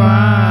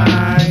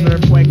 Surprise,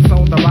 earthquakes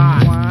on the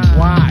rise.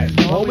 Why?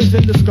 Always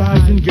in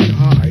disguise and get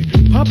high.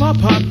 Pop, pop,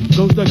 pop,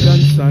 goes the gun,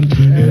 son.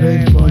 It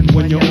ain't fun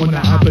when you're on the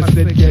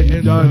opposite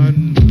getting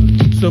done.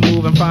 So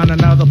move and find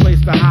another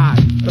place to hide.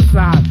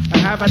 Besides, I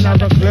have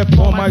another clip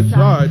on my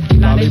side.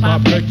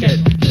 Lollipop cricket,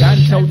 gun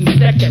toting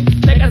stick-it.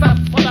 Niggas up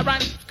for the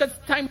run, cause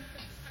time.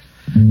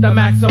 The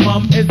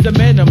maximum is the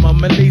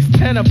minimum, at least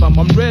 10 of them,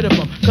 I'm rid of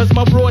them. Cause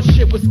my raw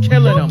shit was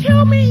killing them.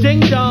 Kill me.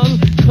 Ding dong,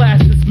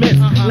 class is missed.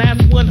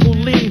 Last one who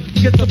leaves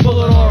gets a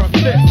bullet or a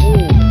fist.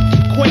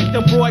 Quake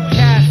the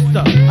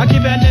broadcaster, I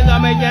give that nigga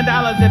 $1 million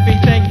if he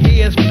think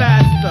he is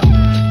faster.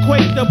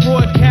 Quake the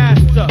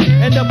broadcaster,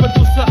 and the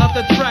producer of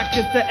the track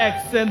is the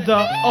X and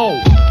the O.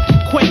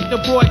 Quake the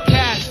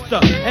broadcaster,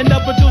 and the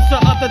producer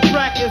of the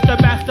track is the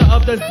master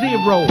of the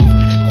zero.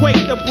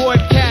 Quake the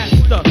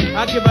broadcaster,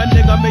 I give a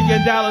nigga $1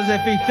 million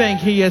if he think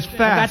he is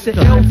faster.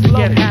 I got the to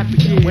get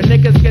happy when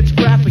niggas get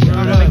scrappy.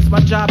 It makes my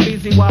job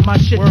easy while my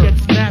shit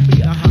gets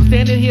snappy.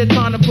 Standing here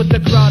trying to put the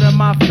crowd in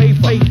my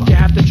favor. You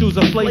have to choose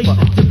a flavor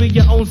to be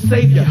your own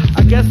savior.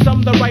 I guess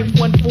I'm the right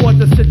one for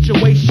the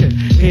situation.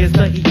 Here's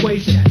the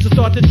equation to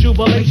start the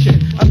jubilation.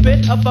 A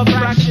bit of a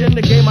fraction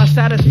to gain my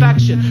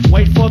satisfaction.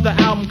 Wait for the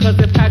album cause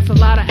it packs a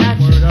lot of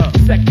action.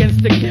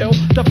 Seconds to kill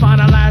to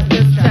finalize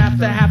this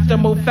chapter. Have to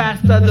move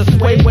faster to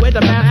sway with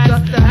the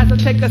master. As I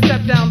take a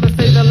step down to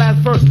say the last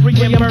verse.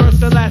 Reimburse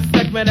the last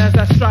segment as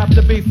I strive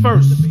to be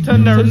first. To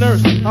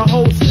nurse a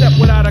whole step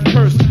without a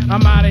curse.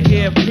 I'm out of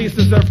here,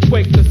 pieces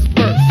earthquake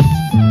disperse.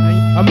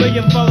 $1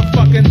 million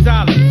motherfucking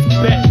dollars.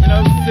 Bet, you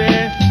know what I'm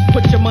saying?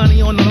 Put your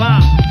money on the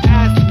line.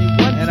 Ask me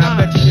one and time.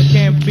 I bet you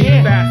can't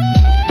beat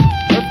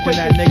faster. Earthquake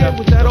that nigga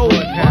with that old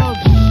cat.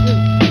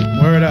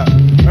 Word up.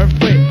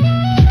 Earthquake.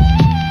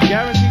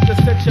 Guaranteed to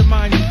set your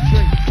mind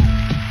straight.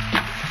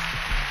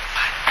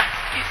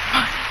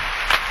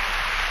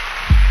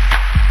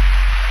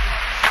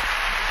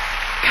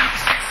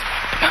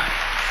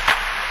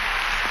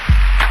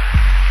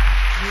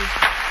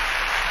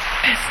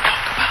 Let's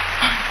talk about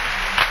money.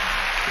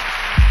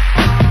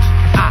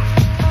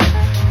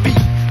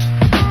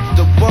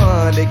 The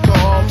one they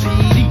call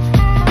PD.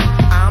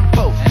 I'm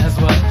both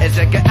as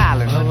Edgar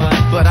Allen,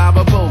 but I'm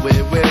a poet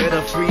with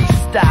a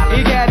freestyle.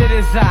 You got it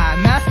as I,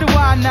 master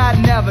why not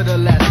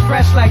nevertheless,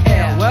 fresh like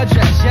air, well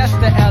dressed, just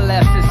the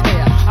LS is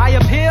here. I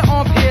appear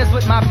on peers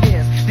with my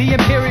peers, the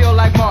imperial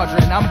like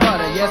margarine, I'm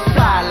butter, yes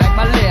fly like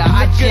my lair.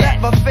 I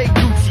jet my fake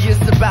Gucci,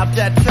 it's about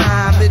that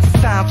time, it's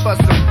time for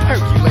some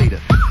percolator.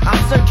 I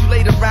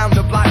circulate around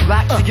the block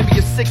to give me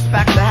a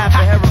six-pack to have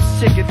a Harris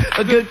chicken,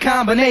 a good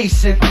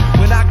combination.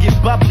 When I get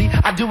bubbly,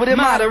 I do it in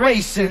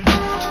moderation.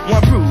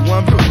 One brew,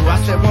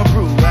 I said one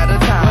brew at a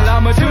time. Well,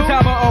 I'm a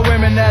two-timer of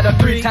women that are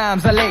 3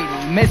 times a lady.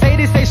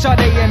 Mercedes say Sade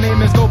and me,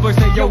 Miss Goldberg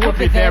say yo whoop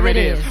it, there it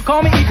is.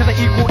 Call me E cause I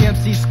equal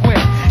MC square.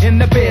 In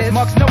the biz,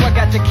 Marks know I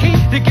got the key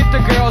to get the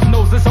girls'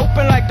 noses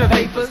open like the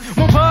vapors.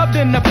 More pub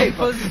than the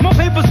papers, more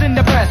papers than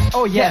the press.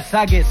 Oh yes,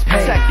 I get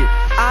paid. Second,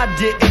 I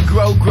didn't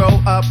grow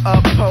up,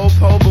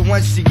 po, but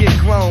once you get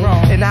grown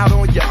and out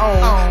on your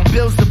own,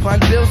 bills upon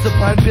bills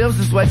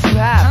is what you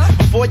have.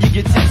 Before you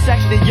get your check,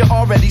 then you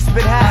already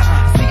spent half.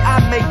 See, I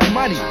make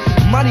money.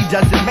 Money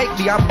doesn't make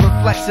me, I'm a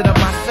reflection of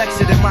my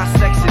section and my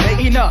section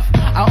 8. Enough,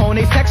 I own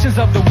 8 sections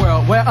of the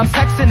world where I'm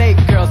sexing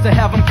 8 girls to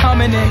have them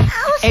coming in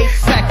 8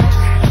 seconds.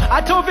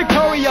 I told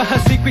Victoria her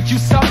secret, you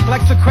suck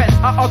like secrets.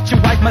 I upped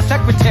your wife, my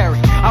secretary.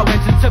 I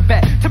went to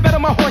Tibet to bet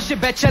on my horse, you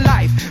bet your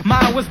life.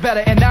 Mine was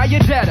better, and now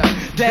you're deader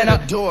than a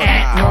door.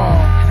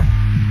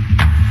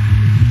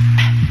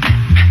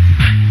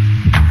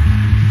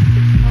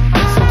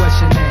 So what's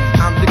your name?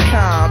 I'm the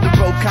calm, the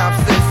Rocom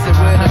sister.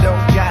 When I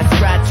don't got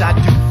scratch, I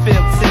do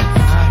feel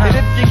tips. And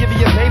if you give me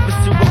your papers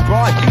to a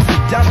broad, you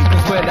some dummy.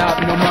 Cause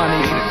without no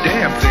money, Ain't a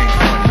damn thing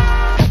funny.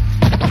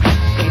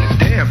 Ain't a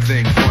damn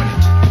thing funny.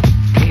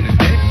 Ain't a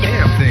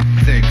damn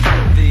thing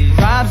funny.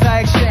 rhymes I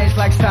exchange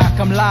like stock.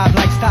 I'm live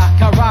like stock.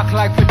 I rock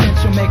like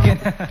potential making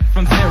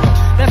from zero.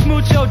 That's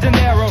mucho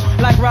dinero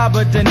like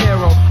Robert De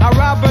Niro. I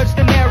Robert's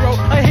De Niro,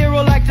 a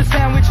hero like the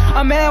sandwich.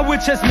 A man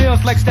with just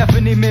meals like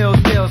Stephanie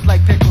Mills. Deals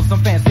like pickles,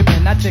 some fancy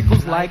men. I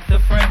tickles like the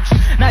French.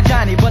 Not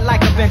Johnny, but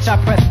like a bench I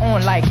press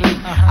on likely.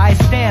 I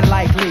stand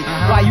likely,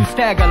 while you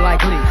stagger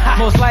likely.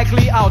 Most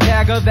likely I'll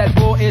dagger that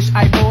bullish.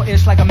 I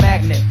bullish like a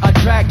magnet, a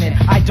dragnet.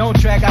 I don't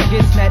drag, I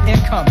get net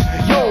income.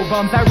 Yo,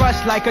 bums, I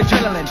rush like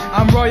adrenaline.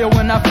 I'm royal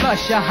when I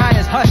flush. Your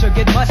highness, hush or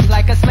get mushed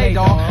like a slay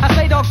dog. I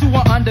slay dogs who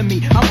are under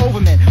me. I'm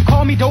Overman.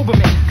 Call me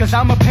Doberman, cause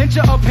I'm a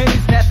pincher of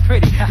pennies that's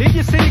pretty. Leave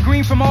your city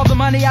green from all the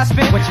money I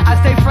spent. I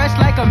stay fresh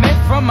like a mint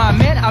from my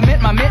mint. I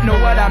mint my mint, know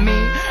what I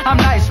mean. I'm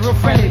nice, real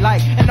friendly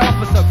like an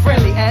officer.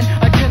 Friendly and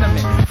a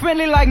gentleman.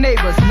 Friendly like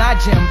neighbors,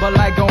 not Jim, but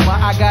like Gomer.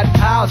 I got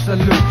pals to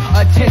loot.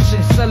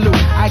 Attention, salute.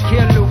 I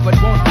kill loot, but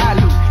won't I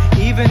loot?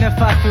 Even if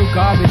I threw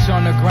garbage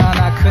on the ground,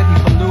 I couldn't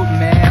pollute,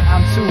 man.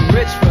 I'm too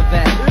rich for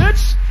that.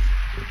 Bitch.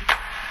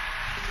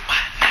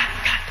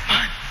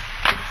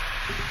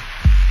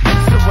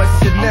 So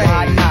what's your name?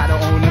 I gotta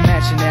own a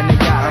mansion and a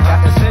yacht. I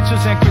got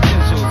essentials and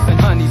credentials and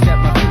honeys at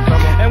my feet.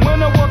 And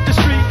when I walk the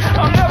street,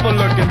 I'm never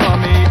looking for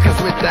me. Cause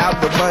without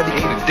the money,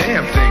 ain't a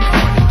damn thing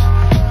funny.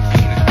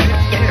 Ain't a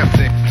damn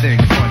thing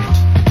funny.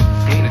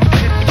 Ain't a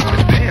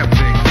damn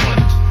thing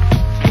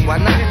funny. Why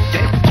not?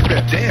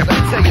 Damn. Let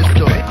me tell you a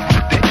story.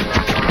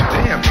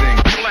 Damn thing.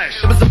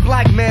 There was a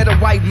black man, a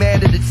white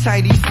man, and a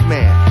Chinese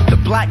man. The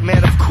black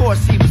man, of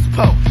course, he was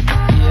poor.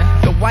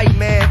 Yeah. The white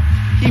man,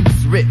 he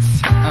was rich.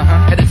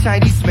 And the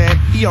Chinese man,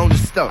 he owned a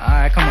store.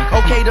 Alright, come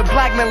on. Okay, the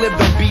black man lived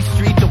on B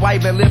Street, the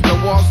white man lived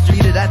on Wall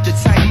Street, and at the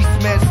Chinese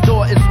man's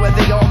store is where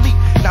they all meet.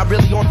 Not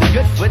really on the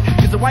good foot,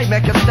 cause the white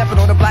man kept stepping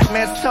on the black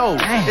man's toes.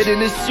 And in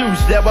his shoes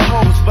there were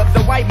holes, but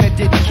the white man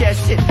didn't care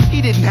shit.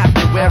 He didn't have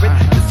to wear it.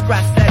 The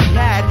scratch that he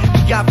had,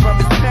 he got from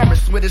his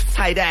parents with his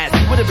tight ass.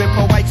 He would have been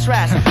poor white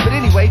trash. But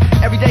anyway,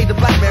 every day the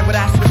black man would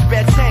ask for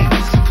spare change.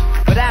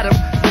 But Adam,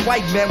 the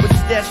white man would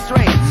stare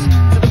strange.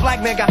 So the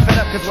black man got fed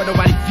up cause when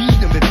nobody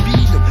feed him and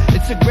feed him.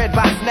 It took red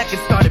by his neck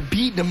and started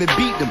beating him and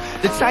beating him.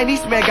 The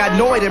Chinese man got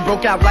annoyed and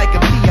broke out like a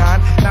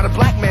peon. Now the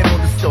black man on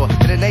the store,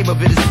 and the name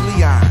of it is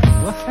Leon.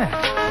 What's that?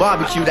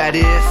 Barbecue, that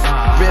is.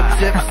 Rib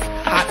tips,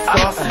 hot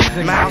sauce,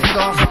 mild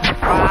sauce,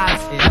 fries.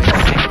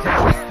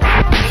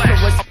 So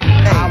what's your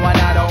name? I want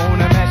out to own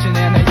a mansion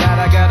and a yacht.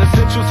 I got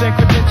essentials and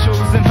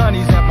credentials and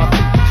honeys at my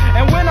feet.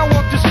 And when I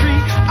walk the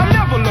street, I'm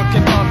never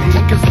looking for me.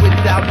 Cause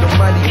without the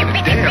money,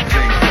 damn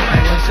thing.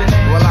 What's your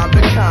name? Well, I'm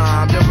the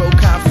calm, the road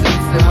cop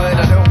season. When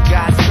I don't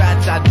got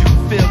scratch, I do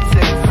feel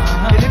things.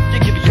 And if you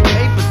give me your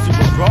papers to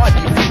a broad,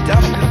 you be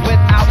dumb. Cause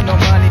without no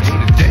money,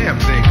 Ain't a damn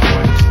thing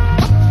funny.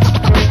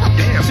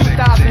 Damn thing.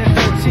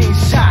 2013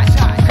 shot.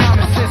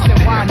 Common sense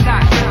and why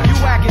not? You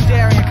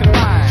Acadarian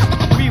combined.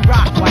 We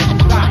rock while you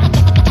rock.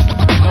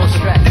 No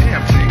stress.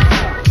 Damn thing.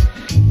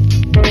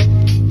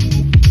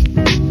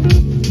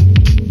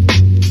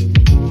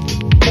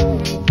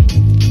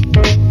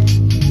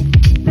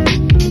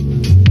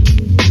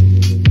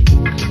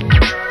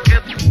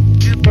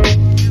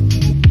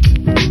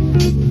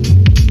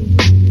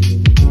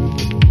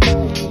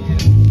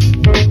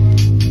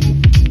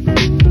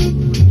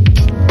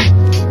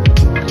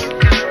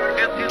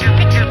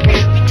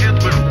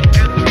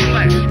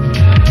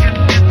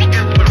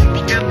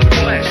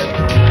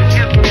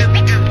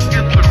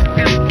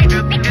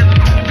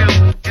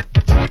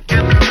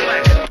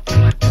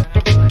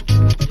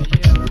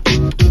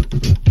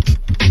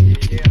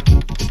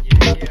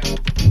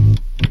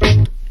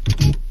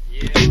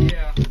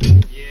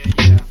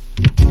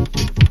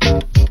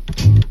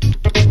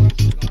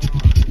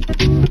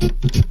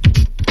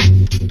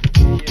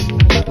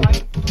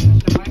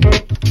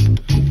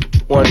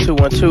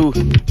 Two.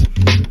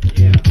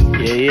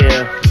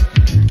 Yeah.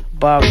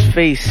 Bob's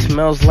face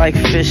smells like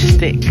fish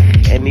stick,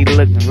 and he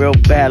look real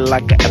bad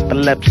like an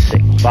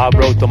epileptic. Bob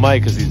broke the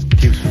mic because he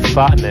keeps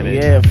farting in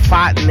it. Yeah,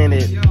 farting in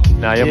it.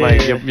 Now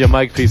your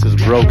mic piece is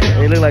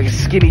broken. He look like a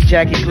skinny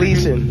Jackie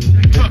Gleason.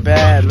 It's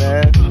bad,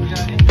 man.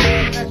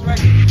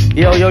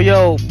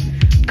 Yo.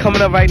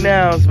 Coming up right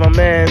now is my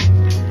man.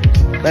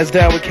 That's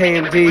down with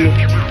KMD.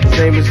 His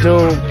name is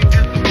Doom.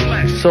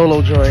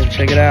 Solo joint.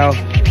 Check it out.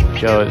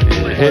 Yo,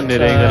 hitting it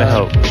ain't gonna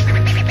help.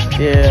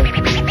 Yeah.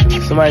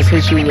 Somebody's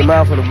hit you in your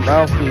mouth with a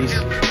mouthpiece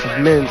of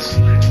mints.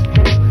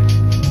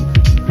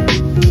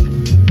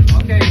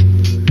 Okay.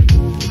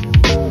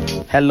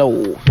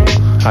 Hello.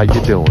 How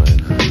you doing?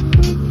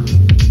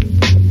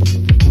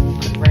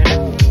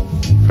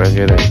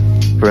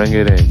 Bring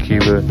it in.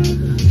 Keep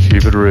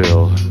Keep it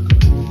real.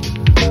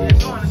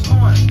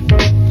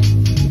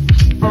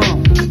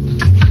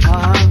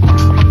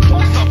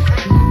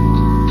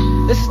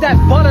 This is that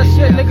butter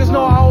shit niggas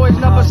know I always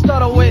never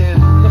stutter with.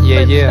 The Yeah,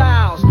 fit yeah.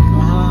 styles.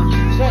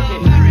 Check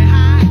it.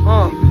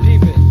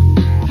 Peep it.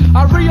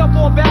 I re-up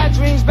on bad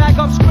dreams, back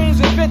up screens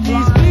in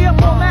 50s.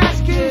 Re-up on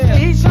mask kids, the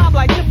heat shop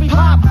like Jiffy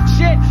Pop.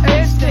 Shit,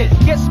 instant.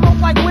 Get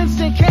smoked like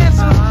Winston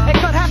cancers. And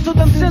cut half to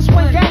them since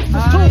when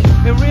gangsters too.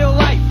 In real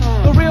life,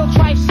 the real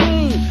trife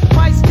scene.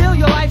 Might steal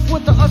your life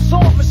with the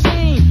assault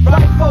machine.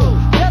 Rifle,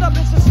 get up,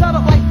 it's a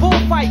setup like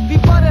bullfight. Be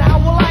butted how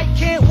will I,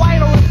 can't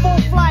white or in full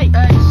flight.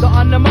 The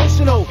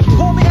unemotional,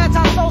 call me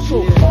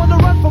antisocial. On the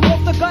run from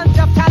off the gun,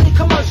 Death Valley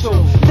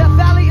commercial. Death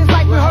Valley is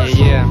like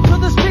rehearsal. To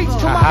the streets,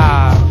 to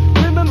my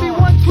women be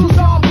 1-2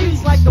 dog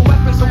beats like the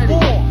weapons of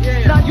war.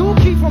 Now you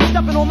keep from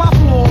stepping on my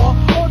floor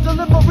or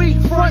delivery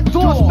front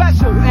door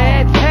special.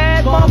 Head,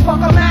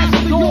 motherfucker,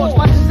 master yours.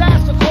 My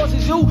disaster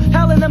causes you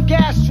hell in them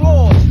gas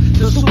drawers.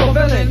 The super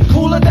villain,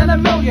 cooler than a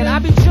million. I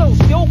be chill,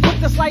 still quick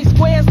to slice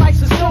squares like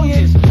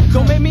Sicilians.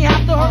 Don't make me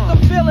have to hurt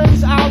the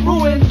feelings. I'll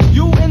ruin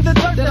you in the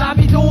dirt that I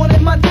be doing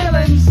in my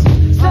dealings.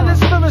 Sending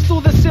spirits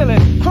through the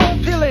ceiling,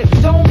 chrome peeling,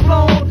 dome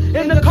blown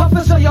in the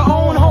comforts of your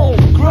own home.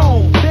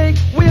 Grown, big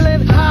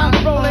wheeling, high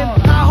rolling.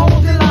 I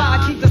hold it high,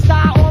 I keep the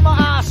style on my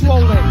eyes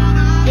swollen.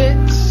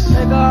 Bitch,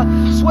 nigga,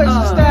 switch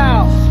the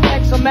style.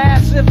 Extra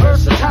massive,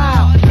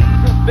 versatile.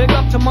 Big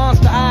up to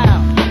Monster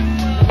Isle.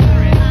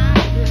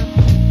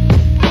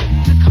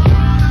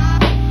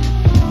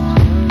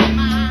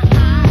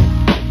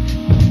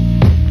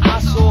 I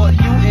saw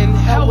you in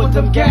hell with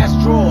them gas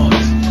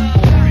drawers.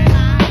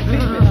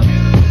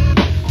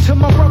 To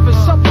my brothers,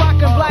 Sub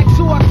Rock and Black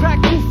 2, I crack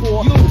you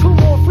for. 2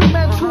 more free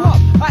men, 2 up.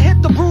 I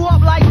hit the brew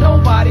up like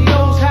nobody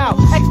knows how.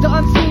 Extra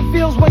unseen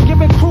feels when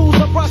giving crews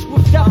a brush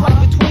with death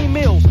like between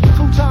meals.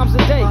 2 times a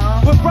day.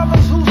 With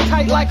brothers who's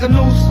tight like a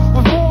noose.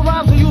 With more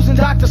rhymes than using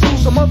Dr.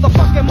 Seuss, a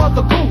motherfucking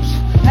mother goose.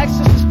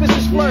 Extra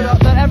suspicious murder,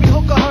 that every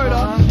hooker heard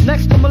her.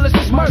 Next to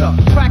malicious murder.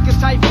 Track is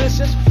tight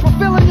vicious.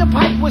 Fulfilling your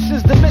pipe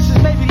wishes, the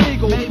missus may be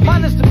legal.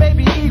 Mine is the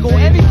baby eagle.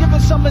 Any given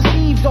summer's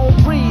eve, don't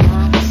breathe.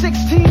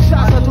 16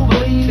 shots, I do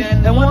believe,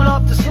 and 1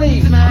 up the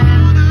sleeve.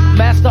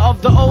 Master of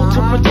the ode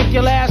to predict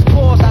your last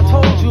pause. I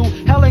told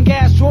you, hell and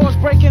gas drawers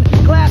breaking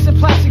glass and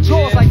plastic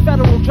jaws like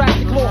federal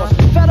drastic laws.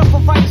 Fed up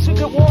for fighting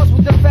secret wars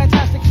with the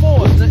Fantastic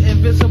Fours. The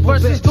invisible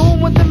versus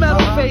doom with the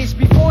metal face.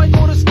 Before I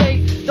go to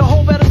state, the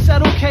whole better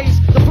settle case.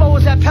 The flow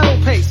is at pedal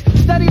pace,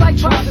 steady like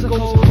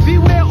tricycles.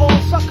 Beware all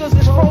suckers,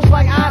 it's froze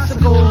like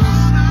icicles.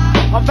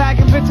 I'm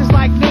bagging bitches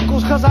like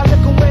nickels, cause I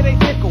lick them where they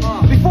tickle.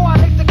 Before I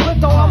lick the clip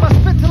though, I'ma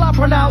spit till I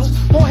pronounce.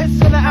 More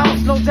hits in an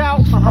ounce, no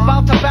doubt. I'm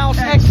about to bounce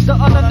extra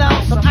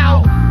unannounced, I'm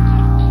out.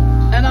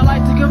 And I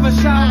like to give a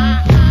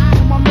shout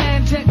to my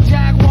man Jet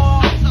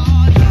Jaguar,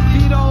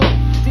 Vito,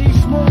 D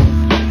Smooth,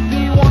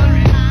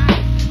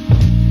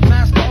 B1,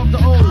 Master of the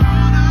Old.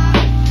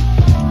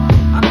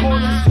 I call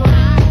this shit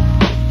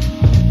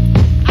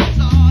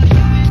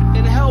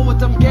in hell with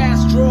them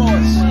gas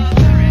drawers.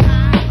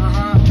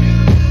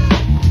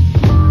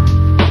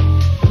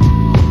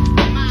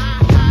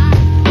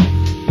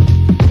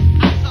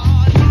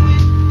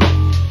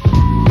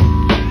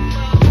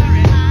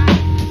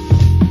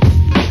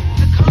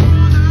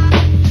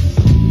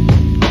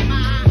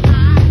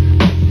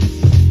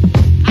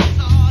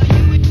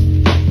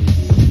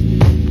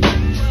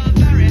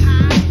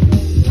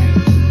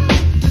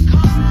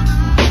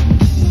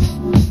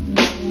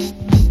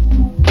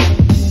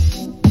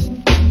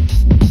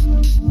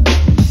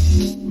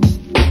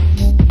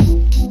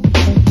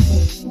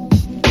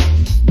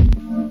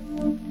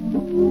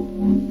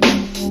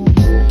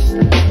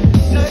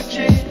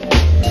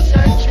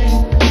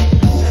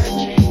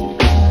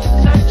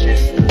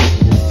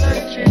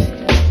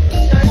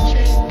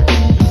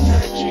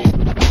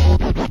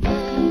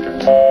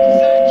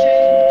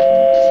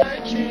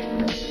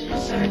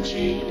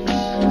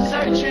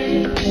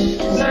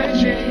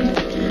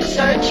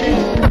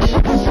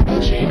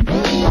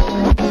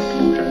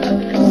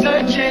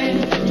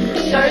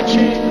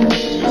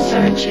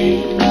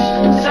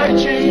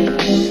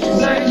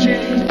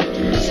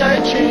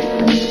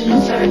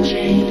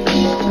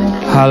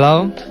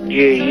 Hello?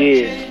 Yeah.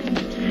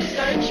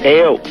 Hey,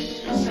 yo.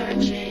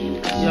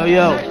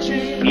 Yo.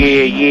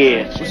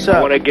 Yeah. What's up?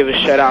 I want to give a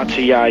shout out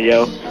to y'all,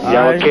 yo. Y'all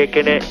Alright.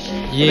 kicking it.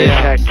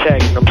 Yeah.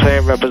 Check. I'm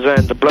saying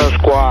representing the Blood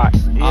Squad.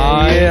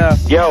 Yeah.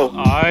 Yo,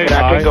 can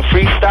I kick a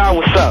freestyle?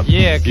 What's up?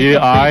 Yeah,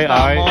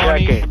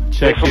 Check it.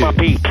 Check for my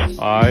peeps.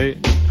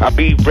 I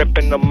be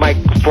ripping the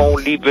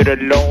microphone, leave it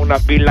alone. I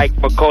be like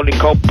Macaulay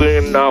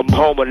Culkin,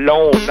 Home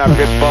Alone. I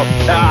rip up.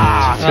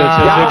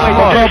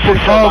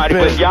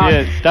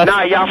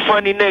 Y'all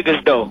funny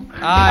niggas though.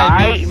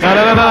 Alright?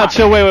 No,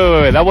 chill,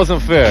 wait. That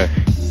wasn't fair.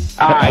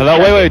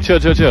 Alright. Chill.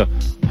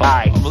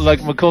 Alright.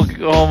 Like Macaulay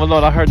Home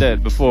Alone, I heard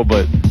that before,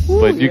 but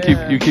you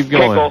keep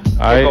going.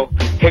 Alright?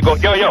 Here go,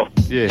 yo.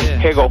 Yeah.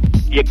 Here go.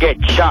 You get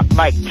shot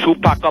like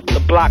Tupac up the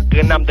block,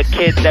 and I'm the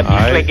kid that be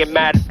slinging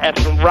mad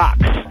effing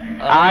rocks.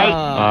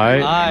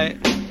 Alright?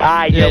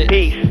 Alright, yo,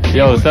 peace.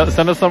 Yo,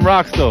 send us some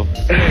rocks though.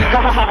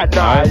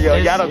 Nah, yo,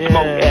 y'all don't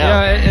smoke.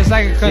 Yo, it's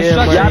like a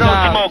construction y'all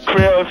job. don't smoke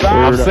Krills.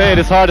 I'm saying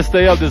it's hard to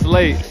stay up this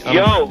late.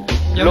 Yo.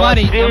 Your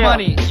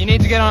money. You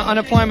need to get on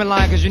unemployment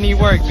line because you need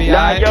work, B.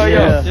 Nah, yo.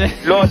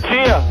 Lord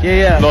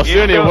Tia. Lord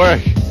Tia need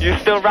work. You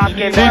still rocking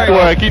Teeth that?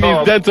 work. He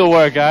needs dental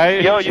work,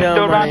 alright? Yo, you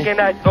still rocking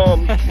that,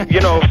 you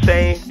know what I'm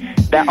saying?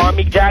 That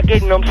army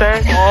jacket, you know what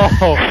I'm saying?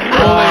 Oh,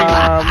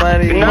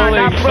 money. Nah,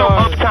 not from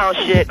Uptown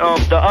shit,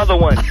 the other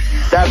one.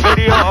 That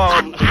video,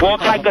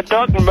 Walk Like a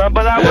Duck,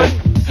 remember that one?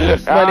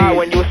 Money,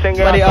 when you were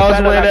singing money, I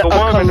was wearing like a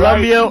woman,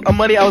 Columbia. right?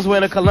 Money, I was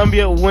wearing a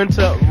Columbia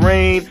winter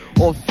rain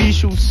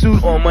official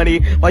suit on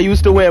money. I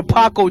used to wear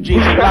Paco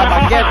jeans with La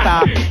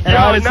Baguetta, and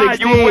I was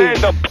 16. You were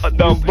wearing the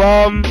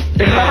bum.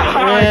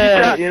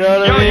 Yeah, you know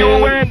what I mean? You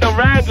were wearing the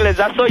Wranglers.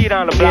 I saw you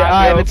down the block.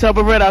 Yeah, alright, the Tub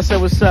of Red. I said,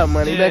 "What's up,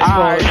 money?" Next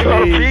one,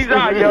 please. Peace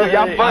out, yo.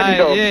 Y'all funny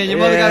though. Yeah, your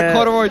mother got a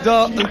corduroy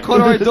dog.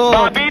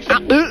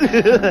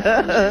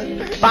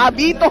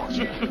 Babito.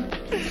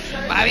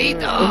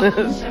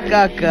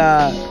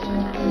 Caca.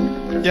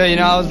 Yo, you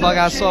know,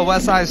 I saw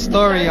West Side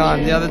Story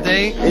on the other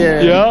day.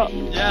 Yeah.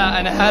 Yeah,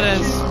 and it had it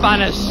in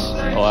Spanish.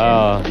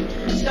 Wow.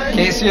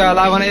 KCR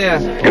live on the air.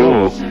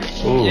 Yo.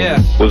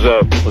 Yeah. What's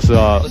up? What's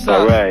up?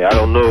 Alright, I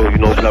don't know. You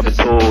know, but I've been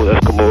told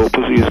Eskimo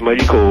pussy is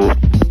mighty cold.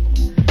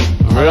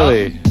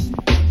 Really?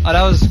 Oh,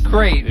 that was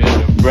great.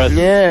 Yeah,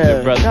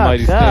 your breath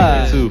mighty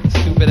stinking too.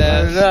 Stupid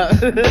ass.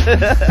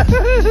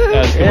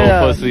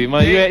 Eskimo pussy.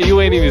 Man, you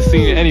ain't even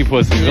seen any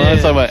pussy. So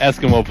let's talk about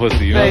Eskimo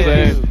pussy. You know what I'm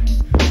saying?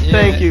 Yeah,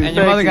 Thank you. And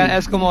your mother got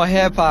Eskimo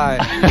hair pie.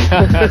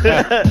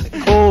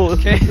 Cool.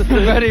 Okay,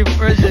 ready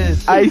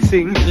Bridges.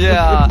 Icing.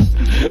 Yeah.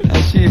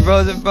 And she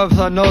rubs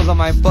her nose on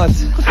my butt.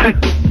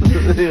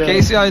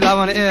 KCR, you live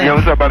on the air. Yo,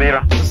 what's up,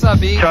 Babita? What's up,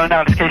 B? Chillin'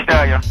 out, it's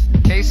K-Style, yo.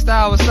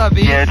 K-Style, what's up,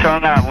 B? Yeah,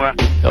 chillin' out,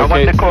 what? I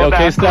wanted to call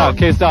back.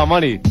 K-Style,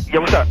 money.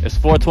 Yo, what's up? It's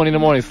 4:20 in the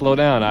morning. Slow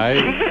down,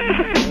 alright?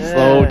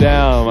 Slow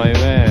down, my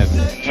man.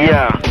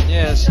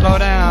 Yeah, slow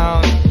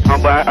down.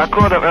 But I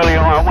called up earlier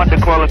on. I wanted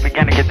to call up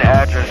again to get the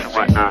address and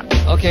whatnot.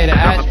 Okay, the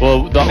address.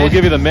 Well, we'll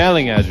give you the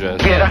mailing address.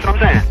 Yeah, that's what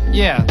I'm saying.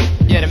 Yeah,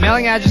 the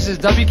mailing address is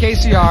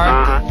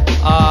WKCR,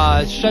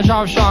 Stretch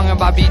Armstrong and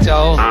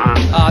Babito,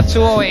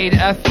 208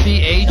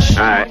 FBH,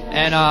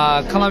 and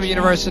Columbia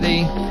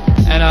University,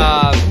 and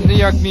New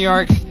York,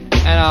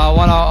 and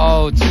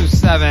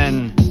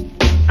 10027.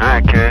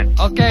 Alright, kid.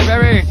 Okay,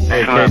 baby.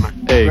 Hey,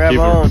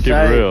 keep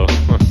it real.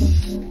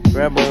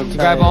 Grab on,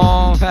 grab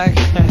on, back.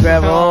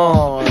 Grab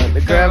on,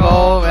 grab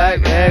on, back,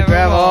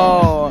 grab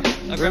on,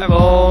 grab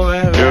on,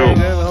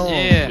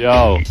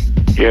 Yeah.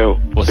 Yo,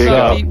 what's big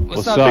up?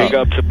 What's up? Big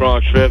up to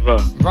Bronx River.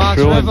 Bronx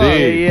True River.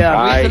 indeed.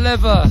 We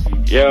deliver.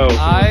 Yo,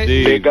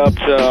 big up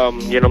to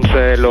you know what I'm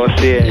saying, Lord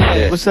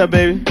Tia. What's up,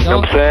 baby? You know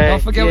what I'm saying?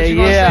 Don't forget what you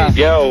gonna say.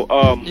 Yo,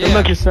 good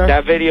looking, son.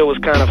 That video was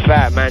kind of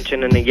fat,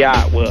 mentioning the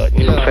yacht. Well,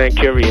 you know what I'm saying?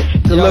 Curious.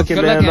 Good looking,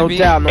 man. No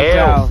doubt, no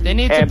doubt. They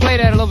need to play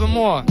that a little bit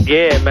more.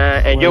 Yeah,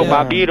 man. And yo,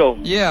 Babito.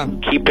 Yeah.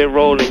 Keep it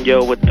rolling,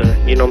 yo, with the,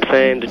 you know what I'm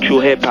saying, the true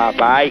hip hop,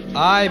 alright?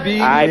 Alright, B.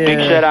 Alright, big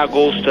shout out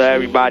goes to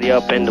everybody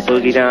up in the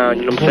Boogie Down,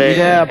 you know what I'm saying?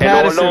 Yeah, and all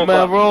Patterson, over.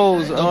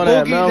 Melrose, all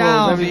that, Boogie down,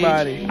 Melrose,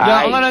 everybody. Yo,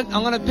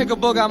 I'm gonna pick a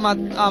book out my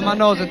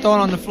nose and throw it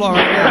on the floor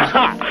right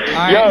there.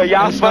 Right? Yo,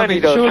 y'all funny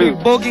though, truly too.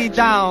 boogie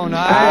down,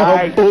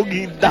 alright?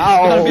 Boogie It's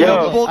down. gonna be a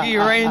Yo. boogie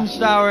rain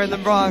shower in the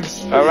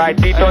Bronx. Alright,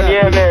 Tito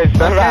Nieves,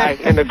 alright,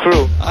 and the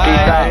crew. Peace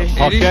out.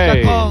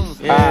 Okay.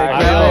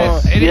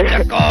 Adios.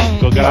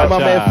 Go get My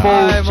man,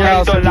 full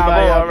Charles,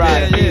 everybody.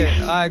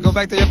 Alright, go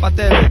back to your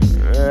patel.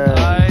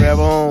 Grab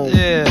on.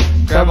 Yeah.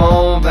 Grab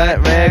on,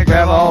 black man,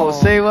 grab on.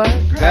 Say what?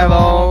 Grab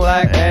on,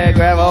 black man,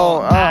 grab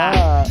on.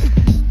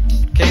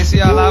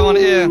 KCR live on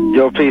the air.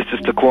 Yo, peace, this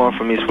is Taquan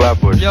from East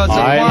Flatbush. Yo,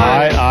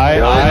 Taquan.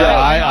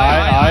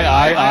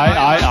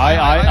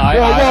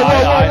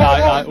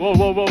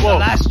 Whoa.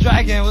 Last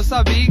Dragon, what's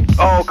up, B?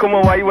 Oh, come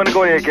on, why you want to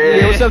go there,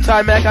 kid? Yeah, what's up,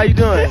 Ty Mac? How you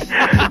doing?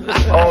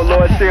 Oh,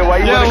 Lord, Tia, why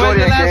you want to go where's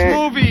there, the last kid?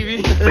 movie,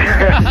 B?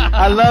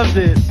 I loved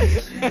it.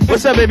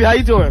 What's up, baby? How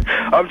you doing?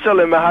 I'm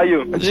chilling, man. How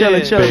you? I'm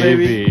chilling,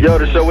 baby. Yo,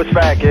 the show was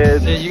fat,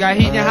 kids. Yeah, you got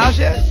heat in your house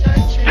yet?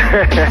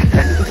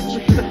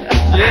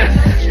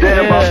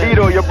 Damn,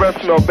 Babito, your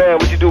breath smell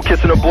bad. What you do,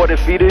 kissing aborted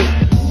fetus?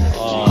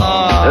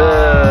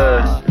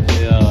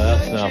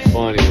 That's not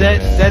funny.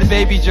 Dead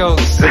baby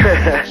jokes.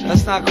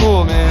 That's not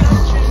cool, man.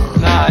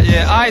 Nah,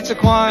 yeah. Alright,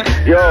 Taquan.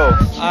 Yo.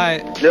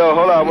 Alright. Yo,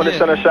 hold on. I want to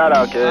send a shout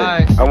out, kid.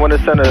 Alright. I want to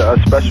send a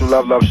special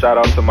love shout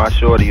out to my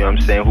shorty, you know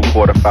what I'm saying, who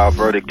caught a foul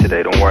verdict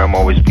today. Don't worry, I'm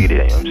always be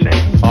there, you know what I'm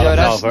saying? Yo,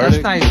 that's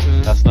nice,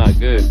 man. That's not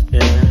good.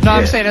 No,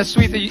 I'm saying that's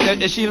sweet.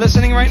 Is she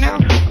listening right now?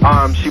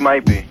 She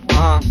might be.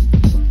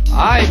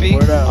 Alright, B. You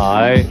know what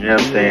I'm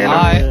saying?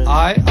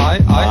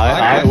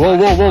 Whoa.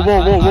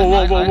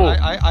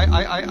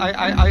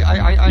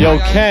 Yo,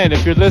 Ken,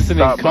 if you're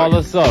listening, call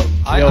us up.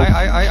 Yo,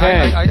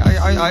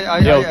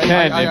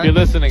 Ken, if you're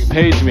listening,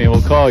 page me and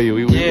we'll call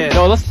you.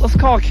 No, let's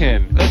call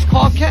Ken. Let's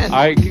call Ken.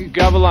 Alright,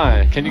 grab a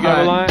line. Can you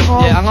grab a line?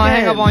 Yeah, I'm gonna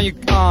hang up on you,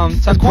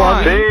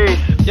 Taquan.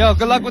 Peace. Yo,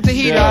 good luck with the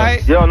heat,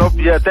 alright? Yo,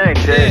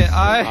 thanks, Yeah,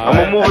 alright. I'm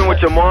gonna move in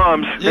with your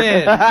moms.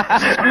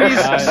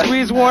 Yeah.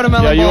 Squeeze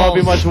watermelon Yo, you balls. won't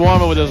be much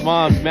warmer with his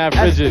mom. Mad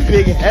frigid.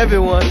 Big heavy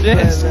one.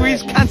 Yeah,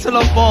 squeeze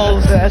cantaloupe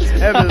balls. That's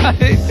heavy,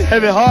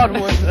 heavy hard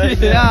ones.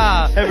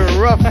 Yeah. Heavy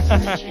rough.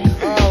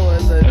 Oh,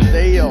 and the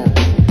deal.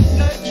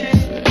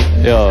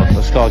 Yo,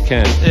 let's call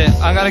Ken. Yeah,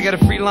 I gotta get a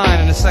free line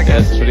in a second.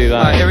 Yes, free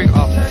line. Alright, here we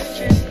go.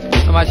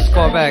 I might just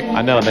call back.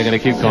 I know, they're gonna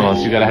keep calling,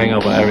 so you gotta hang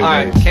up on everything.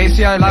 Alright,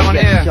 KCI live on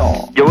air.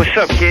 Yo, what's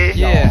up, kid?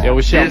 Yeah. Yo,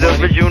 what's up, This is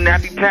the original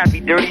Nappy Pappy,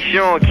 Dirty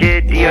Sean,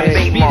 kid.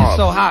 DFA Mob.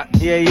 So hot.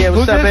 Yeah,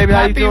 what's up, baby?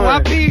 How you doing?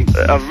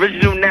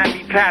 Original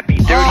Nappy Pappy,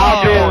 Dirty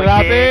Sean,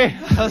 kid.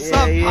 What's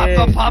up,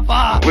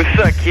 Papa? What's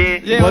up,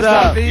 kid? Yeah, what's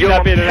up, B? Yo,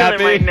 I'm Nappy, chilling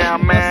Nappy. right now,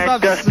 man.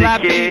 What's up, Dusty,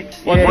 Slappy? kid.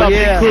 What's up,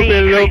 yeah.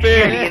 Poopy Lope?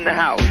 In the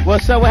house.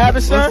 What's up? What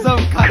happened, son? What's up,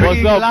 Cocky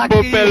What's up, Lucky?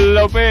 Poopy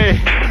Lope?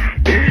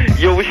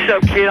 Yo, what's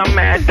up, kid? I'm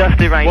mad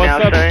dusty right What's now,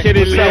 up, son.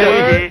 kitty What's up,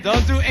 litter? kid?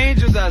 Don't do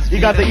angel dust. You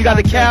got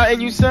the cow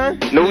in you, son?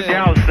 No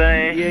doubt,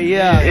 son.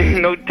 Yeah.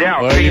 No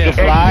doubt. Well, you can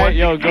fly.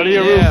 Yo, go to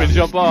your roof and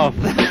jump off.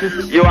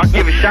 Yo, I'll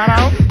give a shout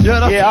out. Yeah,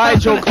 all right,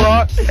 Joe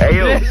Clark. Hey,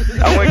 yo,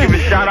 I want to give a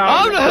shout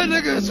out. I'm the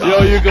nigga.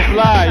 Yo, you can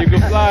fly. You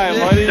can fly,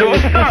 buddy. Yo,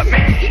 what's up,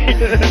 man?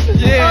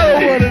 Yeah. I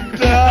wanna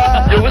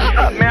die. Yo, what's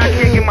up, man? I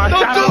can't get my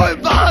shout out. Don't do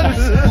it, Bonds.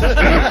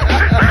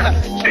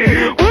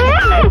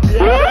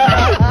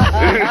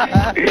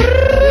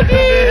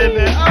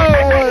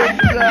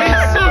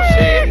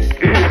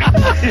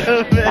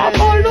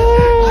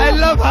 I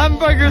love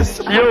hamburgers.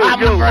 Yo, I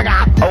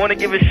want to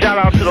give a shout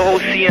out to the whole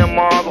CM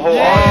mob, the whole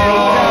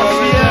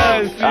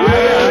Yes.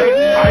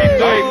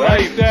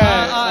 Like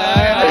that.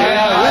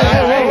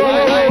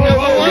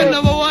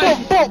 Number one.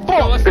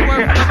 Yo, what's the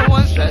word for number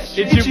one, Stretch?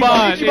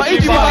 Ichiban.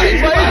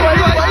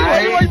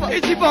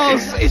 Itchy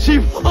balls. Itchy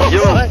balls.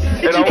 Yo,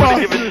 and I want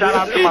to give a shout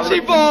out to my Itchy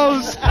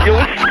balls.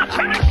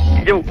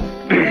 Yo.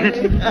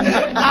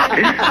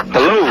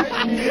 Hello.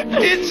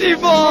 Itchy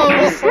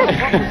balls.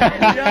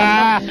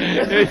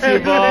 Itchy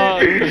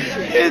balls.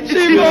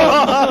 Itchy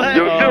balls.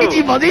 Yo, dude.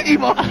 Itchy balls.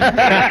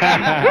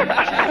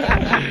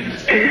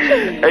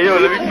 Hey, yo,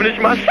 let me finish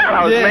my shout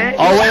outs, man.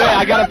 Oh, wait,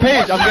 I got a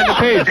page. I'm getting a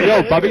page.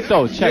 Yo,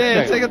 Babito,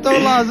 check. Take a throw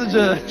lozenge.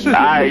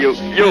 Alright, yo,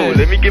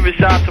 let me give a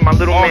shout out to my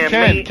little man,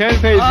 Mate. Ken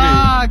pays me.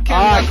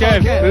 Ken.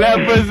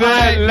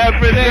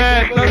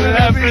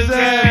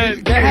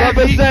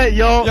 Represent,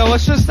 yo. Yo,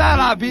 what's your style,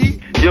 I.B.?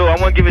 Yo, I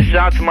want to give a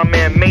shout out to my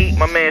man Mate,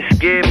 my man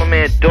Skid, my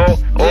man Dog,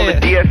 all the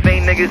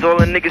DFA niggas, all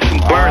the niggas who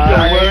burnt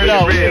up. Word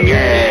up.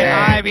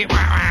 Yeah. Alright?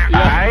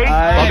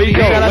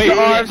 Babito, wait,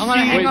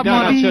 no,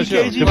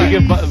 chill. Did we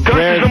give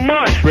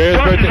Bear's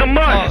birthday?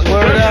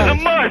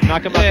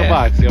 Knock him out the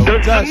box, yo.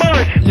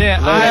 Yeah,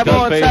 I have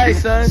on tight,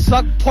 son.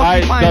 Suck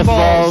porcupine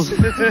balls.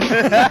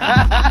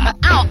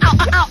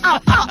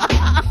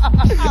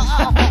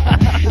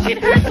 It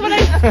hurts when I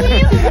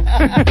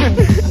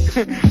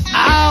squeeze.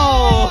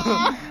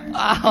 Ow.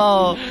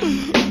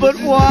 But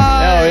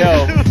why?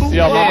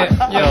 Yo,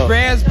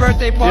 Brand's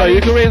birthday party. Yo,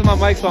 you can raise my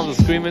mic so I'm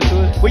just screaming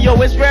to it. Well, yo,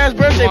 what's Brand's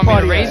birthday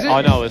party? Raise it?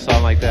 Oh no, it's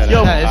something like that.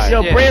 Yo,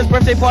 Brand's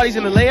birthday party's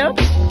in the layup?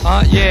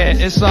 Yeah,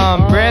 it's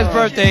Brand's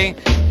birthday.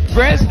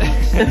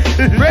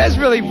 Brad's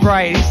really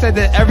bright. He said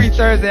that every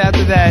Thursday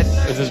after that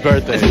it's his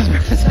birthday.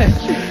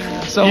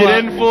 So you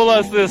didn't fool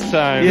us this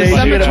time. Yeah,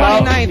 December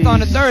 29th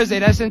on a Thursday.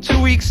 That's in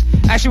 2 weeks.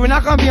 Actually, we're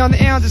not going to be on the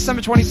air on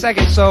December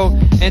 22nd. So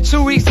in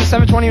 2 weeks,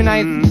 December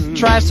 29th,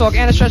 Trash Talk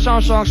and the Stretch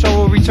Armstrong Show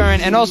will return.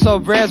 And also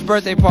Brad's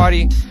birthday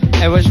party,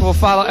 which will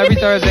follow every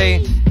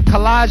Thursday.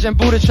 Collage and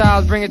Buddha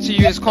Child bring it to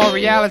you. It's called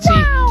Reality.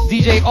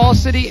 DJ All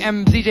City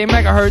and DJ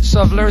Megahertz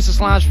of Lyricist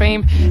Lounge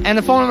fame. And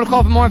the phone number to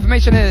call for more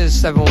information is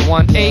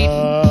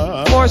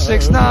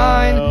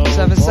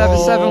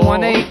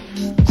 718-469-77718.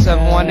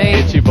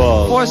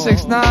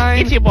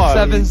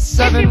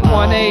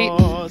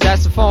 718-469-7718.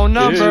 That's the phone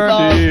number.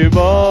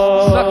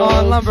 Stuck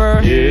on lumber.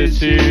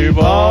 Itchy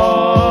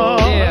balls.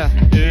 Yeah.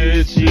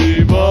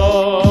 Itchy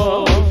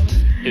balls.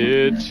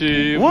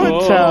 Itchy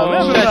balls.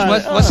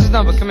 What's his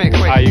number? Come here,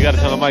 quick. Alright, you gotta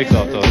turn the mics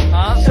off, though. You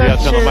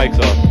gotta turn the mics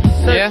off.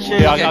 Yeah?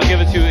 Yeah, I'll give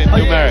it to you in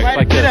numeric,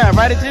 like this.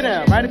 Write it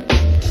down.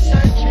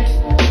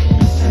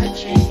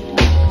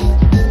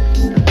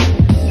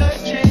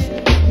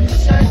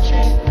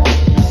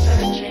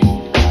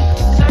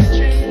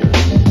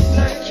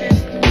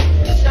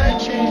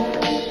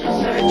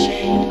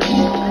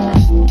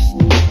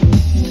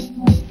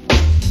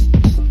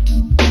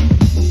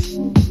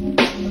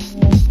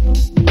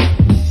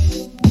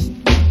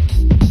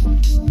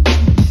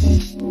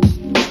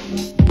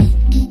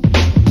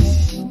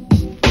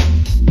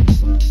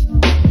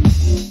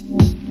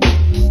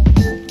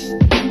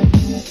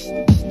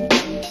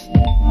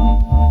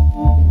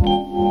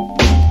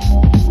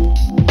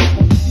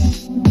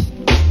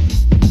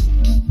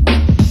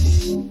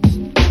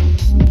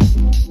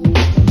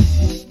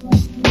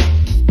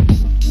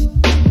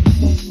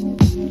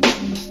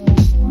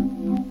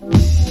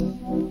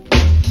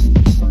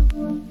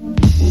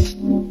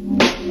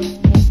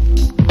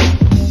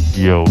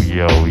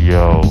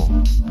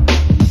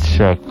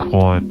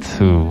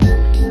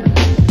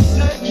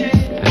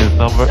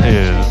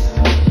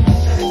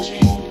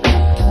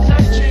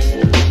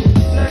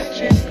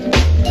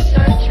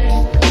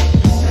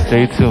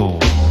 Stay tuned.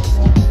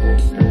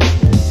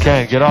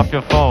 Ken, get off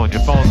your phone.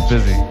 Your phone's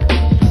busy.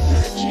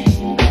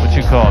 What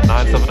you call?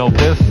 970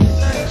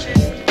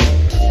 piss?